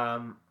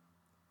 Go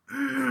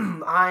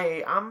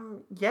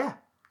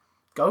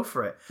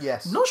for it.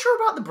 Yes. Not sure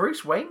about the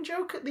Bruce Wayne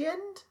joke at the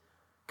end.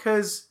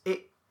 Because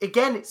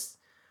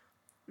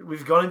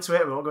we've gone into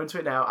it, we won't go into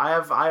it now.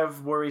 I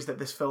have worries that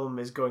this film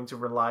is going to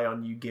rely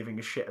on you giving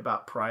a shit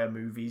about prior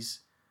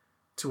movies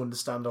to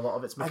understand a lot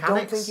of its mechanics. I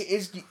don't think it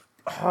is...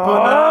 But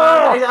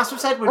no, that's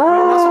what I said. That's what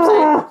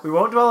I'm saying. We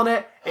won't dwell on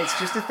it. It's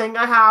just a thing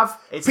I have.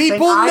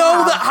 People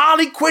know that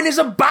Harley Quinn is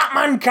a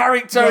Batman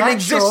character and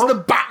exists in the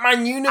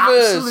Batman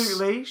universe.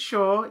 Absolutely,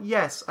 sure.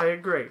 Yes, I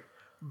agree.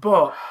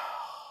 But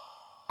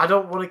I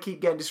don't want to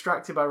keep getting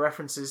distracted by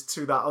references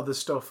to that other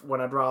stuff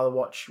when I'd rather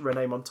watch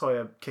Renee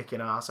Montoya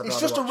kicking ass. It's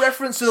just a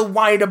reference to the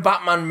wider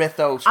Batman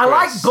mythos, Chris. I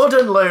like Bud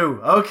and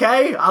Lou,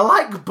 okay? I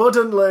like Bud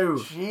and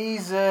Lou.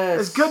 Jesus.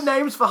 There's good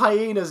names for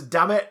hyenas,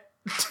 damn it.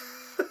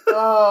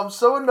 Oh, I'm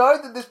so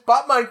annoyed that this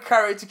Batman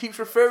character keeps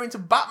referring to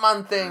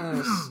Batman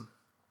things.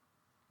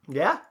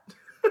 Yeah?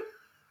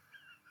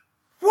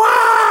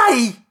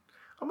 Why?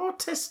 I'm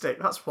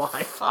autistic, that's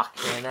why.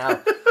 Fucking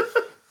hell.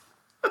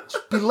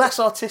 Just be less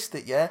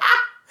autistic, yeah?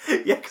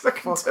 Yeah, because I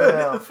can turn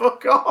it the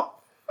fuck off.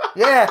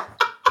 Yeah.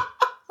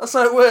 That's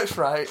how it works,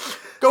 right?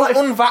 Go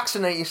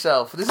unvaccinate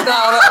yourself. This is not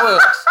how that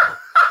works.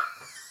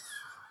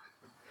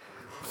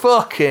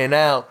 Fucking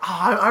hell.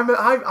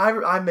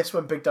 I miss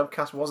when Big Dumb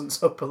Cast wasn't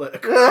so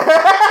political.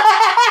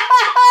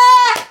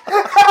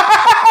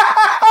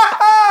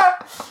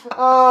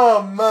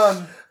 Oh,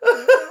 man.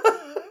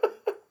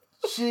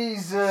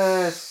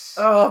 Jesus.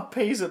 Oh,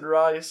 peas and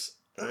rice.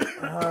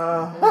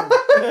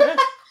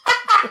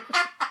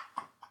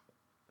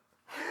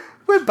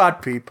 We're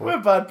bad people. We're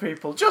bad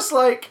people. Just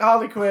like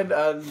Harley Quinn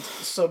and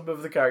some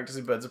of the characters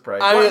in Birds of Prey.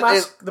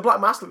 The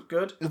Black Mask looks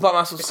good. The Black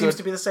Mask looks good. It seems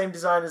to be the same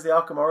design as the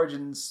Arkham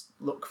Origins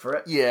look for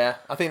it. Yeah,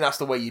 I think that's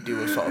the way you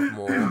do a sort of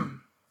more...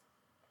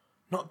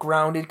 not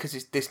grounded,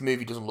 because this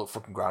movie doesn't look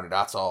fucking grounded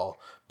at all,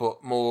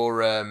 but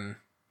more...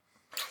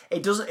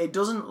 It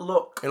doesn't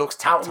look it looks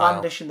tactile.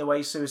 outlandish in the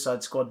way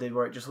Suicide Squad did,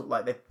 where it just looked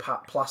like they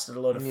plastered a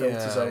load of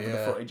filters over the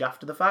footage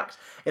after the fact.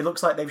 It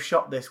looks like they've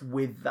shot this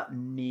with that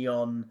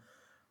neon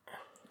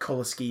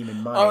colour scheme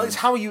in mind. Oh, it's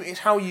how you. I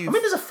mean,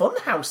 there's a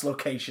funhouse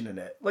location in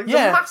it. Like, there's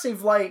a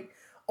massive, like,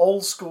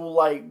 old school,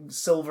 like,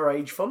 Silver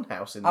Age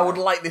funhouse in there. I would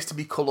like this to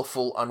be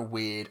colourful and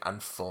weird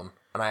and fun,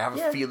 and I have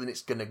a feeling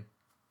it's going to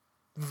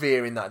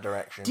veer in that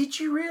direction. Did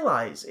you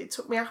realise, it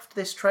took me after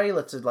this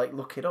trailer to, like,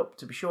 look it up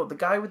to be sure, the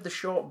guy with the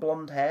short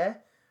blonde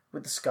hair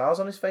with the scars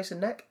on his face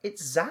and neck,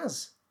 it's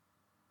Zaz.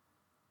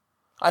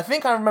 I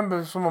think I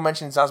remember someone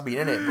mentioning Zaz being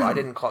in it, but I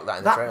didn't clock that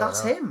in the trailer.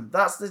 That's him.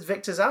 That's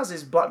Victor Zaz,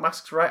 is Black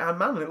Mask's right-hand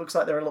man, and it looks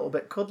like they're a little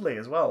bit cuddly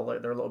as well.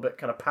 Like, they're a little bit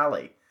kind of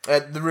pally.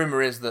 The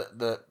rumour is that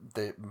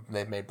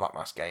they've made Black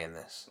Mask gay in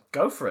this.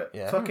 Go for it.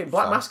 Yeah. Fucking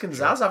Black Mask and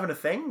Zaz having a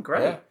thing?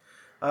 Great.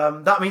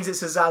 Yeah. That means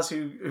it's a Zaz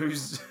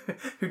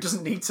who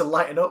doesn't need to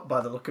lighten up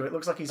by the look of it.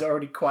 Looks like he's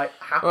already quite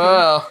happy.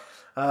 Well...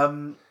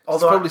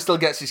 although probably still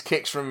gets his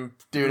kicks from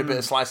doing a bit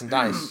of slice and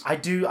dice. I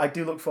do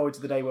look forward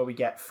to the day where we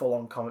get full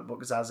on comic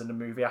book Zaz in a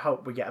movie. I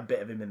hope we get a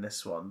bit of him in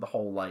this one. The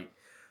whole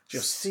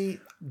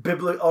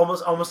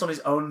almost on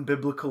his own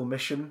biblical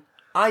mission.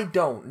 I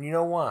don't. You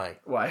know why?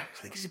 Why? I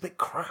think he's a bit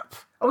crap.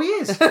 Oh, he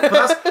is.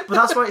 But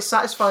that's why it's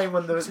satisfying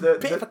when that's why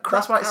it's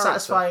character.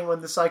 satisfying when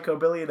the psycho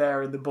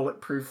billionaire in the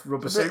bulletproof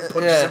rubber suit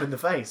punches him in the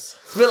face.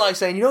 It's a bit like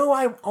saying, you know,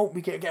 I hope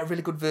we get a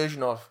really good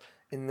version of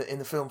in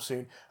the film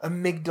soon.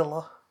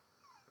 Amygdala.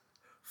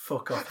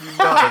 Fuck off! You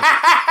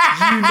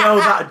know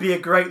that'd be a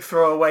great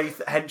throwaway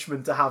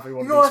henchman to have in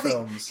one of these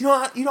films. You know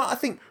what I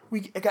think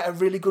we get a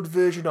really good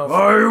version of.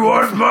 I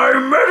want my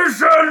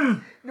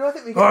medicine. You know,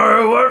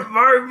 I want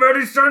my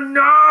medicine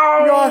now.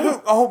 You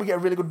know, I hope we get a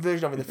really good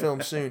version of in the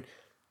film soon.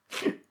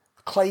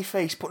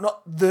 Clayface, but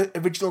not the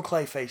original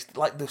Clayface,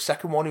 like the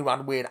second one who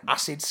had weird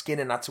acid skin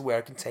and had to wear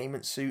a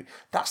containment suit.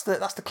 That's the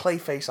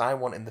Clayface I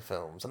want in the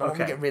films, and I want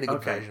to get a really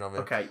good version of it.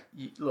 Okay,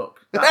 look,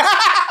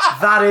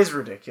 that is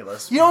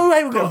ridiculous. You know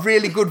who we get a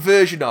really good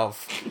version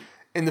of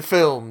in the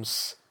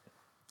films?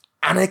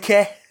 Anarchy.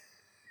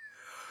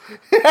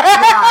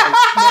 Right,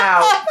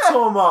 now,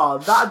 come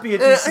on, that'd be a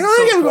decent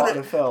subplot in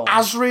a film.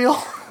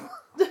 Azrael.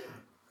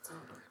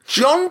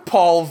 John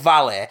Paul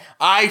Valley,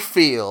 I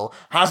feel,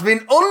 has been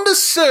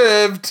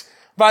underserved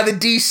by the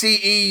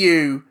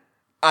DCEU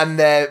and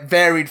their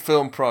varied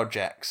film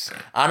projects.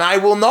 And I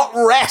will not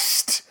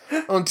rest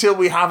until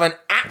we have an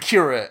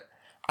accurate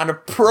and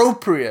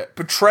appropriate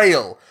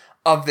portrayal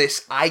of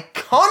this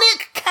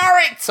iconic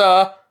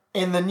character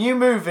in the new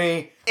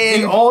movie,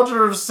 The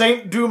Order of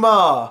Saint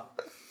Dumas.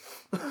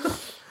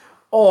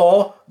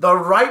 Or The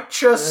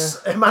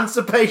Righteous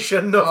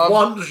Emancipation of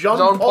one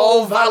Jean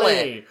Paul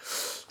Valley.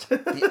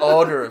 The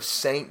Order of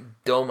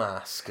Saint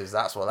Dumbass, because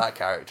that's what that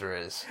character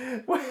is.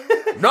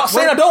 Not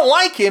saying I don't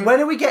like him. When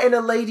are we getting a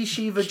Lady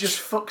Shiva just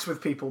fucks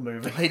with people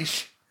movie?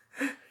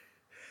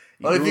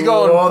 Well, if you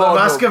go on The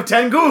Mask of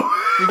Tengu.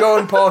 If you go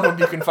on Pornhub,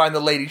 you can find the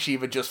Lady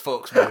Shiva just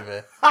fucks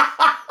movie.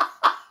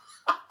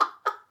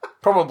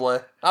 Probably.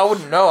 I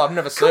wouldn't know. I've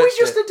never searched it. Can we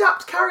just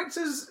adapt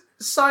characters'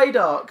 side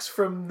arcs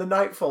from the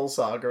Nightfall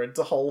saga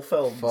into whole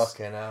films?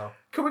 Fucking hell.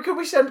 Can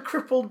we send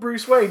crippled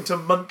Bruce Wayne to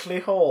Monthly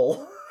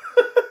Hall?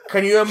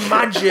 Can you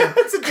imagine?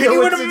 To deal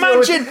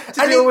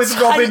with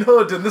Robin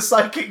Hood and the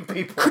psychic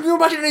people. Can you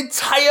imagine an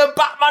entire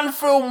Batman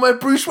film where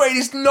Bruce Wayne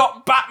is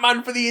not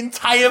Batman for the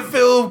entire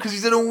film because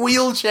he's in a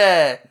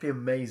wheelchair? It'd be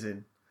amazing.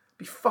 It'd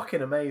be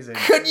fucking amazing.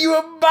 Can you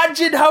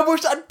imagine how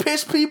much that'd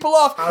piss people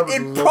off?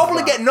 It'd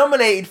probably get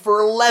nominated for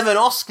 11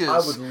 Oscars.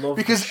 I would love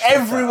because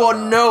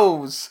everyone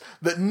knows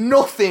that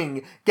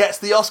nothing gets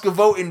the Oscar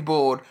voting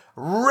board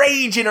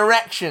raging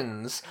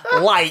erections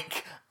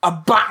like a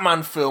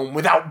Batman film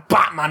without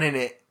Batman in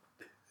it.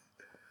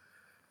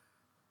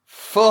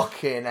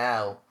 Fucking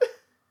hell.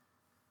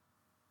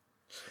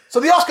 So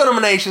the Oscar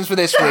nominations for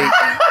this week.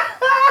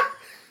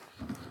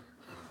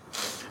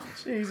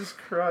 Jesus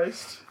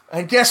Christ.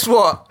 And guess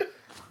what?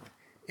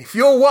 If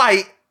you're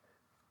white...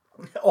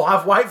 or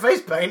have white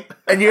face paint...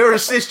 and you're a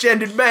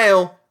cisgendered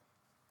male,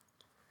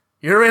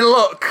 you're in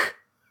luck.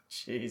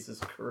 Jesus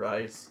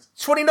Christ.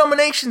 20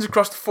 nominations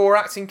across the 4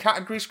 acting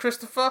categories,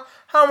 Christopher.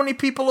 How many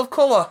people of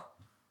colour?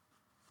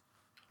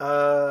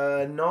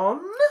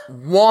 None?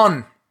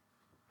 1.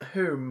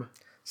 Whom?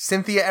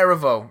 Cynthia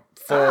Erivo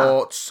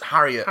for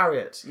Harriet.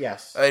 Harriet,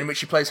 yes. In which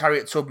she plays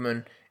Harriet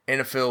Tubman in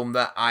a film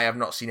that I have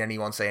not seen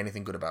anyone say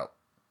anything good about.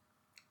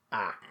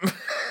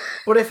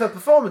 But if her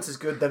performance is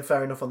good, then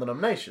fair enough on the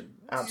nomination.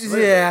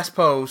 Absolutely. Yeah, I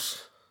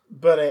suppose.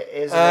 But it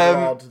is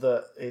odd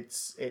that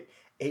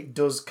it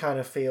does kind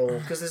of feel...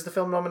 Because is the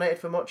film nominated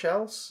for much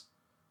else?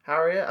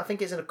 Harriet? I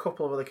think it's in a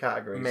couple of other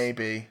categories.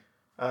 Maybe.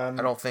 I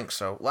don't think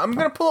so. Well, I'm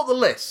going to pull up the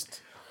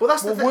list. Well,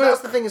 that's the thing.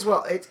 That's the thing as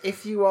well.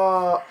 If you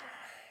are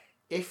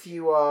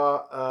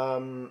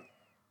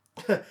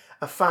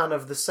a fan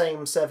of the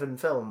same 7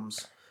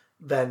 films,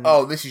 then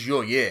this is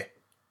your year.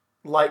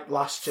 Like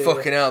last year.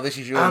 Fucking hell, this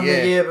is your and year.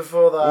 And the year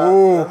before that.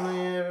 Ooh. And the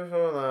year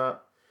before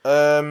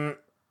that.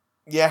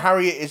 Yeah,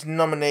 Harriet is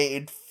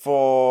nominated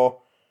for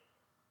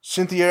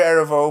Cynthia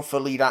Erivo for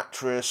lead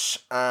actress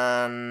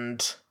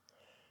and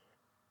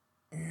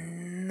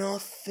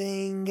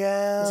nothing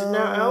else. Is it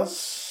no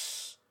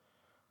else?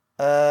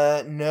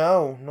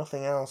 No,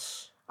 nothing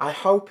else. I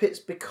hope it's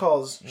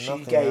because she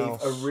Nothing gave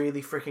else. a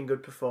really freaking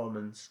good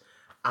performance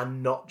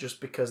and not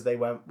just because they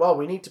went, well,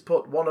 we need to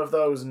put one of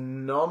those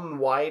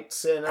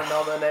non-whites in a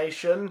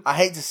nomination. I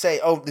hate to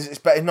say,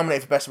 it's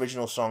nominated for Best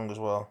Original Song as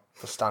well,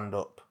 for Stand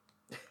Up.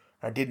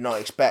 I did not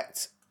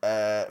expect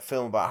a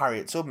film about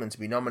Harriet Tubman to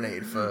be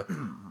nominated for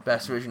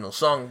Best Original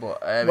Song, but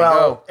there we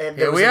go.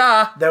 Here we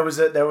are. There was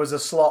a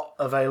slot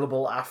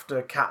available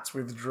after Cats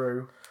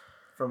withdrew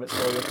from its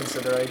For Your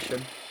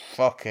Consideration.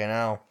 Fucking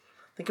hell.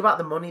 Think about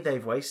the money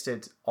they've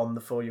wasted on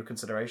the For Your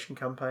Consideration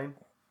campaign.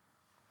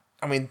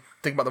 I mean,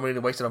 think about the money they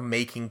wasted on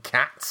making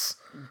Cats.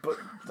 But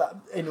that,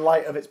 in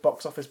light of its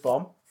box office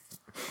bomb.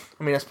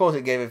 I mean, I suppose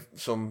it gave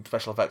some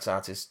special effects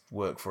artists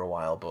work for a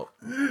while, but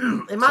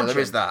imagine, so there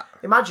is that.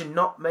 Imagine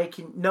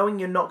knowing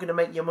you're not going to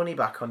make your money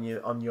back on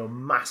your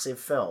massive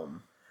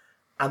film,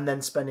 and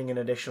then spending an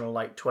additional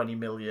like 20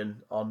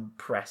 million on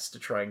press to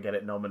try and get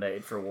it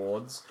nominated for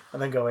awards,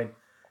 and then going,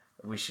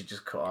 we should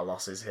just cut our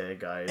losses here,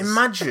 guys.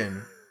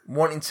 Imagine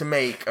wanting to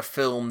make a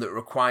film that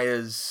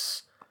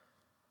requires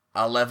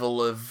a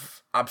level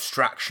of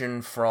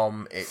abstraction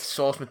from its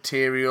source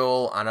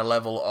material and a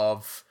level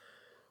of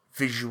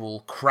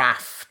visual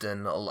craft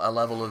and a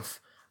level of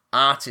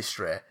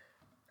artistry,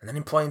 and then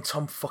employing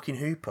Tom fucking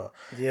Hooper.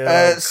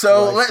 Yeah.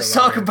 So let's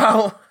talk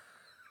about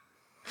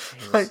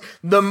like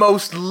the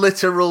most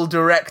literal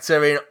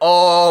director in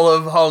all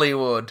of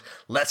Hollywood.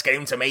 Let's get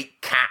him to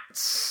make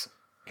Cats.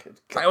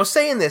 Like, I was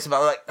saying this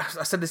about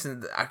I said this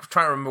I'm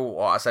trying to remember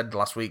what I said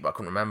last week, but I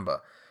couldn't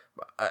remember.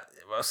 I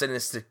was saying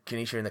this to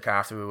Kenisha in the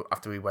car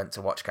after we went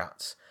to watch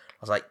Cats.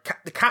 I was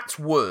like, the Cats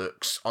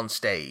works on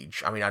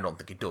stage. I mean, I don't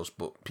think it does,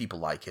 but people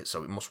like it,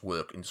 so it must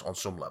work on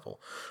some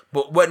level.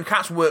 But when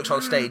Cats works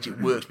on stage,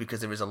 it works because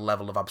there is a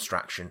level of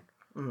abstraction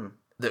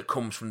that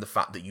comes from the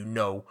fact that you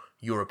know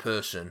you're a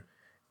person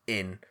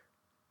in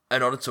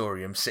an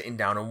auditorium sitting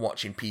down and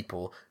watching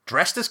people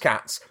dressed as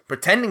cats,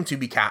 pretending to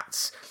be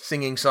cats,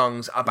 singing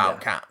songs about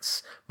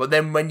cats. But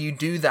then when you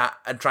do that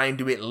and try and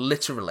do it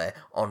literally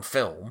on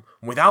film,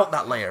 without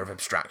that layer of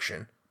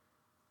abstraction,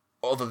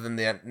 other than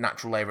the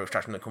natural layer of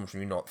abstraction that comes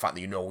from the fact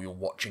that you know you're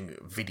watching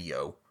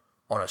video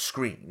on a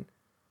screen,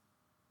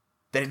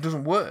 then it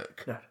doesn't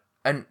work. No.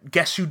 And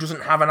guess who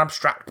doesn't have an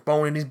abstract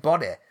bone in his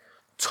body?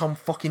 Tom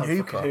fucking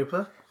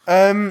Hooper.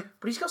 But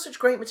he's got such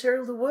great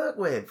material to work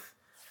with.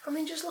 I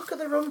mean, just look at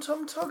the Rum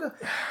Tum Tugger.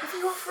 If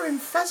you offer him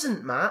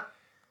pheasant, Matt,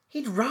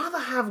 he'd rather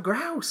have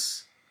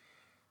grouse.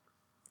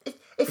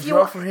 If you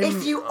offer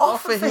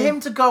for him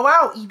to go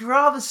out, he'd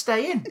rather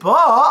stay in.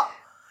 But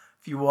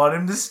if you want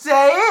him to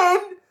stay in,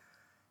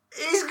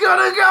 he's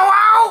gonna go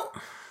out.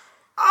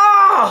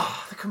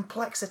 Oh, the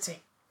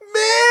complexity.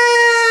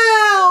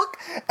 Milk!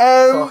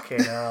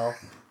 Fucking hell.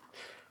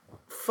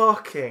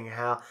 Fucking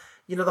hell.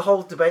 You know, the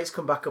whole debate's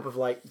come back up of,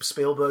 like,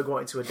 Spielberg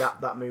wanting to adapt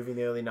that movie in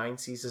the early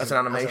 90s as an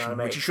animation,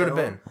 which he should have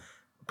been.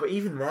 But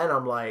even then,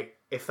 I'm like,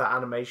 if that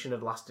animation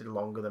had lasted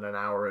longer than an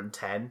hour and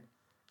 10,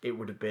 it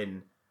would have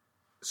been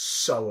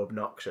so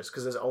obnoxious,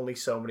 because there's only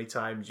so many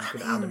times you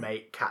can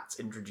animate cats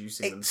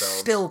introducing themselves. It's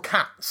still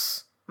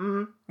cats.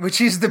 Which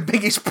is the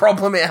biggest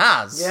problem it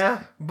has.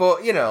 Yeah.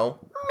 But, you know...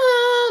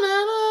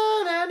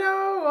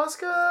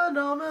 Oscar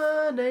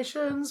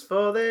nominations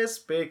for this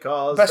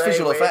because Best they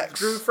visual effects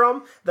withdrew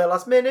from their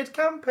last minute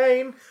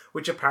campaign,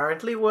 which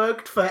apparently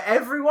worked for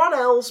everyone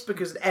else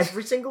because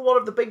every single one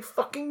of the big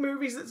fucking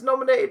movies that's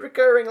nominated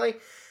recurringly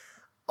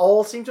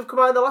all seem to have come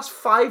out in the last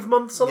 5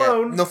 months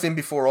alone. Yeah, nothing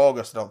before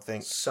August, I don't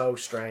think. So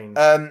strange.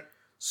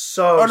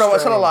 Oh no,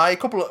 it's not a lie. A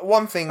couple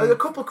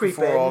creep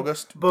before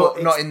August,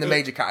 but not in the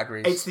major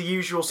categories. It's the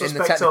usual suspects in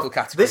the technical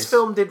categories. This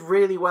film did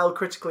really well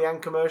critically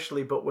and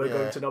commercially, but we're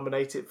going to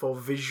nominate it for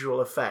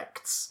visual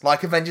effects,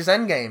 like Avengers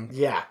Endgame.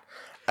 Yeah,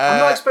 I'm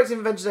not expecting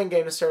Avengers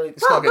Endgame necessarily.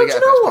 It's not going to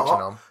get a Best Picture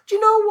nom. Do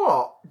you know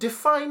what?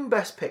 Define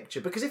Best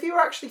Picture, because if you're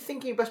actually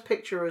thinking of Best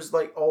Picture as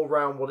like all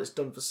round what it's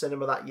done for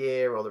cinema that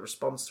year or the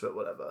response to it,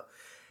 whatever,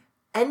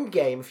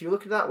 Endgame, if you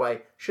look at it that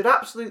way, should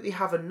absolutely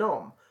have a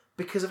nom.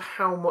 Because of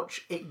how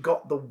much it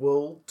got the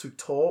world to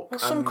talk. Well,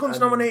 some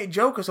cunts nominated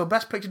Joker, so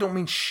Best Picture don't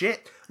mean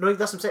shit. No,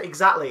 that's what I'm saying.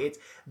 Exactly. It's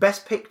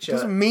Best Picture. It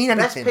doesn't mean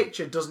anything. Best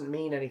Picture doesn't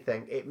mean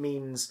anything. It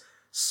means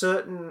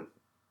certain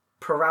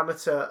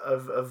parameter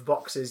of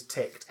boxes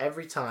ticked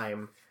every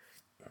time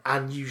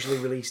and usually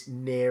released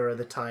nearer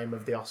the time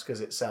of the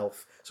Oscars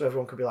itself. So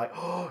everyone could be like,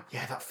 oh,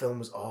 yeah, that film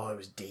was, it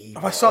was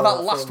deep. I saw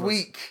that last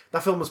week.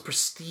 That film was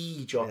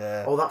prestige. Or,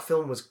 that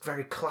film was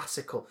very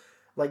classical.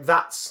 Like,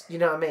 that's, you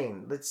know what I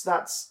mean? That's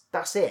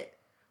it.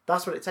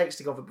 That's what it takes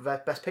to go for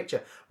Best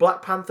Picture.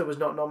 Black Panther was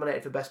not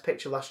nominated for Best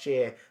Picture last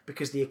year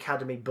because the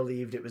Academy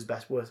believed it was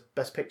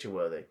Best Picture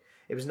worthy.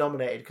 It was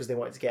nominated because they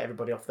wanted to get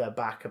everybody off their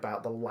back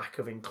about the lack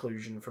of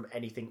inclusion from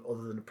anything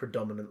other than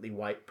predominantly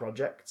white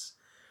projects.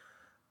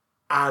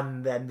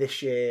 And then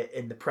this year,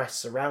 in the press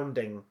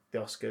surrounding the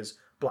Oscars,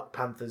 Black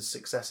Panther's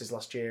successes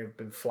last year have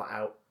been flat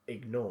out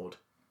ignored.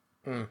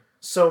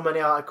 So many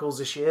articles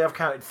this year, I've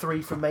counted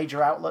 3 from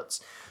major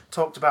outlets,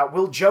 talked about,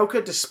 will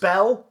Joker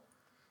dispel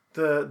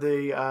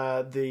the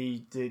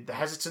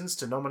hesitance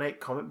to nominate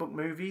comic book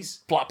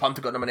movies? Black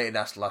Panther got nominated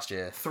last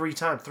year 3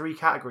 times, 3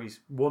 categories,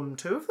 won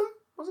 2 of them,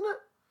 wasn't it?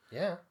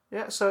 Yeah.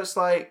 Yeah. So it's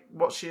like,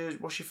 what's your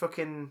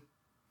fucking,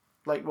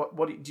 like,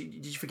 what did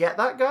you forget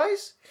that,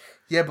 guys?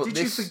 Yeah, but did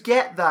you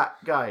forget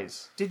that,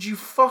 guys? Did you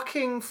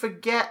fucking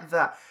forget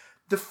that?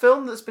 The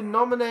film that's been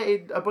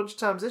nominated a bunch of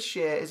times this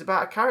year is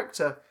about a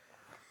character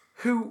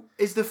who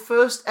is the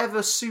first ever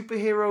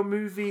superhero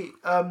movie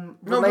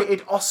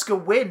related Oscar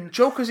win.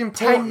 Joker's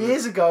important. 10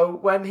 years ago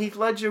when Heath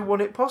Ledger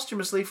won it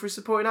posthumously for his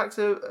supporting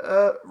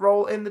actor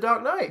role in The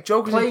Dark Knight.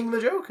 Playing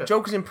the Joker.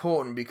 Joker's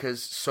important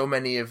because so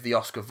many of the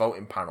Oscar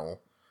voting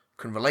panel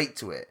can relate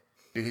to it.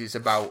 Because it's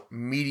about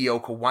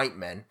mediocre white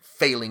men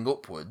failing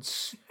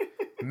upwards,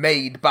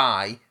 made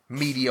by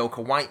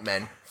mediocre white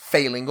men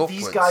failing upwards.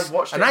 These guys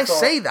watched it and I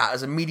say that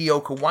as a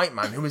mediocre white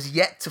man who has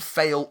yet to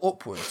fail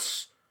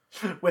upwards.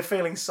 We're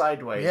failing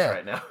sideways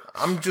right now.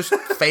 I'm just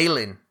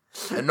failing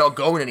and not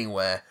going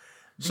anywhere.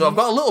 So I've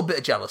got a little bit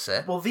of jealousy.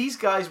 Well, these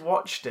guys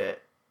watched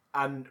it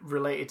and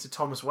related to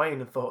Thomas Wayne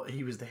and thought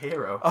he was the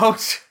hero. Oh,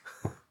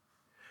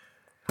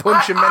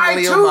 punch a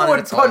mentally ill man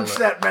in the toilet. I too would punch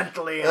that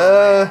mentally ill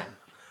man.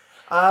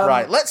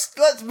 Right, let's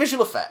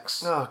visual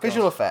effects. Oh,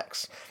 visual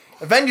effects.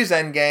 Avengers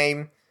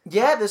Endgame.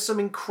 Yeah, there's some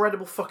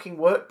incredible fucking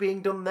work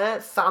being done there.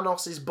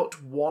 Thanos is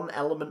but one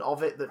element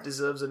of it that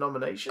deserves a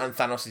nomination. And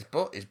Thanos'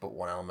 butt is but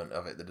one element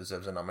of it that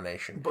deserves a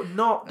nomination. But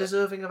not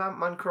deserving of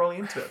Ant-Man crawling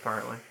into it,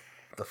 apparently.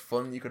 The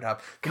fun you could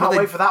have. Can't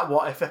wait for that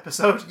What If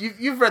episode.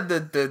 You've read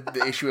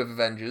the issue of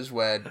Avengers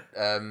where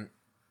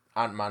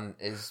Ant-Man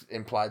is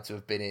implied to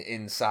have been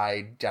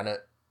inside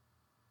Janet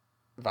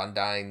Van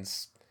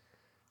Dyne's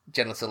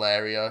genital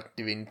area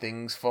doing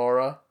things for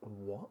her.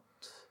 What?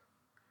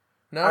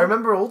 No? I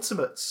remember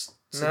Ultimates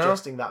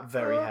suggesting that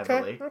very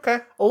heavily. Okay.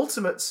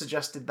 Ultimates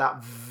suggested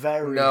that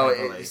very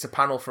heavily. No, it's a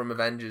panel from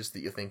Avengers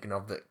that you're thinking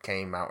of that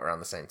came out around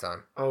the same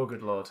time. Oh,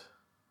 good lord.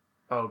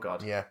 Oh,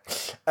 God. Yeah.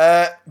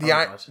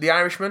 The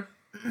Irishman.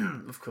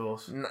 Of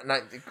course.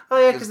 Yeah,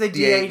 because they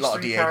de-aged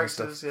 3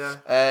 characters, yeah.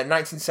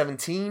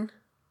 1917.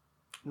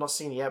 Not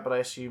seen it yet, but I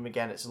assume,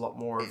 again, it's a lot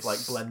more of,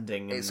 like,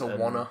 blending. It's a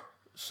wanna,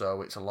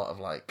 so it's a lot of,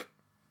 like,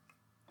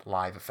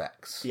 live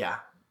effects. Yeah.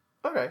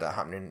 Okay. That are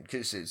happening,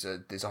 because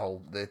there's a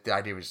whole... The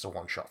idea is it's a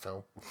one-shot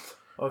film.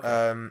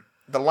 Okay.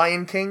 The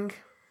Lion King.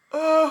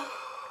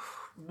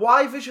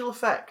 Why visual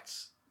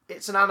effects?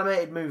 It's an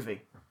animated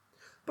movie.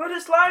 But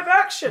it's live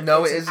action.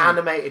 No, it's it isn't. An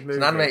animated movie.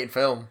 It's an animated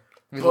film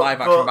with live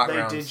action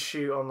backgrounds. They did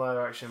shoot on live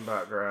action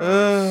backgrounds.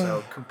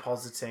 So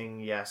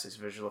compositing, yes, it's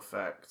visual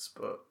effects,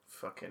 but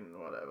fucking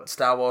whatever.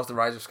 Star Wars: The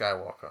Rise of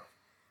Skywalker.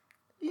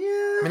 Yeah.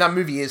 I mean, that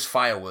movie is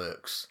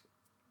fireworks.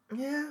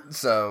 Yeah.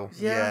 So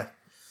yeah.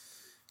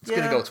 It's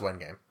gonna go to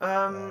Endgame.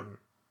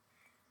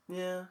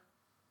 Yeah.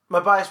 My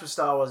bias with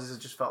Star Wars is I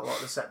just felt like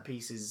the set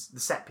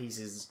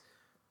pieces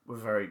were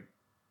very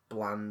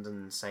bland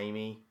and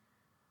samey.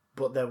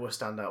 But there were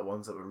standout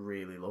ones that were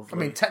really lovely.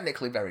 I mean,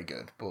 technically very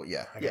good, but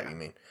yeah, I get what you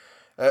mean.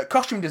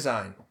 Costume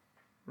design.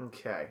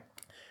 Okay.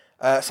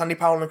 Sandy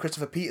Powell and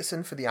Christopher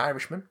Peterson for The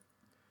Irishman.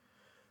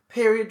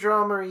 Period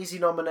drama, easy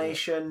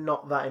nomination,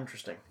 not that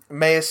interesting.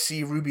 Maya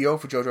C. Rubio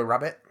for Jojo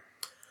Rabbit.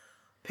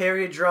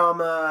 Period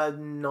drama,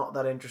 not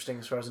that interesting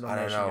as far as the I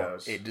don't nomination know.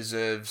 goes. It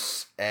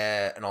deserves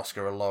an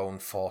Oscar alone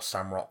for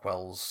Sam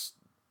Rockwell's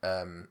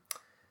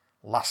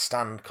Last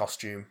Stand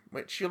costume,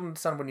 which you'll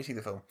understand when you see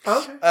the film.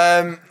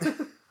 Okay.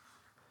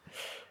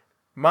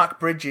 Mark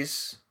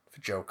Bridges for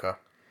Joker.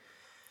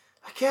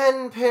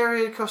 Again,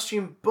 period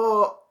costume,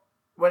 but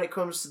when it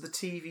comes to the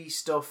TV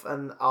stuff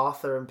and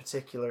Arthur in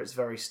particular, it's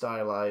very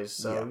stylized.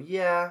 So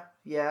yeah,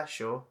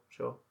 sure.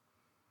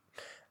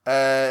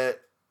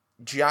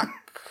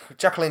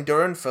 Jacqueline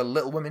Duran for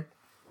Little Women.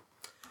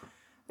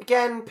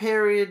 Again,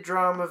 period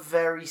drama,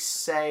 very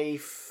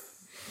safe.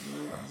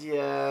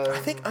 Yeah. I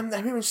think I'm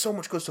hearing so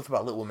much good stuff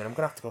about Little Women. I'm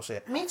going to have to go see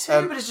it. Me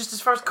too, but it's just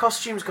as far as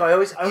costumes go, I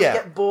always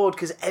get bored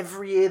because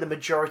every year the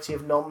majority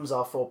of noms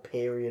are for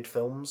period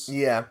films.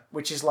 Yeah.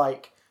 Which is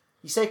like,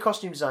 you say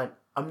costume design,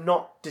 I'm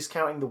not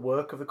discounting the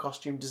work of the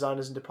costume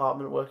designers and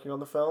department working on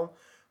the film,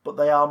 but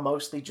they are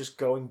mostly just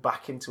going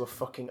back into a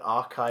fucking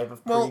archive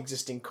of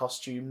pre-existing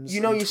costumes. You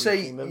know, you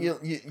say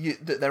you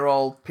that they're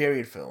all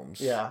period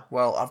films. Yeah.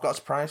 Well, I've got a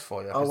surprise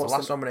for you. Because the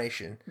last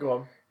nomination Go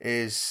on.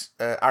 is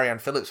Ariane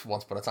Phillips for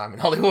Once Upon a Time in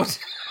Hollywood.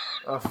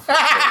 Oh, fuck's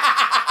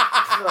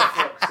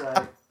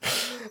sake.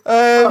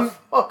 For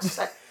fuck's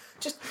sake.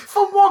 Just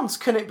for once,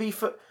 can it be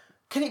for...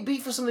 Can it be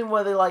for something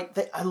where a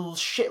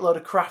shitload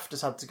of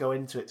crafters had to go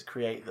into it to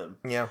create them?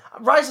 Yeah.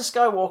 Rise of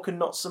Skywalker,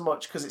 not so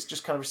much, because it's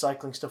just kind of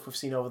recycling stuff we've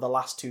seen over the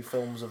last 2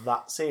 films of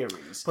that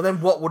series. But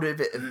then what would it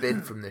have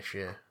been from this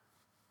year?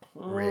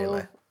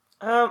 Really?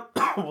 Well,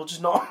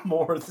 just not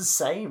more of the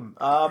same.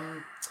 I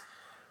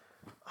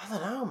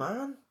don't know,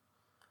 man.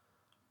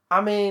 I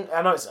mean,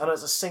 I know it's a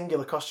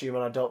singular costume,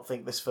 and I don't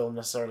think this film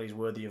necessarily is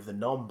worthy of the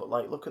nom. But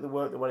look at the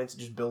work that went into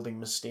just building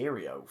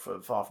Mysterio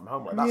for Far From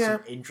Home. That's some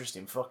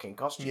interesting fucking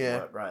costume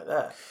work right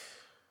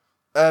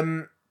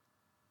there.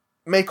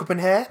 Makeup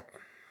and hair.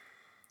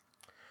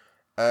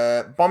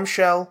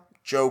 Bombshell,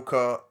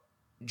 Joker,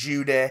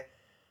 Judy,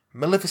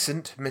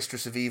 Maleficent,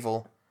 Mistress of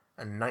Evil,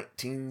 and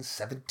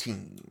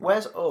 1917.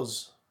 Where's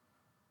Us?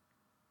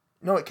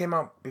 No, it came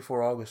out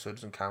before August, so it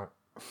doesn't count.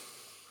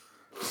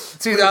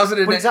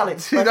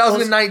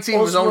 2019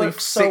 Us was only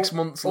works 6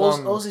 months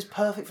long. Us is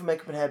perfect for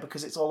makeup and hair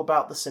because it's all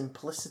about the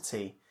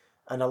simplicity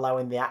and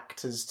allowing the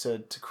actors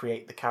to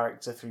create the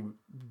character through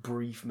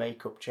brief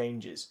makeup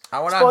changes.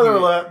 Spoiler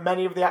alert,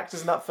 many of the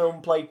actors in that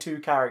film played 2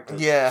 characters.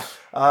 Yeah.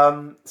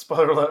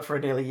 Spoiler alert for a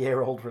nearly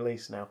year-old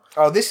release now.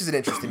 Oh, this is an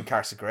interesting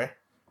category.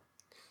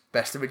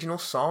 Best Original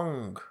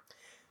Song.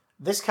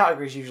 This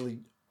category is usually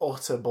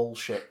utter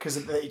bullshit because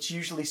it's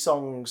usually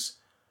songs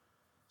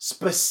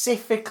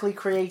specifically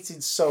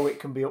created so it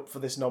can be up for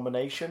this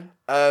nomination.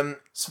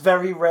 It's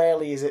very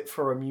rarely is it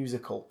for a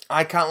musical.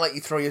 I Can't Let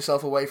You Throw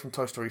Yourself Away from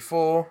Toy Story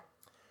 4.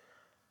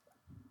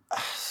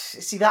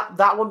 See,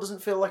 that one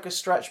doesn't feel like a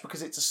stretch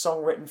because it's a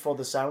song written for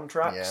the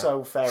soundtrack,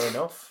 so fair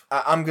enough.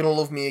 I'm Gonna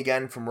Love Me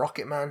Again from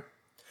Rocketman.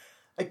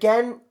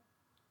 Again,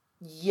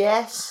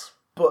 yes,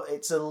 but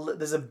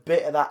there's a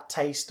bit of that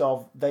taste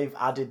of they've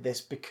added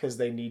this because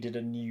they needed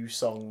a new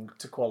song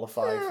to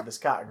qualify for this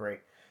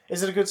category.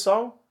 Is it a good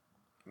song?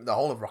 The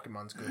whole of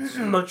Rocketman's good.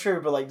 Not true,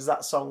 but does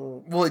that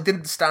song... Well, it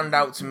didn't stand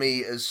out to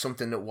me as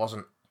something that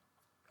wasn't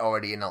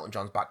already in Elton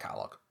John's back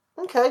catalogue.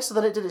 Okay, so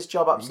then it did its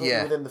job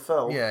absolutely within the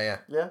film. Yeah.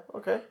 Yeah,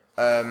 okay.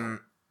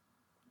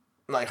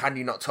 Had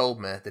you not told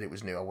me that it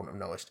was new, I wouldn't have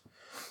noticed.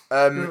 You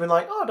would have been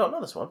like, I don't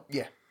know this one.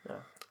 Yeah.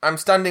 I'm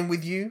Standing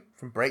With You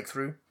from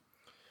Breakthrough.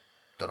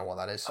 Don't know what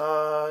that is.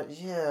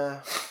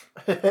 Yeah.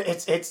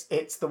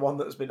 it's the one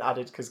that has been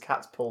added because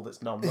Cats pulled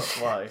its nom,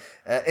 that's why.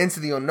 Into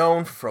the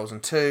Unknown for Frozen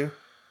 2.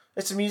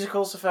 It's a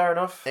musical, so fair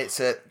enough. It's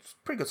a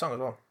pretty good song as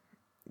well.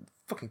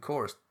 Fucking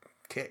chorus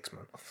kicks,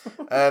 man.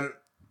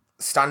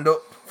 Stand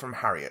Up from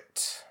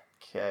Harriet.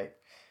 Okay.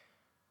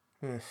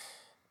 Yeah.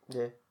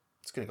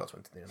 It's going to go to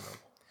Into the Unknown.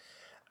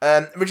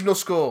 Original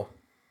score.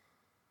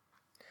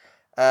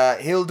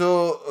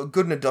 Hildur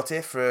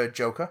Gudnadottir for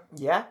Joker.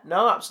 Yeah,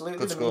 no, absolutely.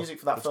 Good the score. music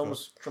for that Good film score.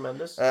 was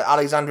tremendous.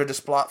 Alexandra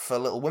Desplat for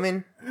Little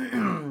Women.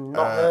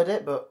 Not heard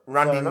it, but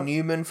Randy fair enough.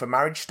 Newman for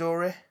Marriage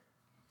Story.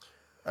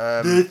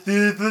 This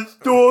is a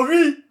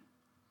story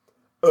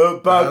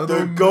about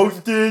the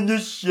ghost in the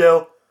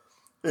shell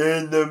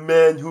and the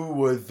man who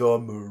was a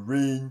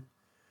Marine.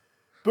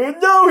 But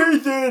now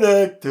he's an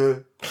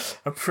actor.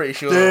 I'm pretty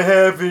sure. They're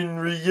having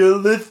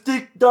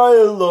realistic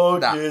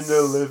dialogue in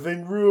the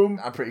living room.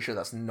 I'm pretty sure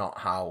that's not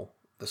how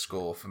the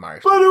score for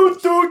Marriage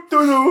Thomas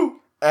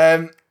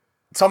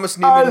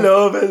Newman. I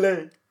love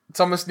LA.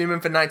 Thomas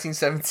Newman for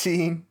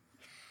 1917.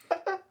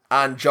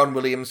 And John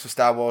Williams for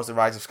Star Wars The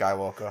Rise of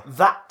Skywalker.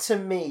 That to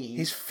me...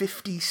 His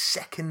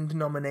 52nd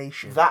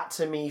nomination. That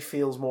to me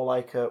feels more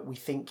like we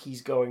think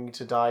he's going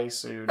to die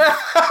soon. Do you know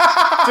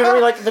what I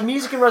mean? Like, the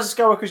music in Rise of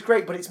Skywalker is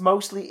great, but it's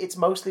mostly a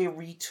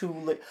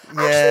retooling.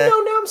 Yeah. Actually,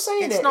 no, I'm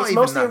saying It's it. not It's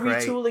even mostly a that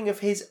great. retooling of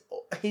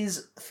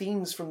his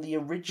themes from the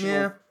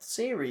original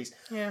series.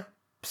 Yeah.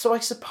 So I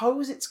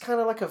suppose it's kind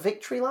of like a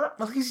victory lap.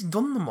 Well, he's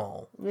done them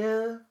all.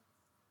 Yeah.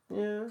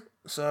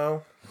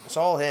 So, it's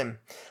all him.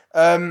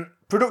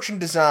 Production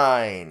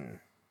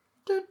design.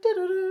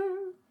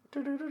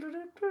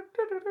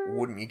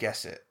 Wouldn't you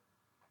guess it?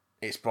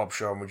 It's Bob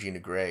Shaw and Regina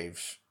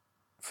Graves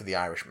for The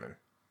Irishman.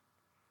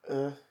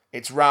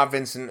 It's Ra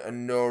Vincent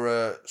and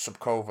Nora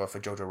Subkova for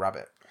Jojo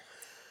Rabbit.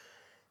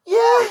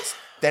 Yeah. It's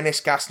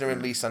Dennis Gassner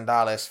and Lee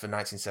Sandales for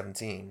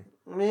 1917.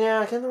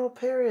 Yeah, again, the whole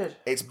period.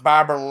 It's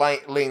Barbara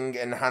Ling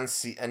and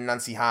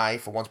Nancy High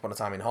for Once Upon a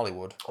Time in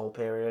Hollywood. Whole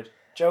period.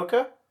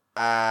 Joker?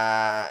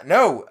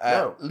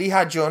 No. Lee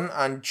Ha-jun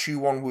and Chu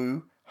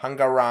Won-woo,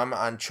 Hanga Ram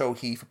and Cho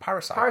Hee for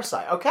Parasite.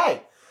 Parasite,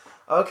 okay,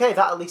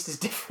 that at least is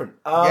different.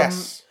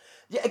 Yes.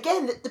 Yeah,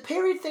 again, the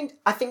period thing,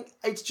 I think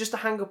it's just a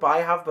hang-up I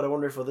have, but I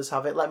wonder if others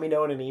have it. Let me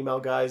know in an email,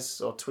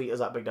 guys, or tweet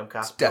us at BigDumCast.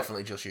 It's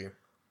definitely just you.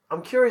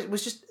 I'm curious, it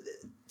was just...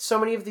 So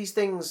many of these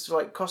things,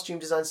 like costume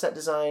design, set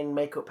design,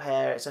 makeup,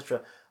 hair,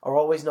 etc., are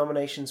always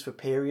nominations for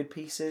period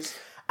pieces.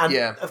 And,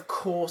 of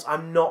course,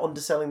 I'm not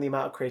underselling the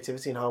amount of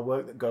creativity and hard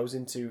work that goes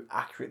into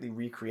accurately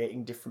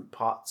recreating different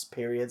parts,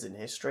 periods in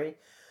history.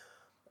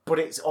 But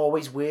it's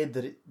always weird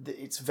that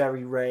it's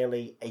very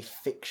rarely a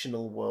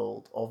fictional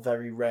world, or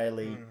very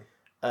rarely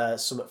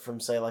something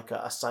from, say, like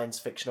a science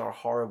fiction or a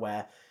horror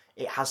where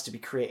it has to be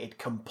created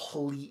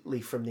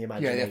completely from the Yeah,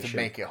 imagination. they have to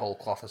make it whole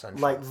cloth,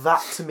 essentially. Like,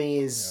 that to me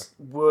is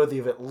worthy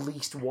of at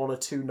least 1 or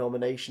 2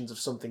 nominations of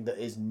something that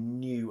is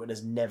new and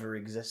has never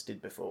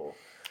existed before.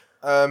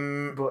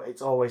 But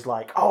it's always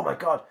like, oh my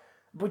god.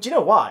 But do you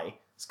know why?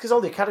 It's because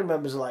all the Academy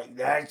members are like,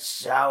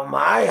 that's how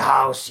my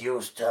house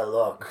used to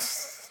look.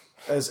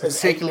 As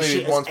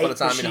Particularly Once Upon a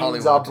Time in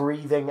Hollywood are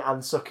breathing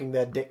and sucking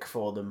their dick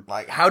for them.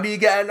 Like, how do you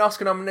get an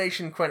Oscar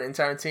nomination, Quentin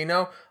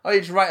Tarantino? Oh,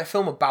 you just write a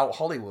film about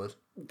Hollywood.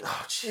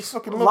 Oh, It's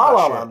fucking love La that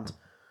La shit. Land.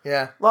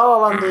 Yeah. La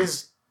La Land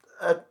is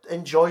an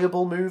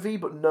enjoyable movie,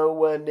 but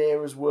nowhere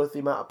near as worth the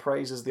amount of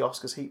praise as the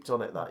Oscars heaped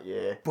on it that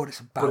year. But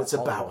it's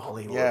about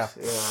Hollywood.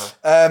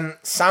 Yeah.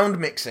 Sound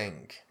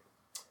mixing.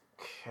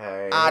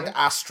 Okay. Ad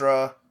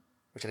Astra,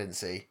 which I didn't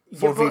see. Yeah,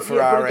 Ford v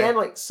Ferrari. but again,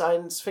 like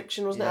science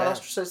fiction, wasn't it? Yeah. Ad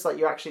Astra, so it's like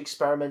you're actually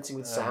experimenting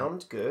with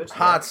sound. Good.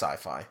 Hard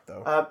sci-fi,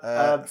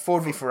 though.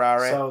 Ford v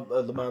Ferrari. So,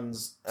 Le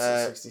Mans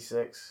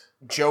 66.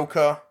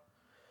 Joker.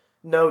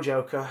 No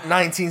Joker.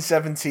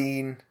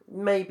 1917.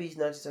 Maybe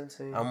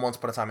 1917. And Once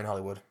Upon a Time in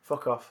Hollywood.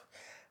 Fuck off.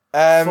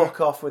 Um, Fuck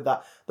off with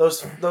that.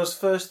 Those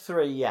first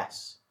 3,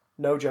 yes.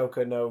 No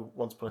Joker, no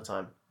Once Upon a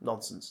Time.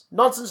 Nonsense.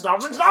 Nonsense,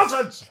 nonsense,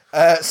 nonsense!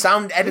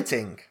 Sound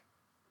editing.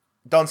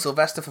 Don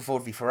Sylvester for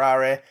Ford v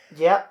Ferrari.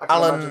 Yeah, I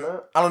can imagine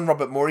that. Alan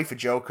Robert Murray for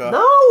Joker.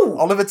 No!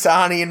 Oliver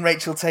Tarney and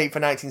Rachel Tate for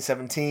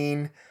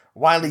 1917.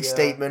 Wiley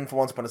Stateman for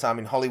Once Upon a Time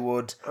in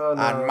Hollywood. Oh,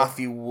 no. And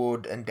Matthew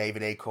Wood and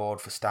David Acord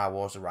for Star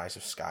Wars The Rise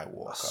of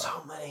Skywalker.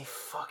 So many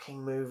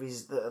fucking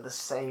movies that are the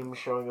same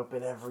showing up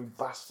in every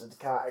bastard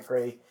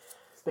category.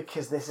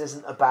 Because this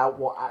isn't about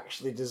what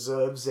actually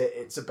deserves it.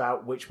 It's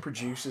about which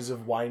producers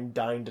have wined,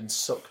 dined, and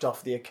sucked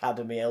off the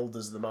Academy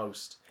elders the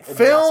most. In the last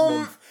Film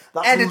month.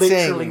 That's editing.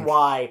 literally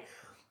why.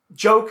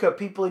 Joker,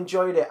 people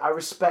enjoyed it. I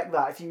respect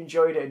that. If you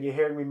enjoyed it and you're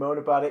hearing me moan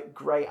about it,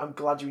 great. I'm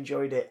glad you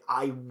enjoyed it.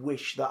 I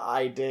wish that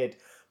I did.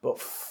 But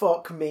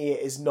fuck me,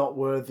 it is not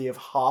worthy of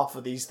half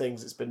of these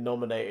things it's been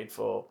nominated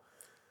for.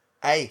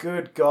 Hey,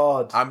 Good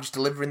God. I'm just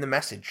delivering the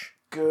message.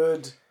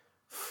 Good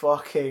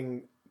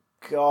fucking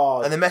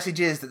God. And the message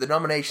is that the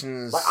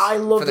nominations Like, I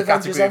love for the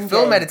Avengers category of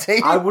film Endgame.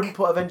 editing... I wouldn't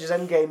put Avengers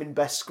Endgame in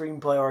best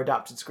screenplay or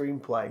adapted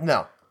screenplay.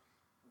 No.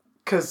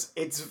 Because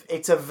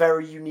it's a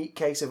very unique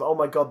case of, oh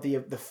my God, the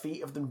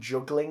feat of them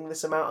juggling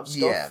this amount of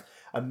stuff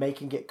and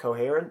making it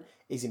coherent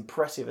is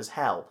impressive as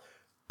hell.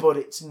 But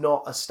it's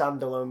not a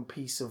standalone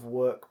piece of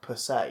work per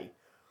se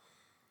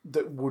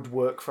that would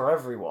work for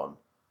everyone.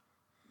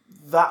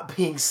 That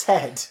being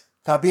said,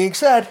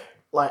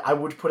 like, I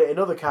would put it in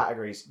other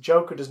categories.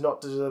 Joker does not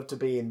deserve to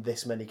be in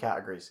this many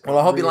categories. Well,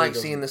 I hope you really like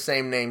seeing the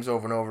same names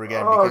over and over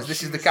again, Oh, because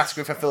this is the Jesus.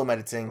 category for film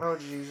editing. Oh,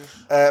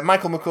 Jesus.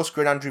 Michael McCusker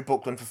and Andrew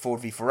Buckland for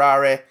Ford v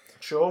Ferrari.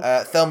 Sure.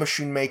 Thelma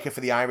Schoonmaker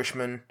for The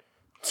Irishman.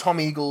 Tom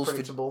Eagles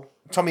for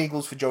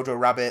Jojo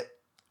Rabbit.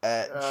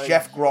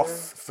 Jeff Groff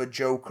for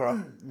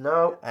Joker.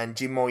 No. And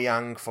Jim Mo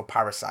Yang for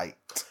Parasite.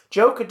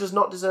 Joker does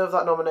not deserve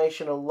that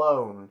nomination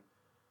alone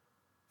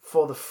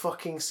for the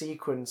fucking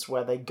sequence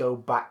where they go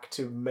back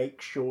to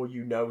make sure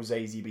you know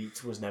Zazie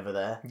Beetz was never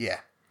there. Yeah.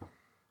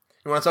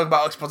 You want to talk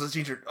about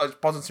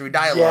expository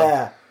dialogue?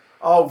 Yeah.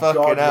 Oh,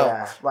 Fucking God, hell.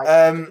 yeah.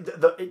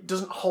 Like, it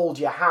doesn't hold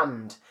your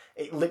hand.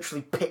 It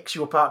literally picks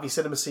you up out of your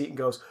cinema seat and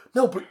goes,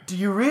 no, but do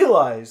you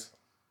realise?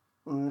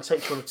 And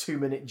takes you on a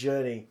 2-minute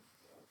journey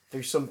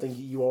through something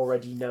you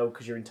already know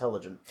because you're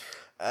intelligent.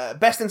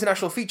 Best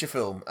International Feature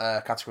Film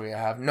category I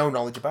have no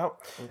knowledge about.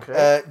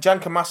 Okay.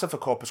 Jan Kamasa for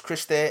Corpus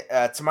Christi.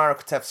 Tamara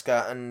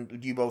Kotevska and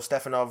Lyubo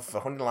Stefanov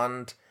for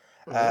Honeyland.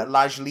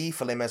 Laj Lee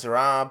for Les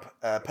Miserables.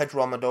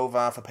 Pedro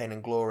Almodovar for Pain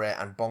and Glory.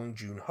 And Bong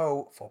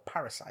Joon-ho for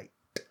Parasite.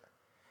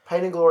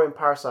 Pain and Glory and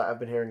Parasite I've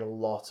been hearing a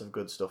lot of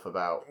good stuff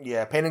about.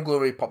 Yeah, Pain and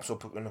Glory pops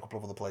up in a couple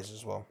of other places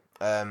as well.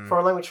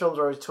 Foreign language films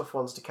are always tough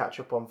ones to catch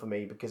up on for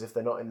me because if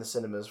they're not in the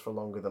cinemas for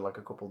longer than like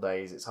a couple of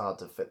days, it's hard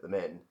to fit them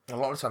in. A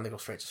lot of the time they go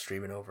straight to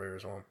streaming over here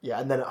as well. Yeah,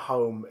 and then at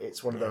home,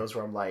 it's one of those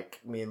where I'm like,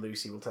 me and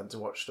Lucy will tend to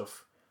watch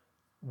stuff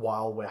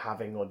while we're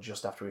having or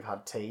just after we've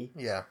had tea.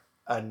 Yeah.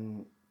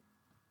 And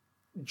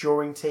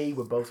during tea,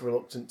 we're both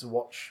reluctant to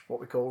watch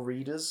what we call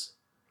readers.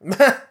 Do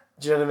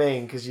you know what I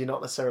mean? Because you're not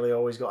necessarily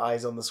always got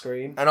eyes on the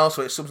screen. And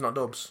also, it's subs, not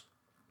dubs.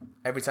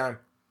 Every time.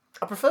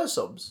 I prefer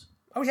subs.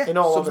 Oh yeah, in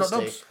all subs, honesty,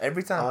 not dubs.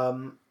 Every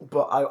time.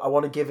 But I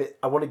want to give it.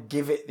 I want to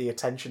give it the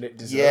attention it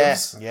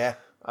deserves. Yeah.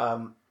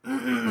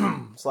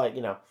 It's like,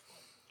 you know,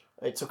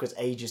 it took us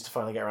ages to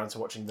finally get around to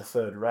watching the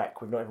third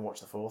Rec. We've not even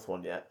watched the fourth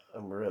one yet,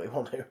 and we really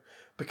want to,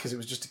 because it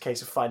was just a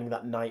case of finding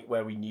that night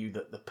where we knew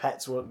that the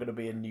pets weren't going to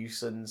be a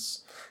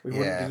nuisance. We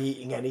wouldn't be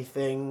eating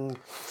anything.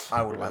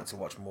 I would like to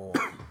watch more.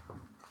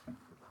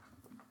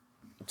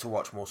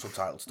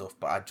 Subtitled stuff,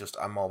 but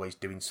I'm always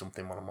doing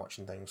something when I'm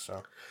watching things,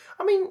 so...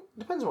 I mean,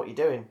 depends on what you're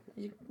doing.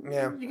 You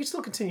can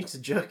still continue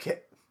to jerk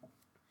it.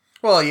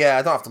 Well, yeah,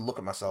 I don't have to look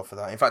at myself for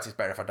that. In fact, it's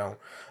better if I don't.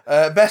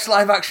 Best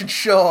live action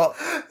short.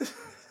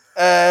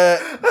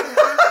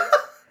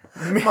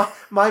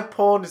 My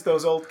porn is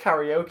those old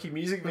karaoke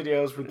music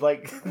videos with,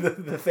 like,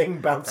 the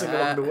thing bouncing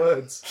along the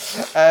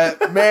words.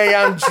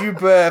 Marianne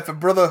Joubert for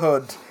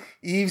Brotherhood.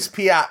 Yves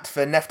Piat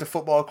for Nefta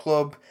Football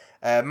Club.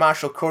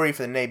 Marshall Curry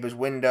for The Neighbour's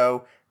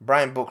Window,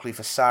 Brian Buckley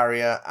for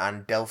Saria,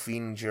 and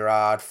Delphine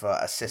Girard for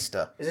A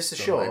Sister. Is this the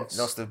shorts?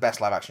 That's the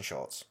best live action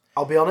shorts.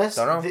 I'll be honest,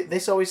 Don't know.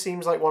 This always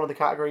seems like one of the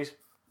categories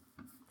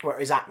where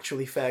it is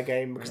actually fair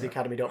game because the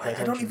Academy don't pay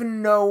attention. I don't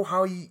even know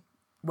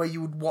where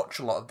you would watch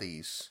a lot of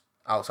these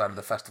outside of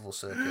the festival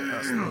circuit.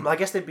 I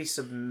guess they'd be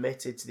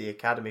submitted to the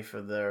Academy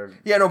for their...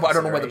 Yeah, no, but I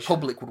don't know where the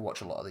public would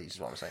watch a lot of these, is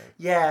what I'm saying.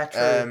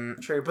 Yeah,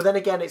 true. But then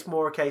again, it's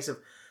more a case of...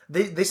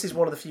 This is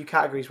one of the few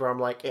categories where I'm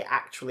like, it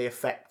actually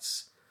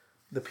affects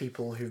the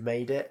people who've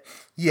made it.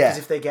 Yeah. Because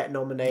if they get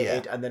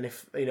nominated and then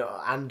if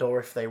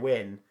they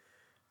win,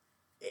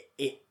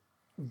 it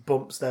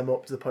bumps them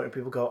up to the point where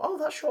people go, oh,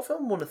 that short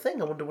film won a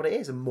thing, I wonder what it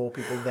is, and more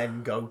people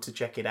then go to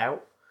check it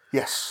out.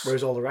 Yes.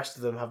 Whereas all the rest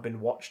of them have been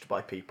watched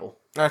by people.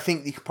 And I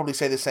think you could probably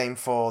say the same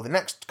for the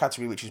next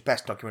category, which is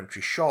Best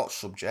Documentary Short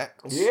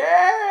Subject.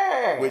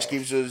 Yeah! Which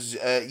gives us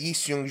Yi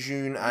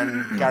Seung-joon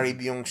and Gary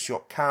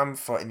Byung-seok Kam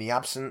for In the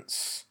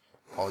Absence.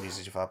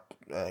 Apologies if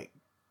I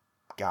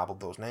garbled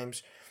those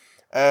names.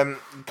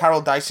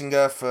 Carol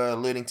Dysinger for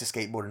Learning to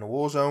Skateboard in a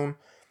War Zone.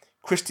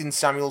 Kristin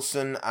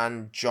Samuelson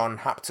and John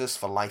Haptus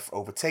for Life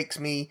Overtakes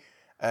Me.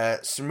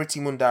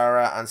 Smriti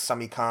Mundara and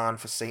Sami Khan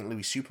for St.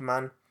 Louis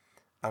Superman.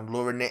 And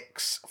Laura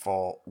Nix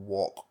for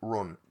Walk,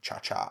 Run,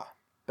 Cha-Cha.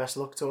 Best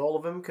luck to all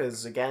of them,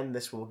 because again,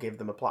 this will give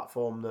them a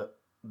platform that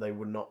they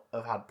would not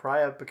have had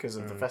prior because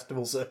of the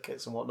festival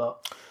circuits and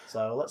whatnot.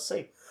 So let's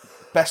see.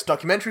 Best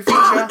Documentary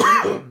Feature.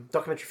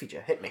 Documentary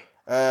feature, hit me.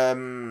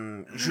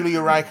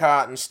 Julia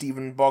Reichardt and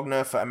Stephen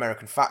Bogner for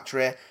American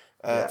Factory.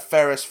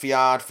 Ferris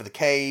Fiard for The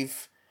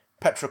Cave.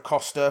 Petra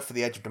Costa for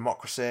The Edge of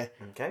Democracy.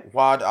 Okay.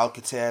 Wad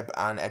Al-Khatib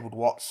and Edward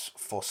Watts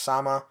for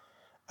Sama.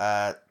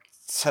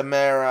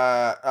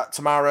 Tamara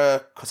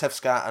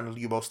Kotevska and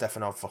Lyubo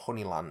Stefanov for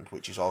Honeyland,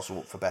 which is also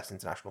up for Best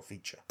International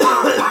Feature.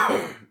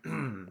 So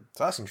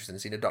that's interesting,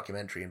 seeing a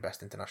documentary in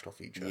Best International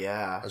Feature.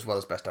 Yeah. As well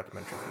as Best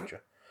Documentary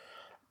Feature.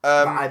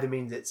 That either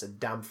means it's a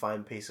damn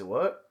fine piece of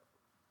work,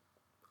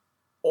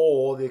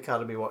 or the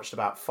Academy watched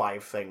about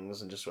 5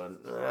 things and just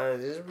went, put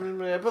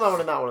that one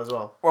in that one as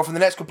well. Well, for the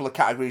next couple of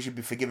categories, you'd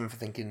be forgiven for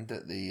thinking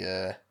that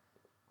the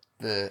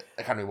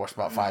Academy watched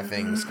about 5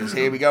 things, because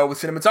here we go with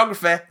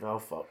cinematography. Oh,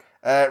 fuck.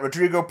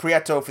 Rodrigo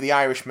Prieto for The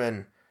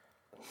Irishman.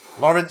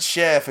 Lawrence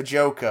Sher for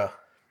Joker.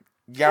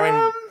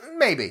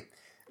 Maybe.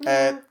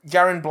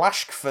 Jaron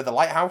Blashk for The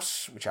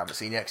Lighthouse, which I haven't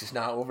seen yet because it's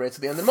now over here to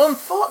the end of the month.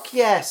 Fuck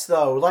yes,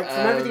 though. Like,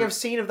 from everything I've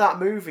seen of that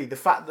movie, the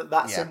fact that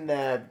that's in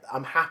there,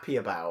 I'm happy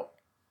about.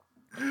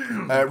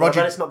 I bet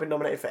it's not been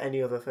nominated for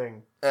any other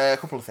thing. A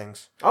couple of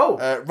things. Oh!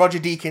 Roger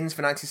Deakins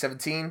for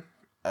 1917.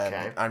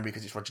 Okay. And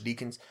because it's Roger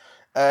Deakins.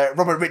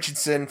 Robert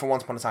Richardson for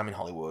Once Upon a Time in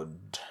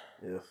Hollywood.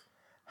 Yeah.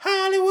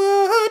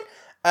 Hollywood!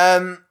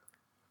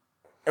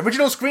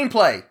 Original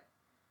screenplay.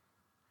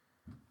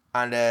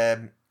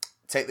 And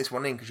take this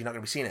one in because you're not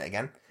going to be seeing it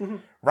again. Mm-hmm.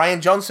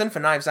 Ryan Johnson for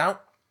Knives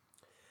Out.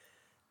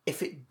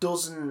 If it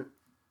doesn't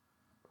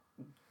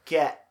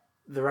get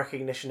the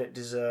recognition it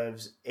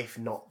deserves, if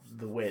not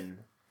the win,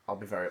 I'll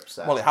be very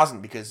upset. Well, it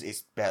hasn't because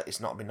it's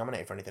not been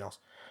nominated for anything else.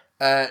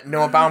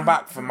 Noah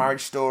Baumbach for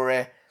Marriage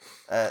Story.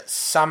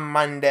 Sam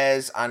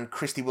Mendes and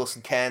Christy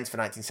Wilson Cairns for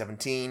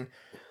 1917.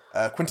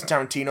 Quentin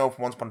Tarantino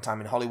for Once Upon a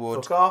Time in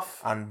Hollywood. Fuck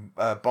off. And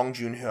Bong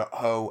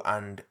Joon-ho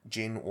and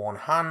Jin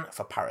Won-han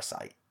for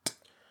Parasite.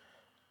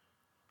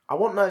 I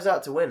want Knives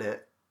Out to win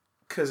it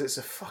because it's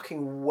a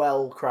fucking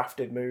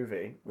well-crafted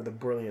movie with a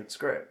brilliant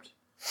script.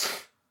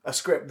 A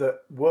script that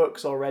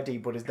works already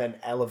but is then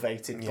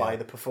elevated by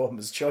the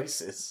performer's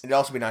choices. It'd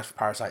also be nice for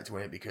Parasite to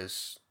win it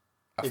because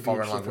a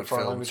foreign language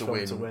film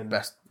to win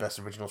best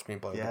original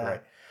screenplay would be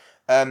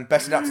great.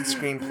 Best adapted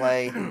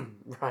screenplay.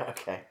 Right,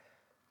 okay.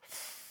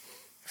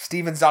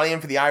 Steven Zalian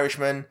for The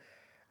Irishman.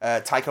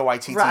 Taika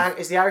Waititi. Right,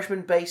 is The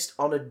Irishman based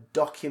on a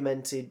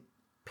documented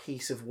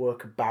piece of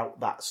work about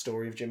that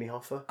story of Jimmy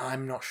Hoffa?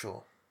 I'm not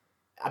sure.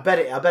 I bet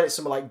it's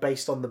something like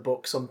based on the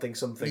book something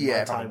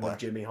My Time with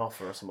Jimmy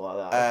Hoffa or something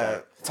like that.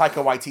 Okay.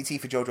 Taika Waititi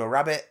for Jojo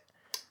Rabbit.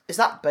 Is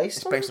that based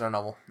It's based on a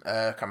novel.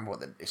 I can't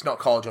remember it's not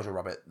called Jojo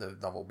Rabbit, the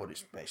novel, but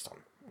it's based on.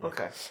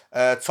 Okay.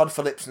 Todd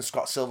Phillips and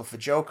Scott Silver for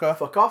Joker.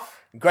 Fuck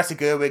off. Greta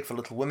Gerwig for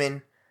Little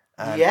Women.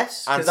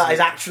 Yes, because that is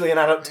actually an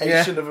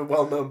adaptation of a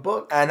well-known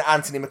book. And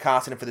Anthony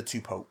McCartan for The Two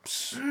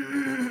Popes. Is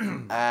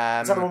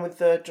that the one with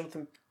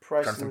Jonathan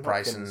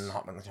Pryce and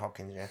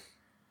Hopkins,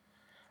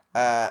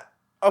 yeah.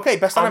 Okay,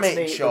 best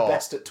animated short. The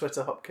best at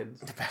Twitter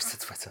Hopkins. The best at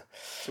Twitter.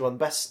 So on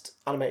best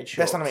animated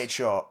short. Best animated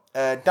short.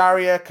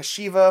 Daria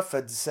Kashiva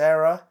for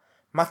Dzera.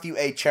 Matthew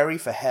A. Cherry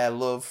for Hair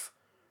Love.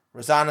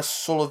 Rosanna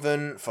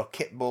Sullivan for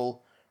Kitbull.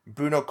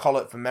 Bruno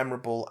Collett for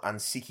Memorable. And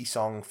Siki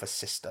Song for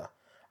Sister.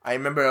 I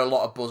remember a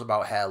lot of buzz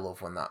about Hair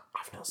Love when that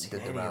I've not seen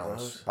any of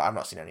those. But I've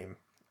not seen any of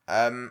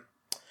them.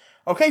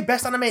 Okay,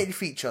 best animated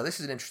feature. This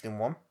is an interesting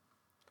one.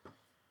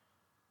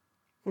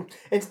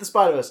 Into the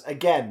Spider-Verse,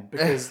 again,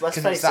 because let's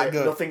face it,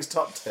 nothing's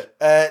topped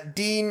it.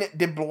 Dean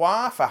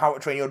DeBlois for How to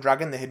Train Your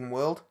Dragon, The Hidden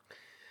World.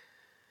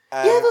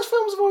 Yeah, those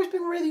films have always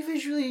been really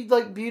visually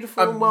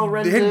beautiful and well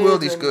rendered. The Hidden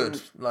World is good.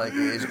 It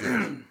is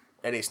good.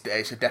 And it's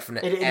a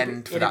definite It'd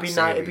end for be that nice.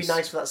 series. It'd be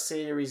nice for that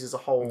series as a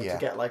whole Yeah. to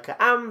get like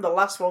the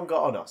last one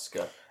got an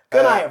Oscar.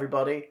 Good night,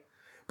 everybody.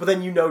 But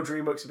then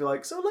DreamWorks would be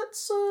like, so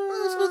let's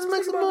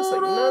make some more.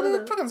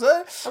 No. Dragons,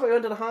 How about you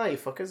end on a high, you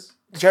fuckers?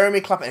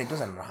 Jeremy Clappin. It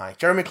does end on a high.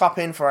 Jeremy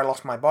Clappin for I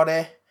Lost My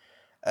Body.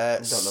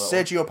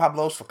 Sergio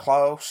Pablos for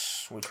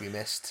Klaus, which we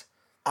missed.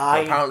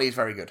 Apparently, he's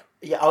very good.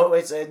 Yeah. Oh,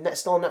 it's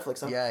still on Netflix.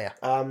 Though. Yeah.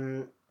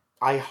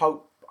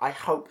 I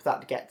hope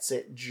that gets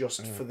it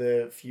just for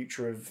the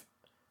future of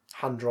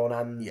hand-drawn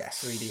and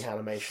 3D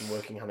animation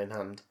working hand in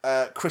hand.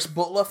 Chris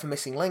Butler for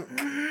Missing Link.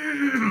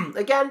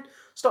 Again,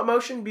 stop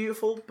motion,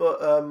 beautiful,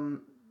 but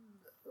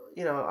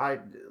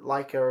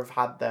Leica have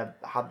had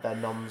their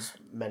noms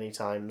many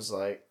times.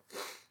 Like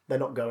they're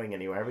not going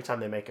anywhere. Every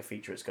time they make a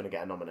feature, it's going to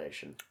get a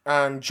nomination.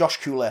 And Josh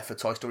Coulet for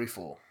Toy Story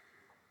 4.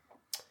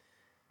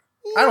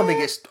 Yeah. I don't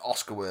think it's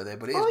Oscar worthy,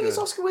 but it is good. I think it's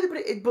Oscar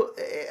worthy, but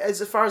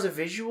as far as a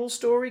visual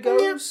story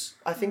goes,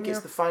 I think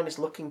it's the finest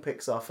looking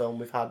Pixar film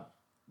we've had.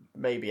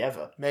 Maybe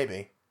ever.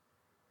 Maybe.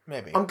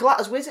 I'm glad,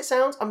 as weird as it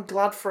sounds, I'm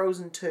glad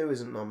Frozen 2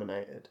 isn't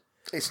nominated.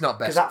 It's not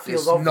best. That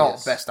feels it's obvious.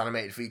 not best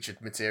animated featured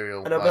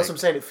material. And that's what I'm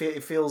saying.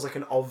 It feels like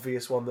an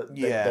obvious one that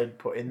they'd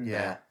put in there.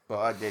 Yeah,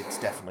 but it's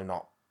definitely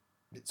not.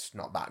 It's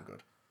not that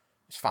good.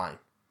 It's fine.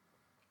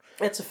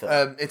 It's a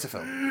film. It's a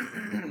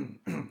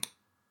film.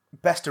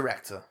 Best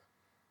director.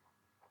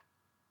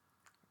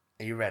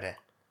 Are you ready?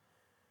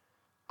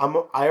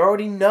 I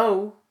already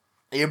know.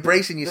 Are you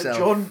bracing yourself?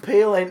 Jordan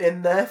Peele ain't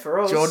in there for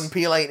us. Jordan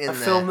Peele ain't in there. A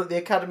film that the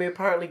Academy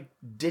apparently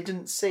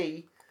didn't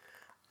see,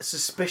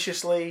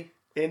 suspiciously,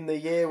 in the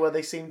year where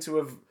they seem to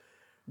have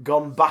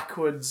gone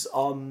backwards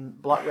on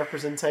black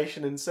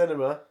representation in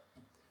cinema.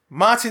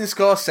 Martin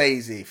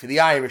Scorsese for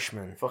The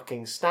Irishman.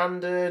 Fucking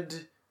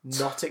standard,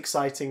 not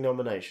exciting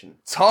nomination.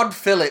 Todd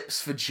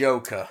Phillips for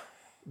Joker.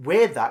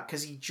 Weird that,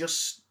 because he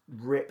just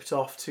ripped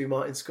off 2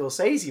 Martin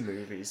Scorsese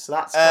movies, so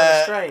that's kind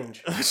of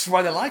strange. That's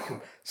why they like him.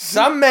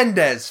 Sam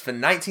Mendes for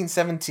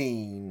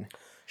 1917.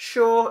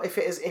 Sure, if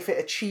it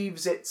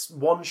achieves its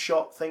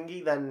one-shot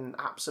thingy, then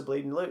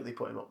absolutely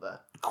put him up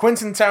there.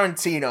 Quentin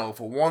Tarantino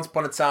for Once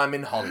Upon a Time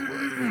in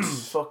Hollywood.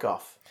 Fuck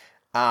off.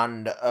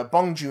 And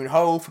Bong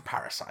Joon-ho for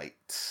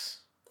Parasite.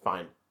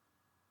 Fine.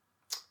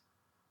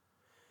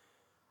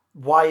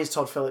 Why is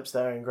Todd Phillips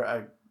there and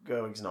Greta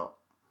Gerwig's not?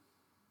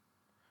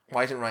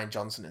 Why isn't Ryan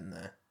Johnson in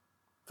there?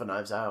 For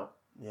Knives Out,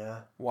 yeah.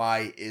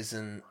 Why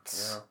isn't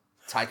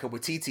Taika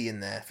Waititi in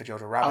there for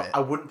Jojo Rabbit? I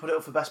wouldn't put it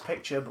up for Best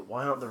Picture, but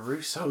why aren't the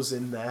Russos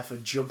in there for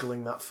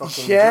juggling that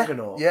fucking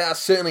juggernaut? Yeah,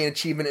 that's certainly an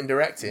achievement in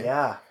directing.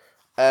 Yeah.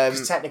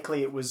 Because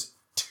technically it was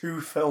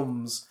 2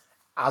 films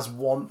as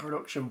one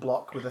production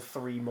block with a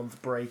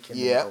 3-month break in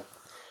the middle.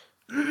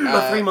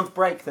 A 3-month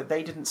break that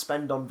they didn't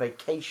spend on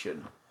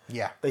vacation.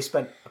 Yeah. They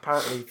spent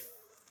apparently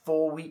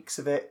 4 weeks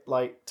of it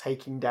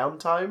taking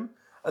downtime,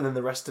 and then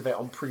the rest of it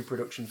on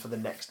pre-production for the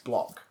next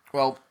block.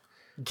 Well,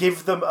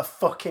 give them a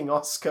fucking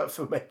Oscar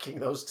for making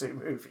those 2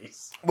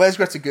 movies. Where's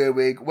Greta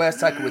Gerwig? Where's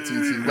Taika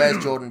Waititi?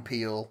 Where's Jordan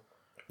Peele?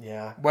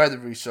 Yeah. Where are the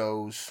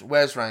Russos?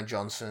 Where's Ryan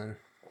Johnson?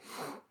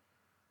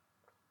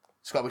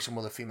 It's got to be some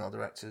other female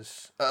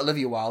directors.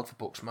 Olivia Wilde for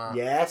Booksmart.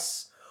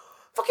 Yes.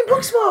 Fucking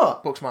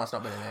Booksmart! Booksmart's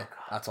not been in here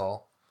at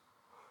all.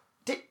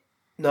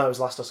 No, it was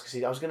last Oscar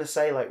season. I was going to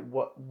say,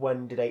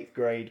 when did 8th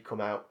Grade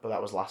come out? But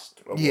that was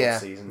last award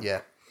season.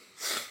 Yeah.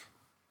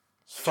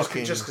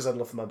 Just because I'd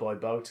love for my boy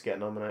Bo to get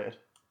nominated.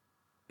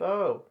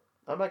 Bo.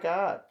 Oh my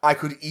god. I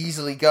could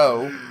easily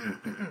go...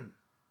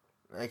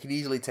 I could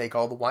easily take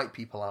all the white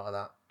people out of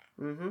that.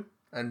 Mm-hmm.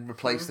 And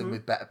replace them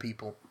with better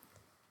people.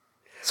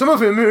 Some of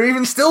them are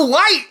even still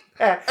white!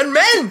 And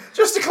men!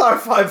 Just to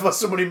clarify, for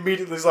someone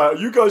immediately is like, are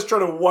you guys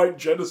trying to white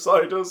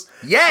genocide us?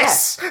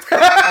 Yes!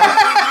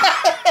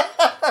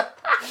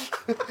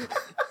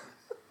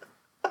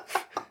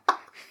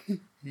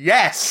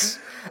 Yes!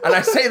 And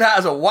I say that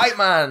as a white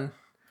man.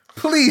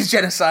 Please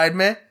genocide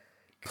me.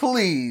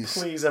 Please.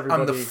 Please,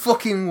 everybody. I'm the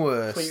fucking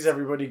worst. Please,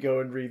 everybody, go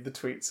and read the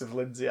tweets of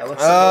Lindsay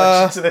Ellis in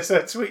relation to this.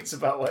 Her tweets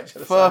about white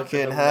genocide.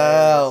 Fucking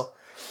hell.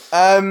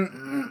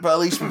 But at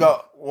least we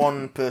got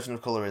one person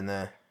of colour in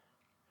there.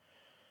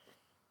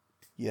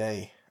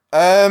 Yay.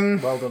 Well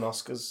done,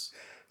 Oscars.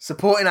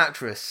 Supporting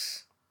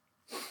actress.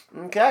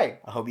 Okay.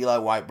 I hope you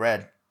like white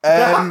bread.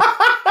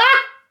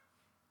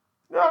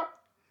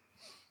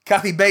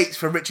 Kathy Bates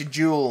for Richard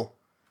Jewell.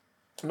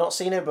 Not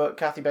seen it, but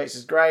Kathy Bates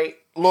is great.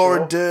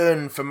 Laura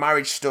Dern for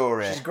Marriage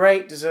Story. She's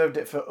great. Deserved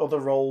it for other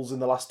roles in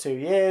the last 2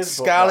 years.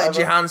 Scarlett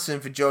Johansson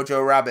for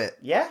Jojo Rabbit.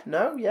 Yeah.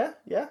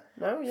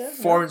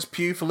 Florence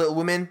Pugh for Little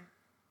Women.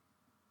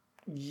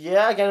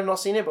 Yeah, again, I've not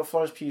seen it, but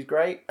Florence Pugh's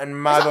great. And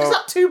Margot... Is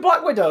that 2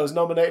 Black Widows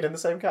nominated in the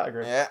same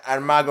category? Yeah,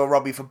 and Margot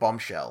Robbie for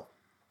Bombshell.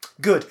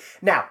 Good.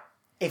 Now,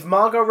 if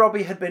Margot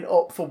Robbie had been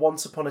up for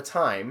Once Upon a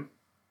Time...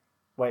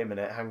 Wait a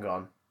minute, hang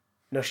on.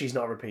 No, she's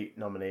not a repeat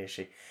nominee, is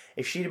she?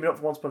 If she'd have been up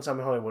for Once Upon a Time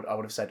in Hollywood, I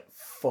would have said,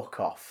 fuck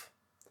off.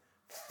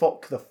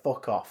 Fuck the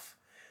fuck off.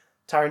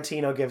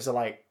 Tarantino gives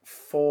her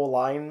 4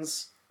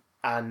 lines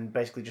and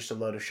basically just a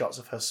load of shots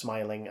of her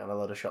smiling and a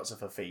load of shots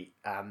of her feet,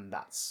 and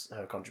that's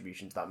her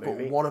contribution to that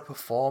movie. But what a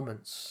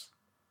performance.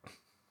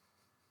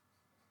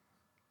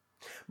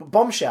 But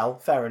Bombshell,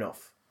 fair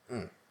enough.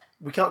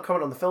 We can't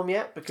comment on the film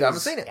yet because I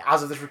haven't seen it.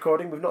 As of this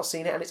recording, we've not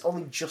seen it, and it's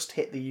only just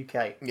hit the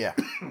UK. Yeah.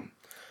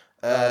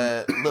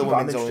 Little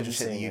Women's only interested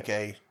just in hit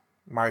the UK.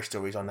 Marriage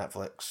Story's on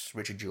Netflix.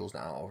 Richard Jewell's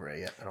not over here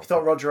yet. I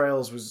thought Roger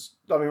Ailes was...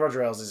 I mean,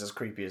 Roger Ailes is as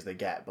creepy as they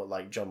get, but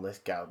like John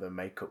Lithgow, the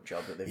makeup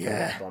job that they've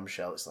done on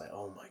Bombshell, it's like,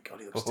 oh my god,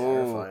 he looks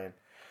terrifying.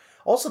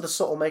 Also, the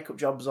subtle makeup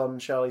jobs on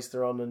Charlize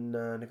Theron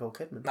and Nicole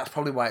Kidman. That's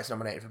probably why it's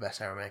nominated for Best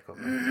Hair and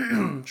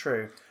Makeup.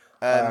 True.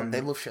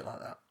 They love shit like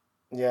that.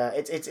 Yeah,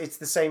 it's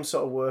the same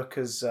sort of work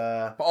as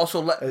But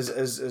also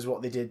as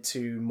what they did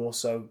to more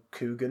so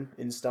Coogan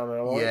in Stan and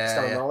Ollie,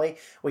 Yeah, yeah. Ollie,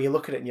 where you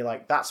look at it and you're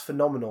like, that's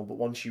phenomenal, but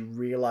once you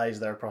realise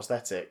they're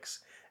prosthetics,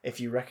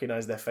 if you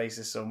recognise their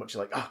faces so much,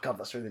 you're like, oh god,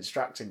 that's really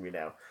distracting me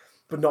now.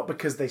 But not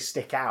because they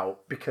stick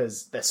out,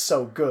 because they're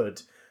so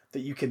good that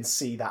you can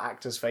see that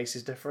actor's face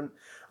is different.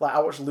 Like, I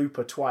watched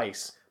Looper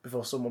twice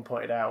before someone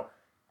pointed out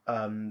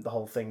the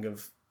whole thing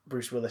of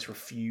Bruce Willis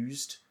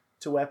refused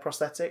to wear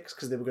prosthetics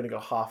because they were going to go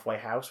halfway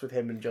house with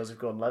him and Joseph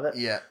Gordon-Levitt.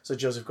 Yeah. So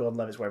Joseph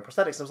Gordon-Levitt's wearing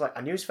prosthetics. And I was like,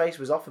 I knew his face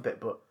was off a bit,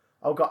 but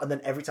oh god. And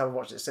then every time I've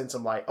watched it since,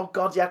 I'm like, oh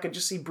god, yeah, I can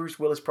just see Bruce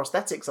Willis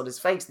prosthetics on his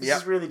face. This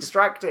is really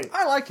distracting.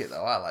 I like it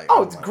though. I like it.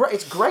 Oh, it's great.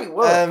 It's great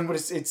work, but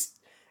it's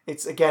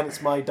again,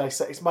 it's my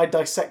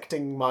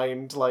dissecting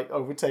mind, like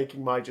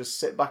overtaking my just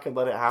sit back and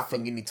let it I happen.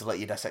 think you need to let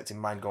your dissecting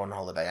mind go on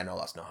holiday. I know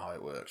that's not how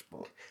it works,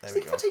 but there I we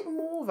think go. if I take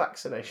more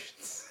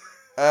vaccinations.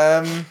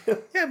 Yeah,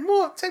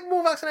 take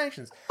more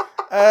vaccinations.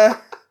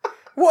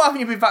 What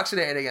haven't you been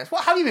vaccinated against?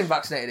 What have you been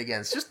vaccinated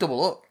against? Just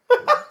double up.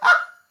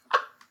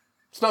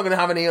 It's not going to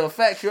have any ill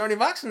effects. You're only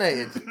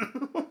vaccinated.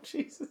 Oh,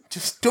 Jesus.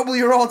 Just double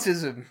your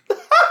autism.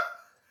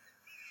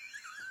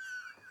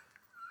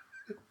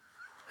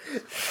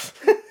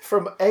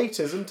 From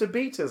atism to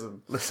beatism.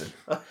 Listen,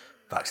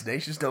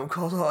 vaccinations don't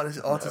cause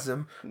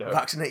autism. No.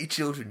 Vaccinate your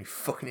children, you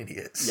fucking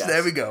idiots. Yes.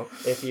 There we go.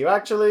 If you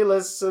actually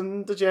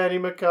listen to Jenny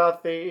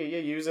McCarthy,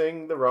 you're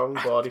using the wrong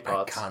body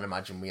parts. I can't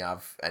imagine we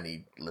have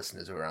any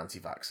listeners who are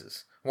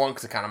anti-vaxxers. One,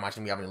 because I can't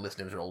imagine we have any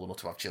listeners who are old enough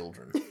to have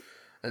children.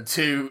 And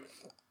two,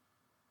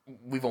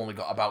 we've only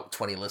got about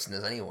 20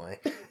 listeners anyway.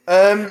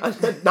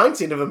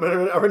 19 of them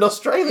are in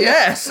Australia.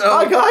 Yeah, so...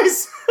 Hi,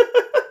 guys.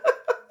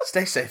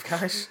 Stay safe,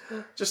 guys.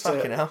 Just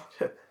fucking hell.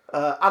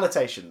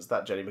 Annotations.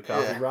 That Jenny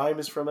McCarthy Yeah. rhyme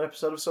is from an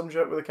episode of Some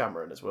Joke with a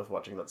Camera, and it's worth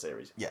watching that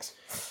series. Yes.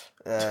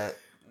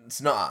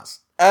 It's not ours.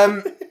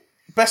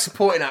 Best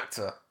Supporting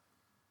Actor.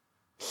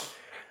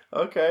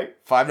 Okay.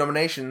 5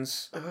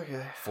 nominations.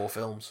 Okay. 4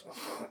 films.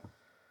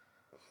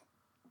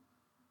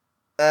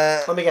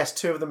 Let me guess,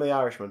 2 of them are The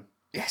Irishman.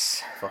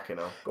 Yes. Fucking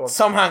hell. Go on.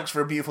 Tom Hanks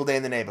for A Beautiful Day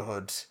in the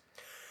Neighbourhood.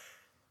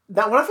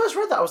 Now, when I first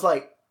read that, I was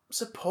like,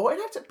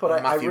 supporting actor? But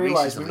I Matthew Rhys is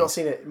realised the we've lead. not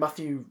seen it.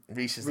 Matthew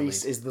Rhys is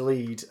Rhys the lead. is the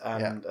lead,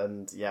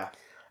 and yeah.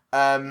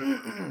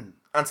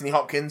 Anthony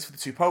Hopkins for The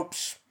Two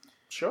Popes.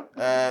 Sure.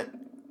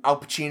 Al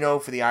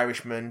Pacino for The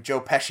Irishman.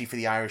 Joe Pesci for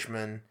The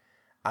Irishman.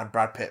 And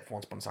Brad Pitt for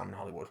Once Upon a Time in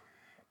Hollywood.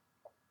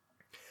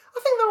 I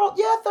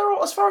think they're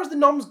all, as far as the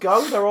noms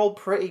go, they're all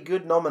pretty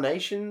good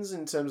nominations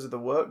in terms of the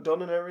work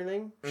done and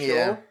everything. Sure.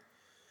 Yeah.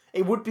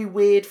 It would be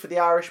weird for The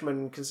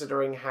Irishman,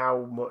 considering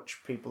how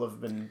much people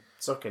have been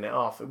sucking it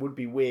off. It would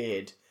be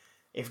weird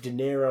if De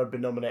Niro had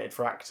been nominated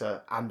for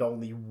actor and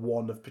only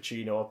one of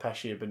Pacino or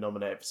Pesci had been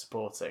nominated for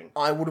supporting.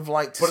 I would have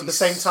liked to But at the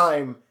same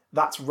time,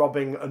 that's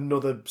robbing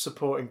another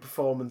supporting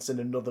performance in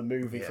another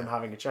movie from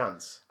having a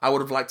chance. I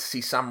would have liked to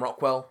see Sam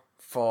Rockwell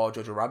for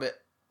Jojo Rabbit.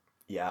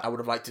 Yeah. I would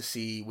have liked to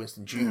see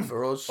Winston Duke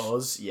for Us.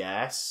 Us,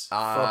 yes.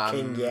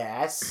 Fucking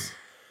yes.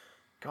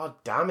 God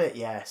damn it,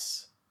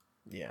 yes.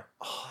 Yeah.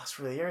 Oh, that's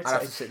really irritating.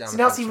 I'd have to sit down See, and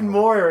now it's think even some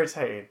more. more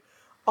irritating.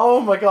 Oh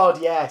my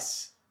god,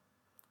 yes.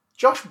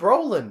 Josh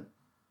Brolin.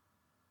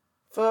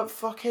 For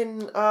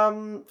fucking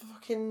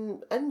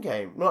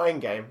Endgame. Not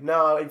Endgame.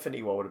 No,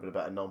 Infinity War would have been a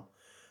better nom.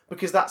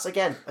 Because that's,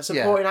 again, a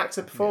supporting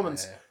actor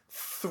performance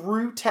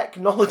through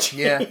technology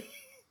Yeah.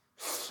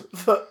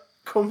 that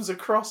comes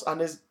across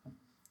and is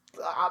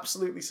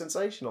absolutely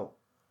sensational.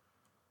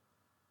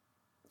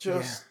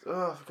 Just,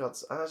 oh, for God's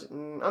sake.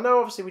 I know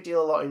obviously we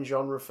deal a lot in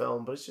genre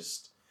film, but it's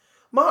just...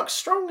 Mark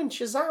Strong and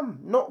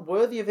Shazam, not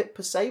worthy of it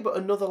per se, but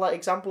another like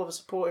example of a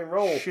supporting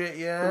role. Shit, That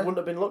yeah. wouldn't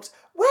have been looked.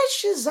 Where's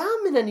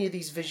Shazam in any of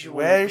these visual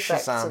Where's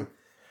effects? Shazam?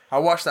 I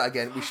watched that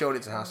again. We showed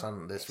it to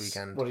Hassan this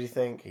weekend. What do you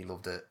think? He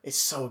loved it. It's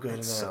so good,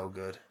 It's isn't it? so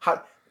good.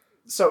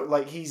 So,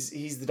 like, he's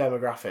the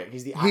demographic.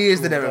 He's the He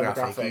is the actual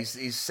demographic.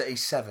 He's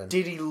 7.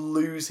 Did he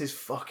lose his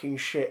fucking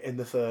shit in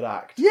the third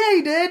act? Yeah,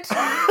 he did.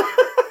 God,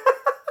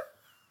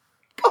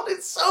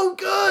 it's so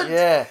good.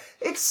 Yeah,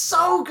 It's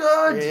so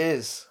good. it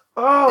is.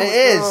 Oh, It my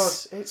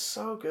is. God. It's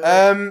so good.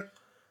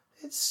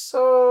 It's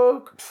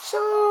so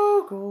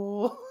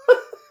cool.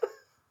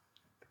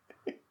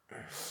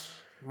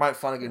 Mike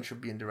Flanagan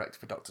should be in director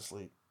for Doctor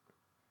Sleep.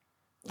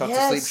 Doctor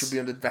Yes. Sleep should be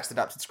under best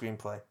adapted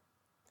screenplay.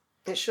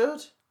 It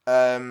should.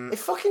 Um, It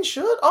fucking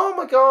should. Oh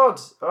my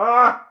god.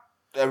 Ah.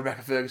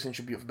 Rebecca Ferguson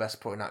should be up for best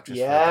supporting actress.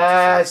 For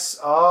Yes.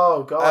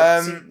 Oh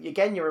god. Um, See,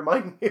 again, you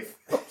remind me of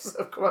films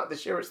that have come out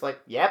this year. It's like,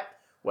 yep.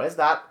 Where's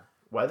that?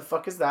 Where the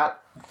fuck is that?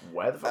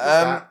 Where the fuck is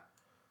that?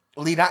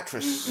 Lead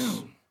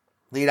actress.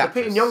 Lead Lupita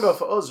actress. Nyong'o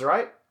for us,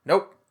 right?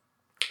 Nope.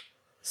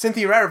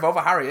 Cynthia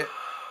Erivo, Harriet.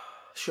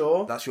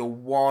 Sure. That's your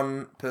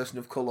one person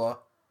of colour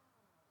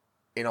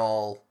in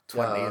all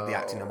 20 of the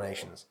acting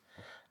nominations.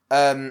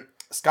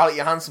 Scarlett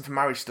Johansson for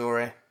Marriage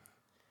Story.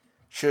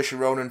 Saoirse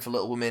Ronan for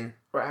Little Women.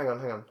 Right, hang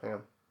on.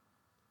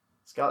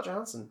 Scarlett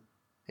Johansson.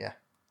 Yeah.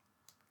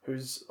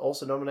 Who's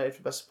also nominated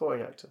for Best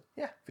Supporting Actor.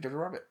 Yeah, for Jojo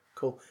Rabbit.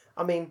 Cool.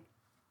 I mean,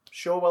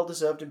 sure, well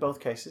deserved in both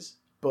cases,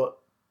 but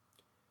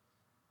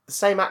the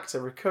same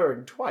actor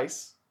recurring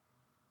twice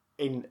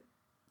in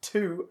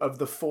 2 of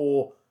the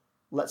 4,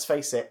 let's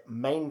face it,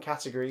 main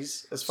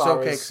categories as far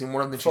okay, as because in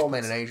one of them she's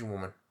playing an Asian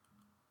woman.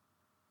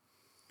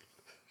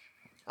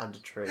 And a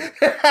tree.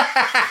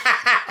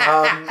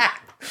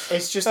 It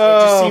just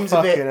seems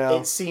a bit. Hell.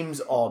 It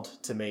seems odd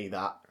to me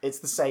that it's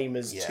the same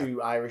as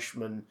 2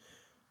 Irishmen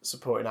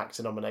supporting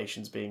actor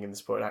nominations being in the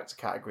supporting actor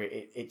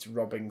category. It's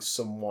robbing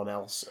someone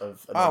else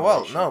of a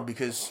nomination. No,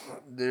 because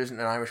there isn't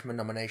an Irishman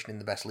nomination in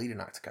the Best Leading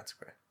Actor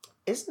category.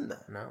 Isn't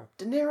there? No.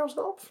 De Niro's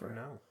not up for it.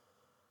 No.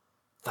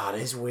 That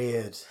is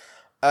weird.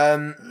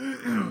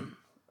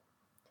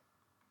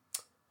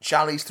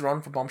 Charlize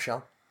Theron for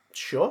Bombshell.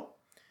 Sure.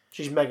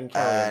 She's Megan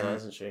Kelly, now,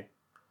 isn't she?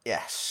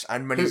 Yes,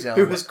 and Renée Zellweger.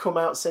 Who has come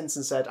out since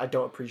and said, I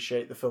don't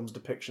appreciate the film's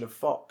depiction of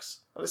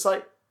Fox. And it's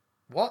like...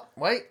 What?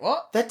 Wait,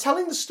 what? They're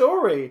telling the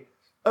story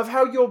of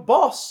how your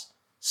boss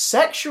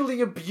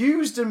sexually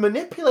abused and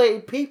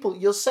manipulated people,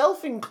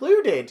 yourself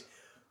included,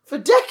 for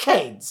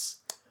decades.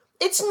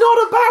 It's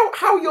not about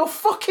how your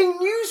fucking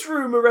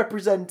newsroom are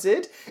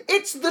represented.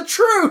 It's the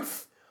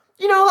truth.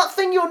 You know that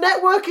thing your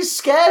network is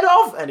scared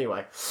of?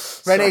 Anyway.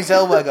 Renée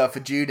Zellweger for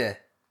Judy.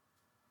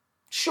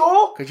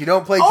 Sure. Because you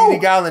don't play Judy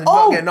Garland and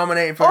not get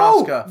nominated for an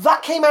Oscar.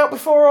 That came out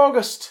before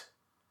August.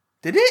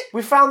 Did it?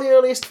 We found the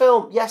earliest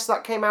film. Yes,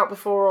 that came out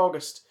before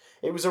August.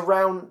 It was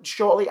around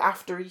shortly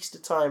after Easter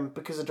time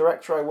because a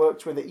director I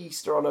worked with at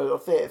Easter on a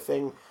theatre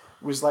thing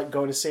was like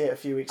going to see it a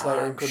few weeks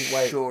later and couldn't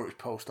wait. I'm sure it was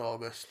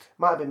post-August.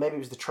 Might have been. Maybe it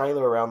was the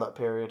trailer around that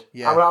period.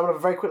 Yeah. I'm going to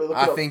very quickly look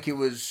it up. I think it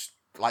was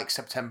like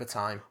September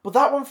time. But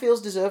that one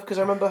feels deserved because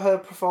I remember her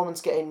performance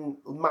getting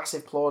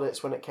massive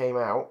plaudits when it came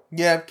out.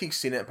 Yeah, Keith's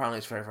seen it. Apparently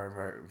it's very, very,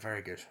 very,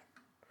 very good.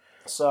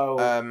 So,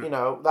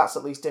 that's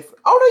at least different.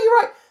 Oh, no,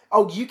 you're right.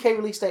 Oh, UK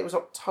release date was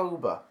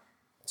October.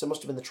 So it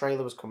must have been the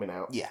trailer was coming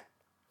out. Yeah.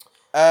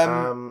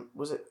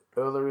 Was it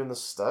earlier in the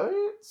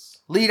States?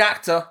 Lead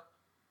actor.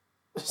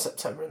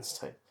 September in the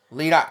States.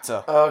 Lead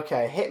actor.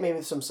 Okay, hit me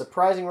with some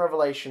surprising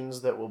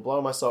revelations that will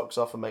blow my socks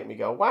off and make me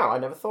go, wow, I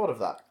never thought of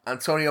that.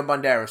 Antonio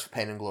Banderas for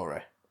Pain and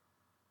Glory.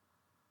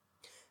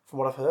 From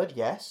what I've heard,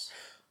 yes.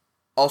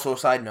 Also, a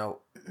side note,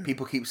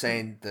 people keep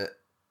saying that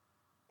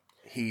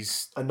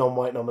he's a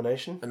non-white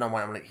nomination.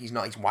 He's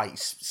not. He's white.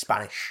 He's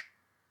Spanish.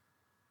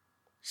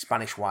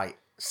 Spanish white.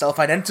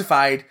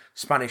 Self-identified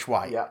Spanish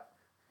white.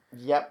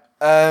 Yep.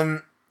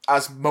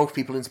 As most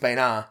people in Spain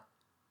are.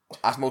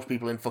 As most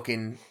people in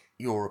fucking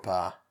Europe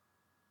are.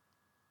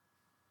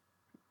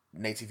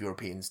 Native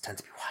Europeans tend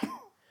to be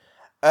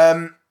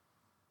white.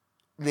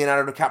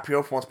 Leonardo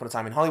DiCaprio for Once Upon a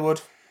Time in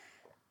Hollywood.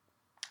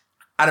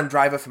 Adam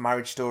Driver for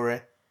Marriage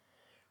Story.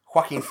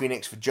 Joaquin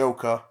Phoenix for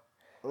Joker.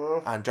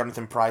 And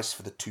Jonathan Pryce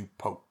for The Two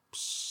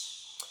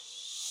Popes.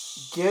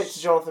 Give it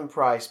to Jonathan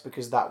Pryce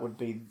because that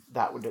would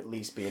at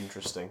least be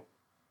interesting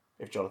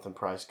if Jonathan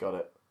Pryce got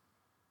it.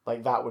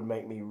 Like, that would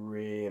make me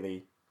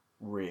really,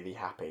 really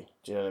happy.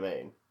 Do you know what I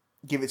mean?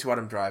 Give it to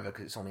Adam Driver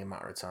because it's only a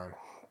matter of time.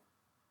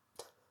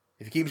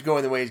 If he keeps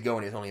going the way he's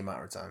going, it's only a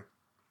matter of time.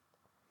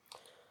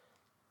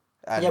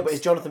 And yeah, but is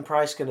Jonathan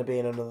Pryce going to be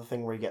in another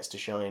thing where he gets to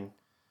shine?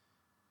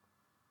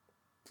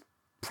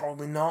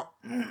 Probably not.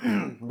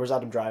 Whereas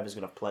Adam Driver's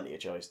going to have plenty of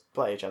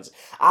chances.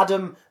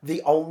 Adam,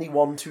 the only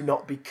one to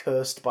not be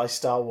cursed by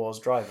Star Wars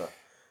Driver.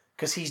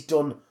 Because he's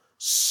done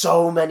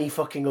so many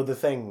fucking other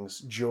things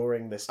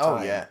during this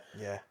time. Oh,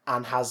 yeah.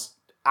 And has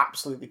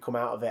absolutely come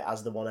out of it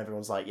as the one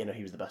everyone's like,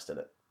 he was the best in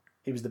it.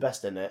 He was the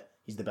best in it.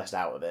 He's the best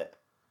out of it.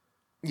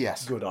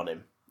 Yes. Good on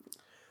him.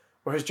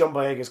 Whereas John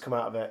Boyega's come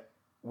out of it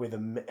with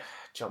a...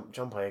 John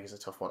Boyega's a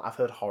tough one. I've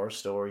heard horror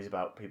stories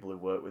about people who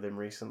worked with him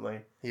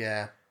recently.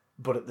 Yeah.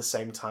 But at the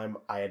same time,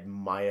 I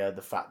admire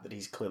the fact that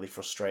he's clearly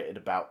frustrated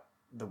about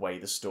the way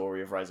the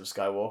story of Rise of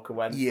Skywalker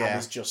went. Yeah. And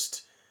is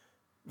just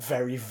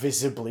very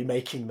visibly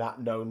making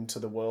that known to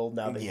the world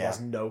now that he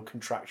has no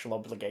contractual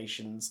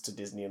obligations to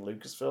Disney and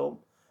Lucasfilm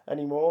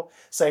anymore.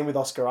 Same with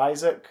Oscar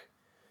Isaac.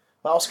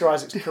 Like Oscar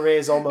Isaac's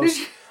career's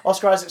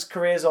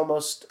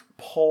almost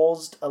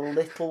paused a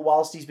little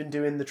whilst he's been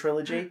doing the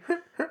trilogy.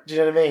 Do you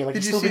know what I mean? Like,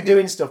 he's still been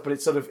doing stuff, but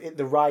it's sort of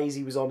the rise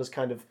he was on has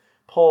kind of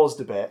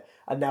paused a bit,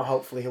 and now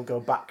hopefully he'll go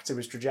back to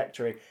his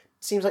trajectory.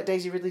 Seems like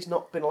Daisy Ridley's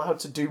not been allowed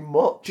to do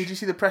much. Did you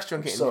see the press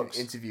junket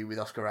interview with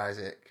Oscar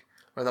Isaac?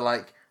 Where they're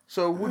like,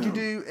 so would you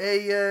do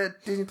a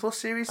Disney Plus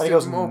series? And he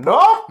goes,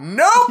 no!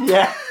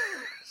 Yeah.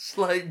 It's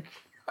like...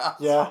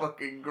 That's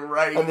fucking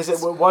great. And they said,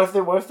 well, what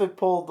if they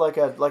pulled like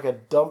a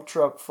dump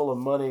truck full of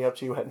money up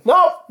to you and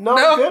no,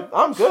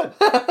 I'm good.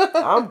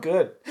 I'm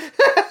good.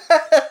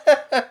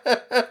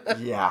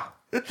 Yeah.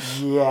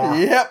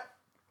 Yep.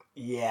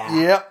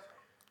 Yeah. Yep.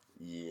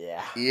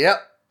 Yeah.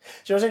 Yep.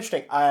 Do you know what's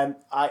interesting?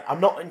 I'm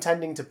not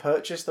intending to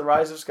purchase The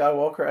Rise of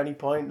Skywalker at any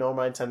point, nor am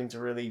I intending to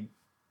really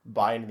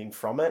buy anything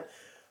from it.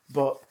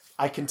 But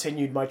I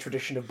continued my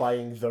tradition of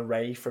buying the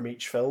Rey from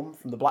each film,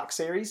 from the Black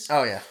Series.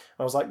 Oh, yeah.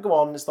 I was like, go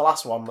on, it's the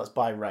last one, let's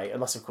buy Rey.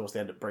 Unless, of course, they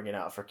end up bringing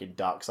out a freaking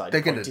dark side.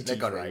 They're got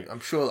it. I'm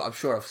sure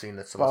I've seen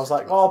this. But I was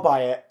like, oh, I'll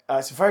buy it.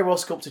 It's a very well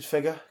sculpted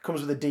figure. Comes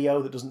with a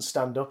Dio that doesn't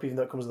stand up, even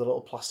though it comes with a little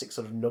plastic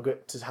sort of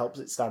nugget to help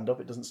it stand up.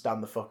 It doesn't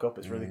stand the fuck up.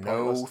 It's really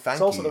pointless. It's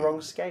also the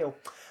wrong scale.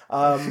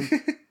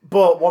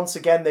 But once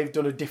again, they've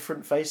done a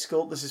different face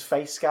sculpt. This is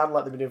face scan,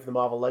 like they've been doing for the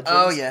Marvel Legends.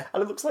 Oh, yeah.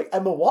 And it looks like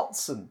Emma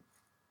Watson.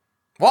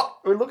 What?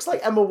 It looks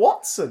like Emma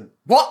Watson.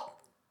 What?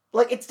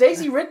 Like, it's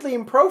Daisy Ridley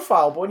in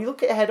profile, but when you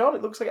look at it head on,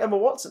 it looks like Emma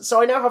Watson.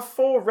 So I now have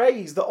 4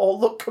 Reys that all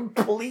look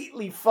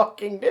completely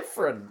fucking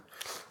different.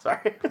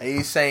 Sorry. Are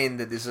you saying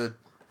that there's a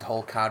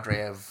whole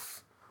cadre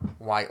of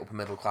white upper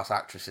middle class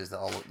actresses that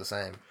all look the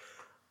same?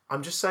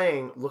 I'm just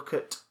saying, look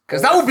at...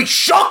 Because that would be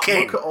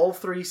shocking! Look at all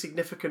 3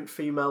 significant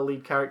female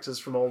lead characters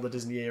from all the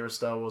Disney-era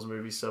Star Wars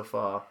movies so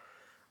far,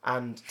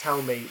 and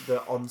tell me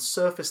that on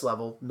surface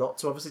level, not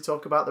to obviously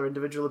talk about their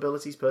individual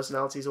abilities,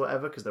 personalities, or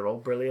whatever, because they're all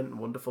brilliant and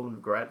wonderful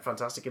and great,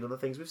 fantastic in other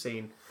things we've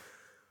seen,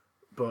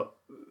 but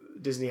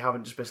Disney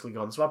haven't just basically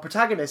gone. So our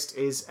protagonist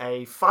is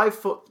a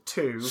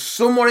 5'2",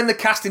 someone in the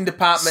casting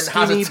department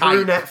has a type.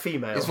 Brunette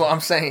female. Is what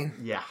I'm saying.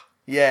 Yeah.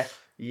 Yeah.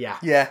 Yeah.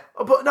 Yeah.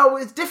 But no,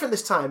 it's different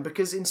this time,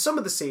 because in some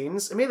of the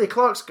scenes, Emilia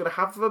Clarke's going to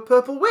have a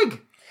purple wig.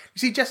 You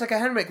see, Jessica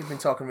Henwick has been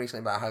talking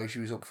recently about how she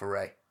was up for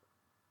Rey.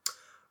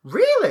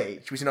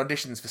 Really? She was in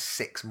auditions for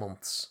 6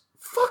 months.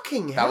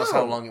 Fucking hell. That was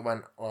how long it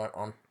went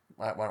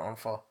on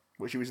for.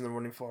 But she was in the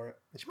running for it.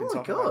 She's been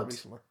talking about it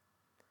recently.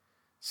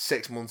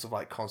 6 months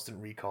of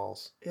constant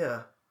recalls.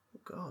 Yeah.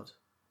 Oh God.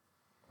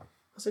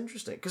 That's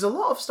interesting. Because a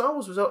lot of Star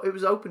Wars was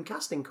open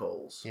casting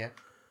calls. Yeah.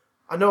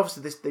 I know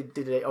obviously they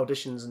did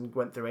auditions and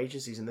went through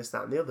agencies and this,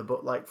 that and the other,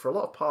 but for a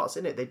lot of parts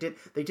in it, they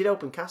did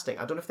open casting.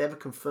 I don't know if they ever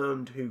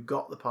confirmed who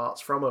got the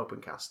parts from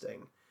open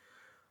casting.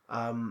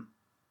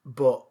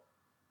 But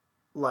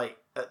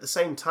at the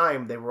same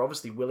time, they were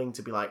obviously willing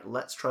to be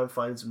let's try and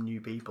find some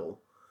new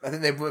people. I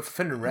think they were, for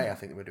Finn and Rey, I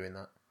think they were doing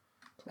that.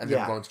 And they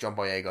were going to John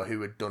Boyega,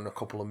 who had done a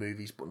couple of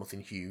movies, but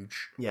nothing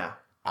huge. Yeah.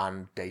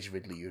 And Daisy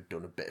Ridley, who had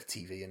done a bit of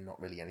TV and not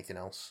really anything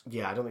else.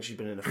 Yeah, I don't think she's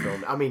been in a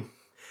film. I mean,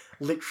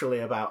 literally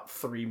about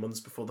 3 months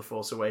before The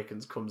Force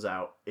Awakens comes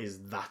out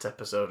is that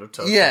episode of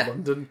Toast in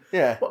London.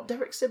 Yeah. What,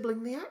 Derek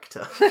Sibling, the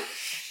actor?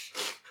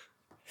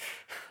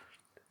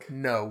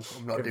 No,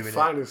 I'm not doing it.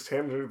 Finest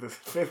Henry the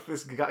Fifth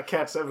this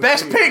cat's ever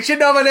Best seen. Picture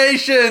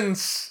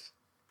nominations!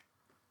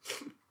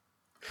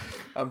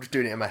 I'm just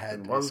doing it in my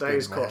head. One day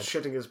he's caught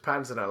shitting his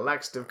pants in a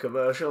laxative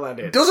commercial and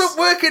it doesn't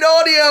work in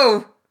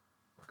audio!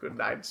 Good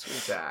night,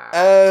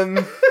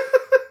 sweetheart.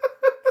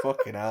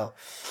 Fucking hell.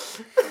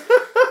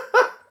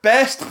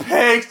 Best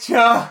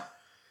Picture!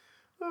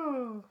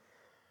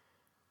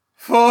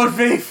 Ford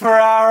v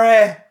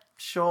Ferrari.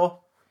 Sure.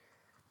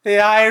 The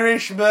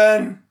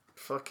Irishman.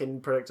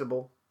 Fucking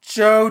predictable.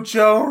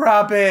 Jojo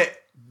Rabbit.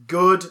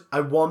 Good.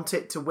 I want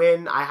it to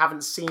win. I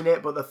haven't seen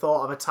it, but the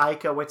thought of a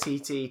Taika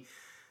Waititi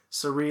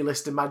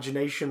surrealist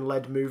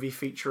imagination-led movie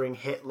featuring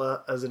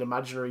Hitler as an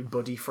imaginary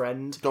buddy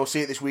friend. Don't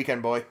see it this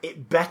weekend, boy.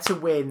 It better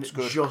win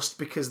just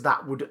because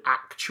that would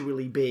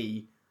actually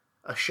be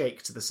a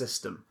shake to the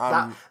system.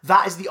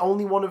 That is the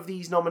only one of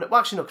these nominated.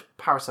 Well, actually, no,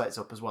 Parasite's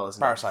up as well, isn't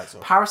it? Parasite's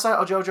up. Parasite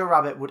or Jojo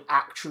Rabbit would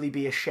actually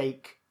be a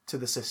shake to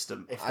the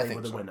system if they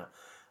were the winner.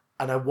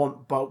 And I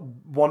want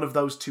one of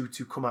those two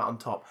to come out on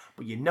top.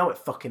 But you know it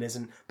fucking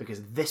isn't,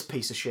 because this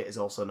piece of shit is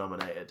also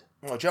nominated.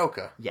 Oh,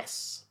 Joker?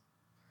 Yes.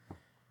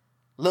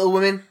 Little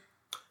Women?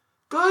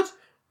 Good.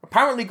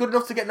 Apparently good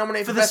enough to get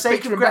nominated for Best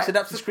Picture and Best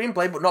Adapted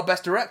Screenplay, but not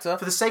Best Director.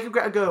 For the sake of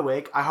Greta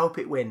Gerwig, I hope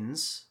it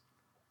wins.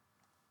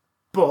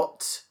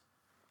 But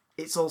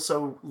it's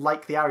also,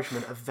 like The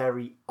Irishman, a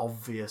very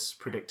obvious,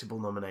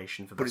 predictable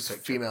nomination for Best Picture. But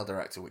it's a female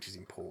director, which is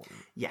important.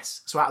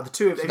 Yes. So out of the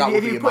two,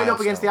 if you put it up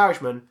against The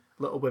Irishman,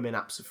 Little Women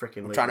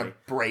absolutely. I'm trying to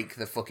break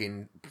the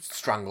fucking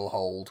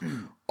stranglehold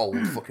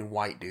old fucking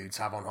white dudes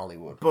have on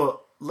Hollywood.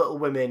 But Little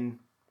Women,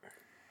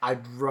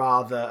 I'd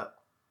rather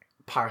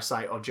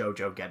Parasite or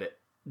Jojo get it,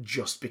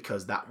 just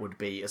because that would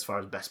be, as far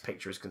as Best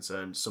Picture is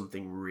concerned,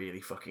 something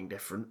really fucking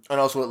different. And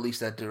also, at least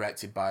they're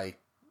directed by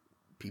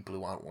people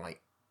who aren't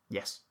white.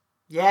 Yes.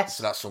 Yes.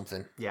 So that's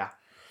something. Yeah.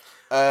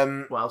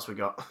 What else we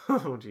got?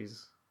 Oh,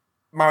 Jesus.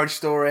 Marriage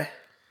Story.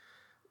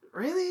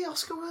 Really?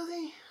 Oscar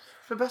worthy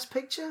for Best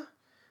Picture?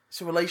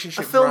 It's a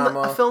relationship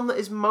drama. A film that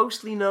is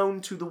mostly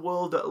known to the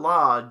world at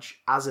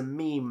large as a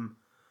meme,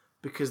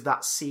 because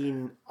that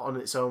scene on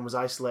its own was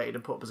isolated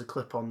and put up as a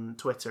clip on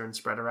Twitter and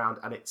spread around,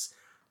 and it's,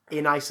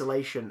 in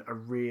isolation, a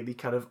really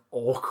kind of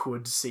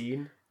awkward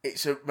scene.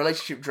 It's a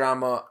relationship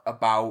drama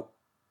about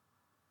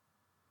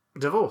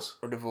divorce,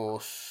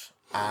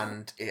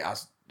 and it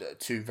has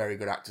 2 very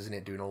good actors in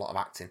it doing a lot of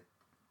acting.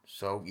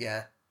 So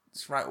yeah,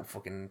 it's right up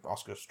fucking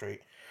Oscar Street.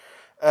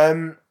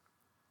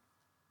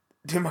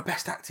 Doing my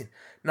best acting.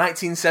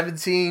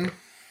 1917.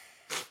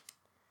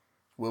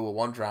 Will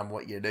Wonderham,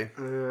 what you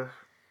do?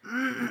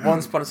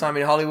 Once Upon a Time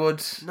in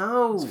Hollywood.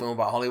 No. It's a film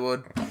about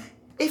Hollywood.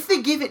 If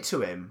they give it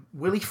to him,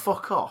 will he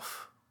fuck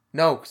off?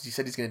 No, because he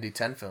said he's going to do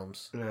 10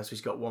 films. Yeah, so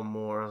he's got one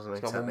more, hasn't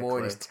he? He's got one more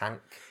in his tank.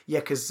 Yeah,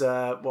 because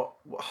what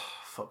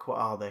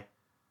are they?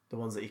 The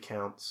ones that he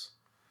counts.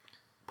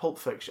 Pulp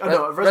Fiction.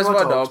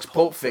 Reservoir Dogs,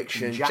 Pulp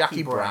Fiction,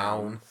 Jackie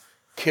Brown,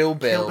 Kill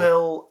Bill. Kill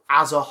Bill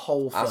as a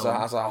whole film.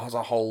 As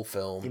a whole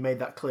film. He made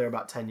that clear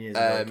about 10 years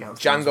ago.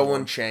 Django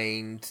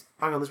Unchained.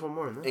 Hang on, there's one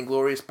more in there.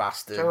 Inglourious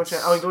Bastards.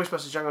 Inglourious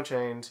Bastards, Django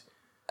Unchained.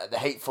 The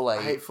Hateful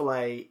Eight. Hateful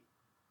Eight.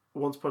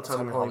 Once Upon a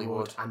Time in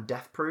Hollywood. And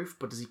Death Proof.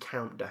 But does he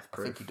count Death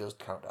Proof? I think he does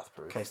count Death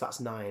Proof. Okay, so that's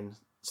 9.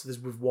 So there's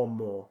with one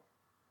more.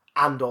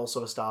 And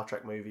also a Star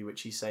Trek movie,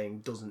 which he's saying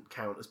doesn't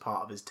count as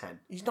part of his 10.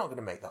 He's not going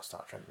to make that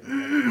Star Trek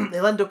movie.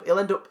 He'll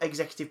end up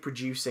executive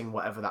producing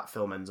whatever that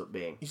film ends up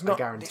being. I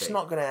guarantee. It's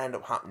not going to end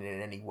up happening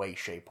in any way,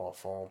 shape, or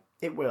form.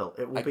 It will.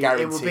 It will I be.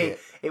 guarantee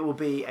It will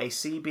be a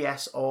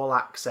CBS All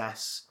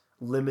Access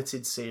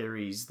limited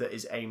series that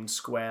is aimed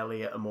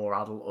squarely at a more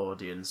adult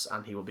audience,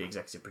 and he will be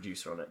executive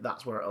producer on it.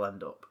 That's where it'll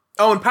end up.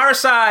 Oh, and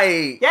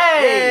Parasite!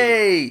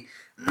 Yay!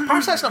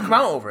 Parasite's not come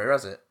out over here,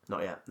 has it?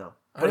 Not yet. No.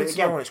 But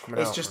again,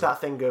 it's just that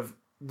thing of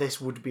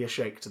this would be a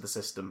shake to the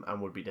system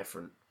and would be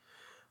different.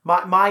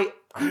 I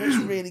think it's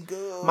really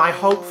good. My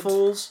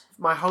hopefuls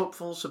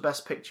for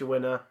Best Picture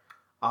winner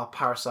are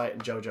Parasite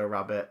and Jojo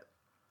Rabbit.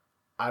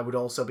 I would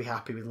also be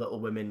happy with Little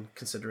Women,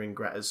 considering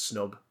Greta's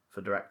snub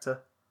for director.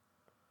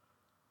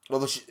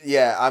 Well,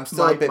 I'm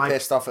still a bit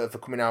pissed off for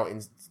coming out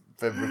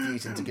for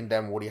refusing to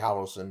condemn Woody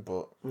Harrelson,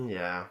 but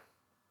yeah.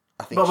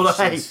 I think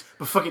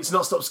but fuck, it's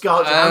not stopped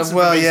Scarlett Johansson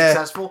from being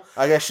successful.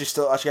 I guess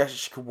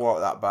she could walk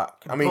that back.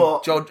 I mean,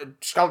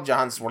 Scarlett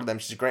Johansson's one of them.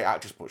 She's a great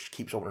actress, but she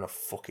keeps opening her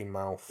fucking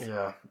mouth.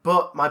 Yeah,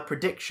 but my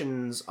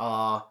predictions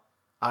are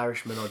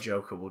Irishman or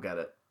Joker will get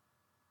it.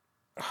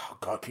 Oh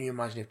God, can you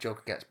imagine if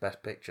Joker gets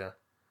Best Picture?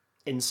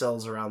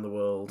 Incels around the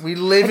world. We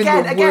live in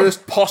the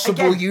worst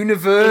possible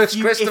universe,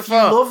 Christopher. If you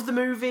love the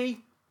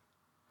movie,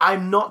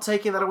 I'm not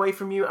taking that away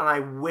from you, and I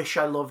wish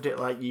I loved it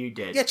like you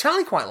did. Yeah,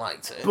 Charlie quite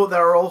liked it. But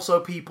there are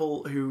also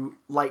people who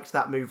liked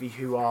that movie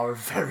who are a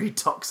very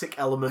toxic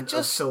element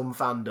of film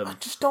fandom. I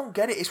just don't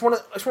get it. It's one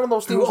of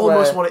those things who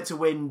almost want it to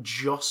win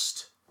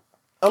just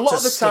a lot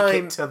of the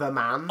time to the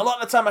man. A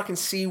lot of the time, I can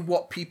see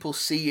what people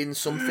see in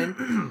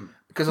something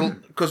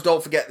because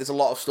don't forget, there's a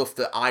lot of stuff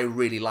that I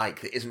really like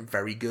that isn't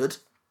very good.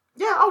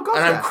 Yeah, oh god,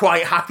 and I'm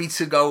quite happy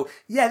to go,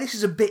 yeah, this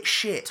is a bit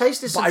shit.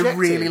 Taste is subjective. But I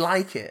really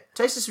like it.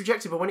 Taste is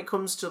subjective, but when it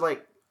comes to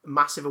like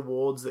massive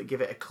awards that give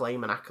it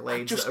acclaim and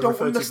accolades, I just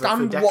don't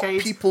understand for what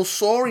decades, people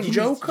saw in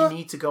Joker. You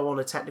need to go on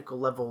a technical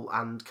level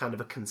and kind of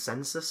a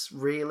consensus,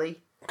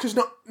 really. Because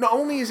not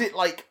only is it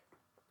like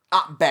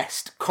at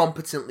best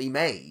competently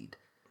made,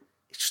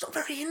 it's just not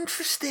very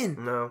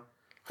interesting. No.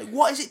 Like,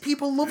 what is it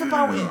people love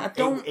about it? I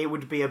don't. It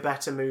would be a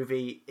better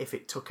movie if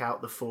it took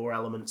out the 4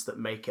 elements that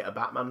make it a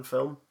Batman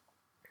film.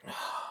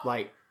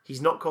 Like,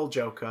 he's not called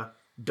Joker,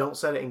 don't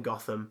set it in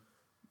Gotham,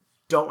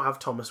 don't have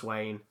Thomas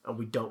Wayne, and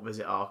we don't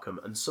visit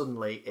Arkham, and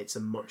suddenly it's a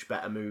much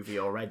better movie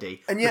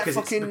already. And yet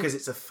because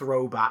it's a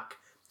throwback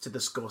to the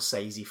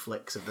Scorsese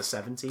flicks of the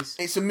 70s.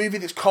 It's a movie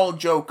that's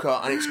called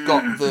Joker, and it's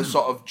got the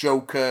sort of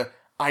Joker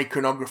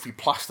iconography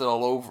plastered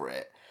all over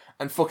it,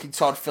 and fucking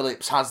Todd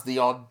Phillips has the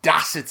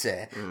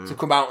audacity to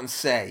come out and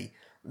say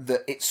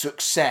that its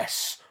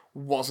success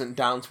wasn't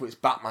down to its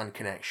Batman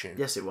connection.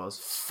 Yes, it was.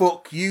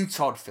 Fuck you,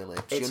 Todd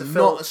Phillips. You're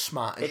not as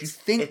smart as you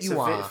think you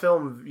are. It's a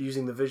film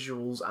using the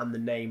visuals and the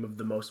name of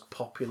the most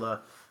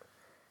popular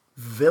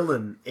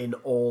villain in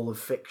all of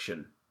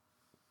fiction.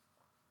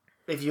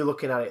 If you're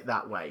looking at it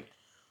that way.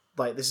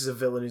 Like, this is a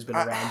villain who's been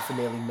around for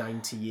nearly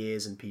 90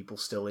 years and people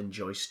still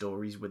enjoy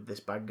stories with this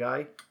bad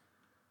guy.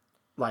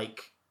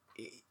 Like,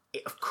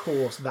 of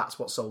course, that's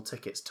what sold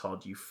tickets,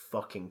 Todd, you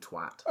fucking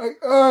twat.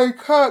 I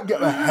can't get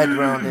my head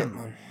around it,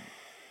 man.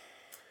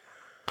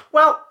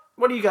 Well,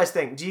 what do you guys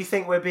think? Do you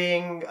think we're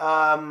being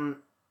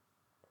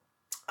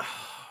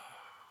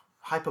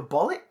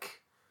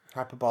hyperbolic?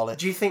 Hyperbolic.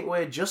 Do you think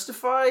we're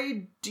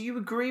justified? Do you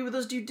agree with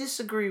us? Do you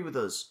disagree with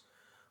us?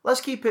 Let's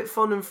keep it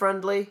fun and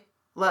friendly.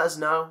 Let us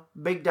know.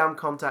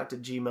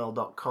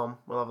 bigdamncontact@gmail.com.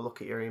 We'll have a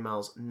look at your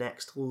emails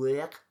next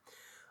week.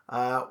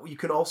 You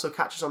can also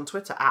catch us on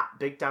Twitter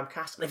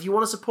 @BigDamnCast. And if you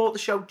want to support the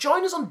show,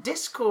 join us on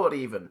Discord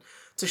even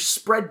to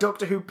spread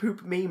Doctor Who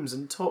poop memes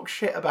and talk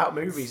shit about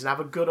movies and have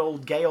a good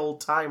old gay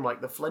old time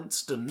like the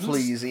Flintstones.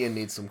 Please, Ian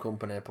needs some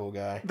company, poor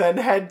guy. Then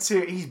head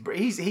to he's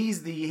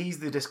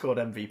the Discord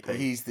MVP.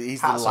 He's the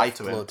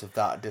lifeblood of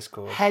that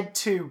Discord. Head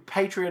to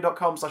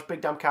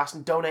patreon.com/BigDamnCast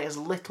and donate as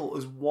little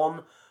as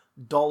 $1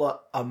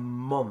 a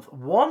month.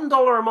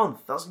 $1 a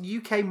month. That's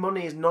UK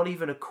money, is not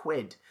even a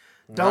quid.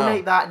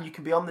 Donate that and you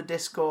can be on the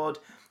Discord.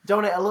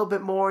 Donate a little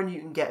bit more and you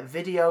can get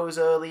videos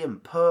early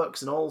and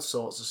perks and all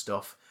sorts of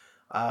stuff.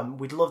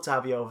 We'd love to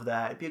have you over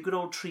there. It'd be a good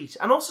old treat.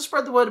 And also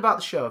spread the word about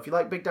the show. If you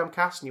like Big Damn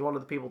Cast and you're one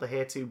of the people to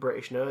hear two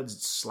British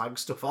nerds slag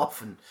stuff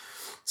off and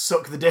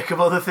suck the dick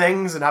of other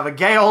things and have a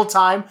gay old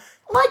time,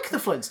 like the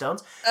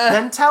Flintstones,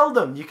 then tell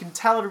them. You can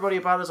tell everybody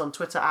about us on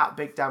Twitter at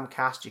Big Damn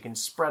Cast. You can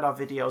spread our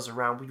videos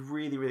around. We'd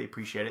really, really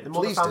appreciate it. The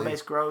more the fan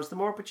base grows, the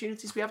more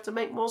opportunities we have to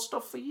make more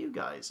stuff for you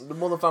guys. The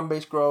more the fan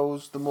base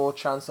grows, the more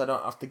chance I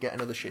don't have to get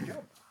another shit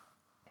job.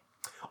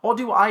 Or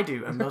do what I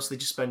do and mostly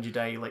just spend your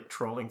day like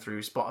trolling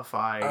through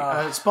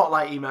Spotify,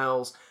 Spotlight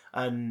emails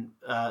and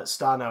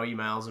Star Now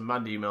emails and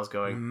Mandy emails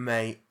going,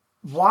 mate.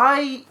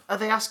 Why are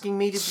they asking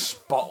me to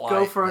Spotlight,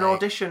 go for an mate.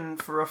 audition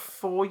for a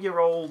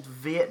 4-year-old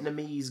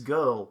Vietnamese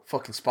girl?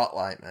 Fucking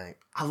Spotlight, mate.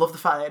 I love the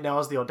fact that it now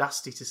has the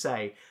audacity to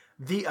say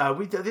the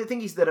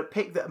thing is that a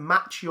pick that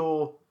match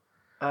your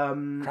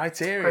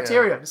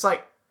criteria. It's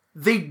like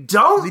they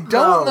don't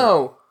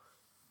know.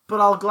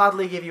 But I'll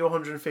gladly give you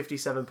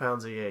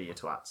 £157 a year, you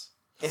twats.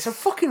 It's a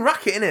fucking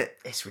racket, innit?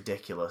 It's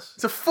ridiculous.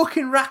 It's a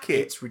fucking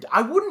racket.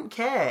 I wouldn't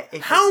care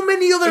if how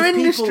many other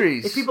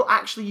industries? If people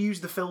actually use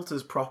the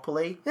filters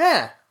properly,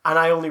 yeah, and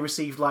I only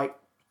received like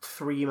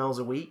 3 emails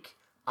a week,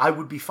 I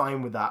would be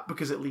fine with that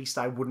because at least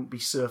I wouldn't be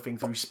surfing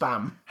through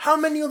spam. How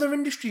many other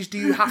industries do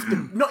you have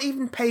to not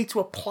even pay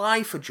to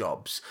apply for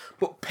jobs,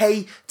 but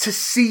pay to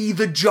see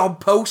the job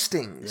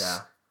postings? Yeah,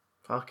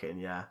 fucking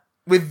yeah.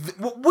 With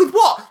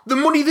what? The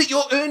money that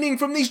you're earning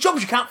from these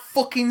jobs you can't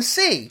fucking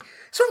see.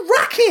 It's a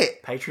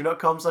racket!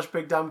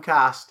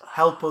 Patreon.com/BigDamnCast.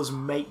 Help us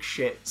make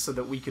shit so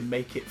that we can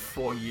make it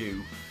for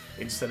you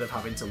instead of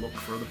having to look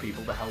for other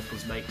people to help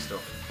us make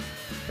stuff.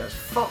 Because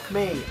fuck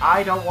me,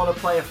 I don't want to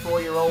play a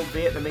 4-year-old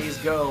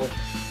Vietnamese girl.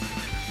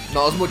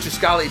 Not as much as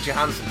Scarlett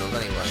Johansson does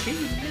anyway. She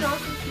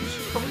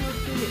probably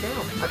would do it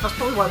now. That's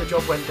probably why the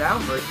job went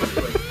down very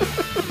quickly.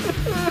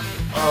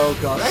 Oh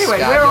god. Anyway,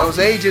 those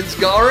agents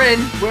got her in.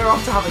 We're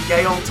off to have a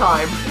gay old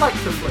time, like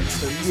the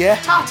Flintstones. Yeah.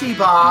 Tatty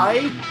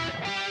bye.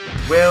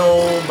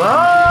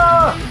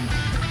 Wilma!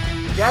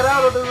 Get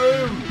out of the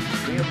room!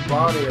 Me and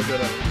Barney are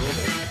gonna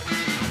rubble.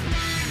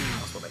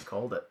 That's what they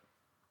called it.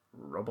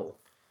 Rubble.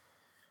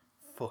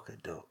 Fuck a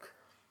duck.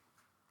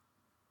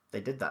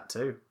 They did that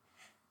too.